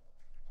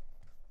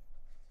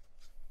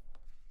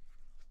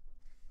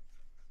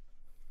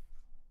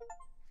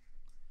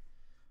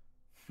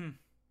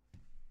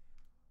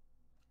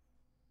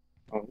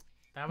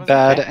 That was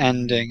Bad okay.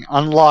 ending.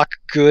 Unlock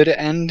good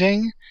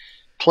ending?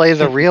 Play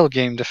the real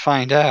game to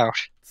find out.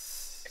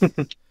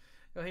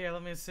 Well, here,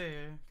 let me see.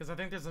 Because I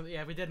think there's a...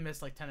 Yeah, we did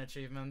miss like 10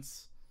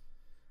 achievements.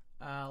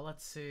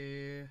 Let's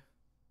see.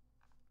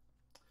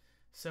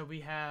 So we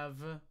have...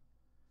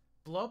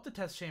 Blow up the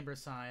test chamber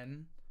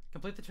sign.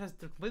 Complete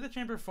the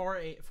chamber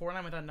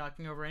 4-9 without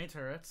knocking over any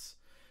turrets.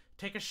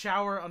 Take a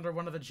shower under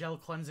one of the gel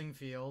cleansing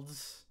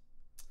fields.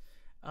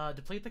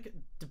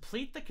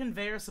 Deplete the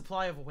conveyor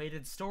supply of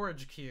weighted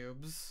storage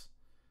cubes.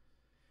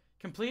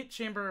 Complete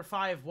chamber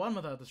 5-1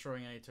 without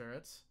destroying any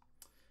turrets.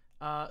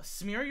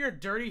 Smear your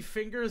dirty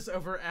fingers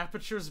over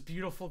Aperture's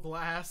beautiful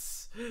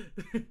glass.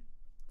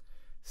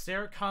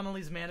 Stare at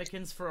Connolly's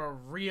mannequins for a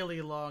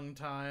really long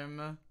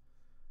time.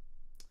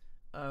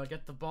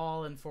 Get the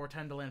ball in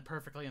 410 to land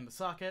perfectly in the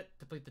socket.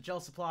 Deplete the gel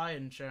supply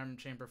in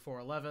chamber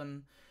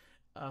 411.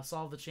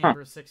 Solve the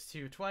chamber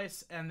 6-2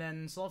 twice, and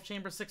then solve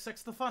chamber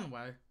 6-6 the fun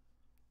way.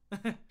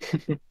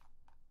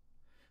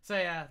 So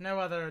yeah, no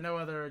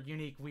other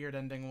unique weird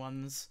ending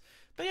ones.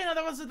 But yeah, no,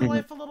 that was a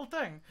delightful little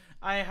thing.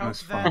 I hope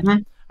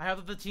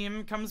that the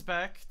team comes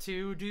back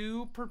to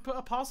do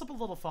a possible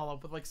little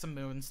follow-up with like some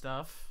moon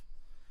stuff.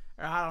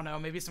 Or I don't know,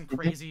 maybe some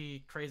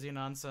crazy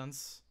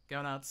nonsense.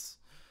 Go nuts.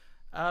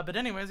 But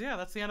anyways, yeah,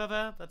 that's the end of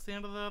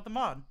the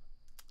mod.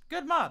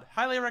 Good mod.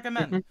 Highly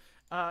recommend.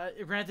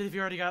 Granted, if you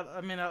already got,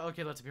 I mean,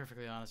 okay, let's be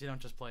perfectly honest. You don't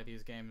just play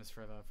these games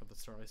for the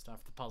story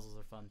stuff. The puzzles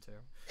are fun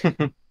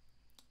too.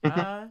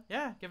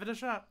 Yeah, give it a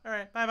shot. All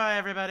right, bye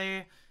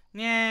everybody.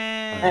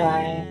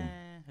 Yeah.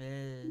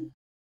 Bye.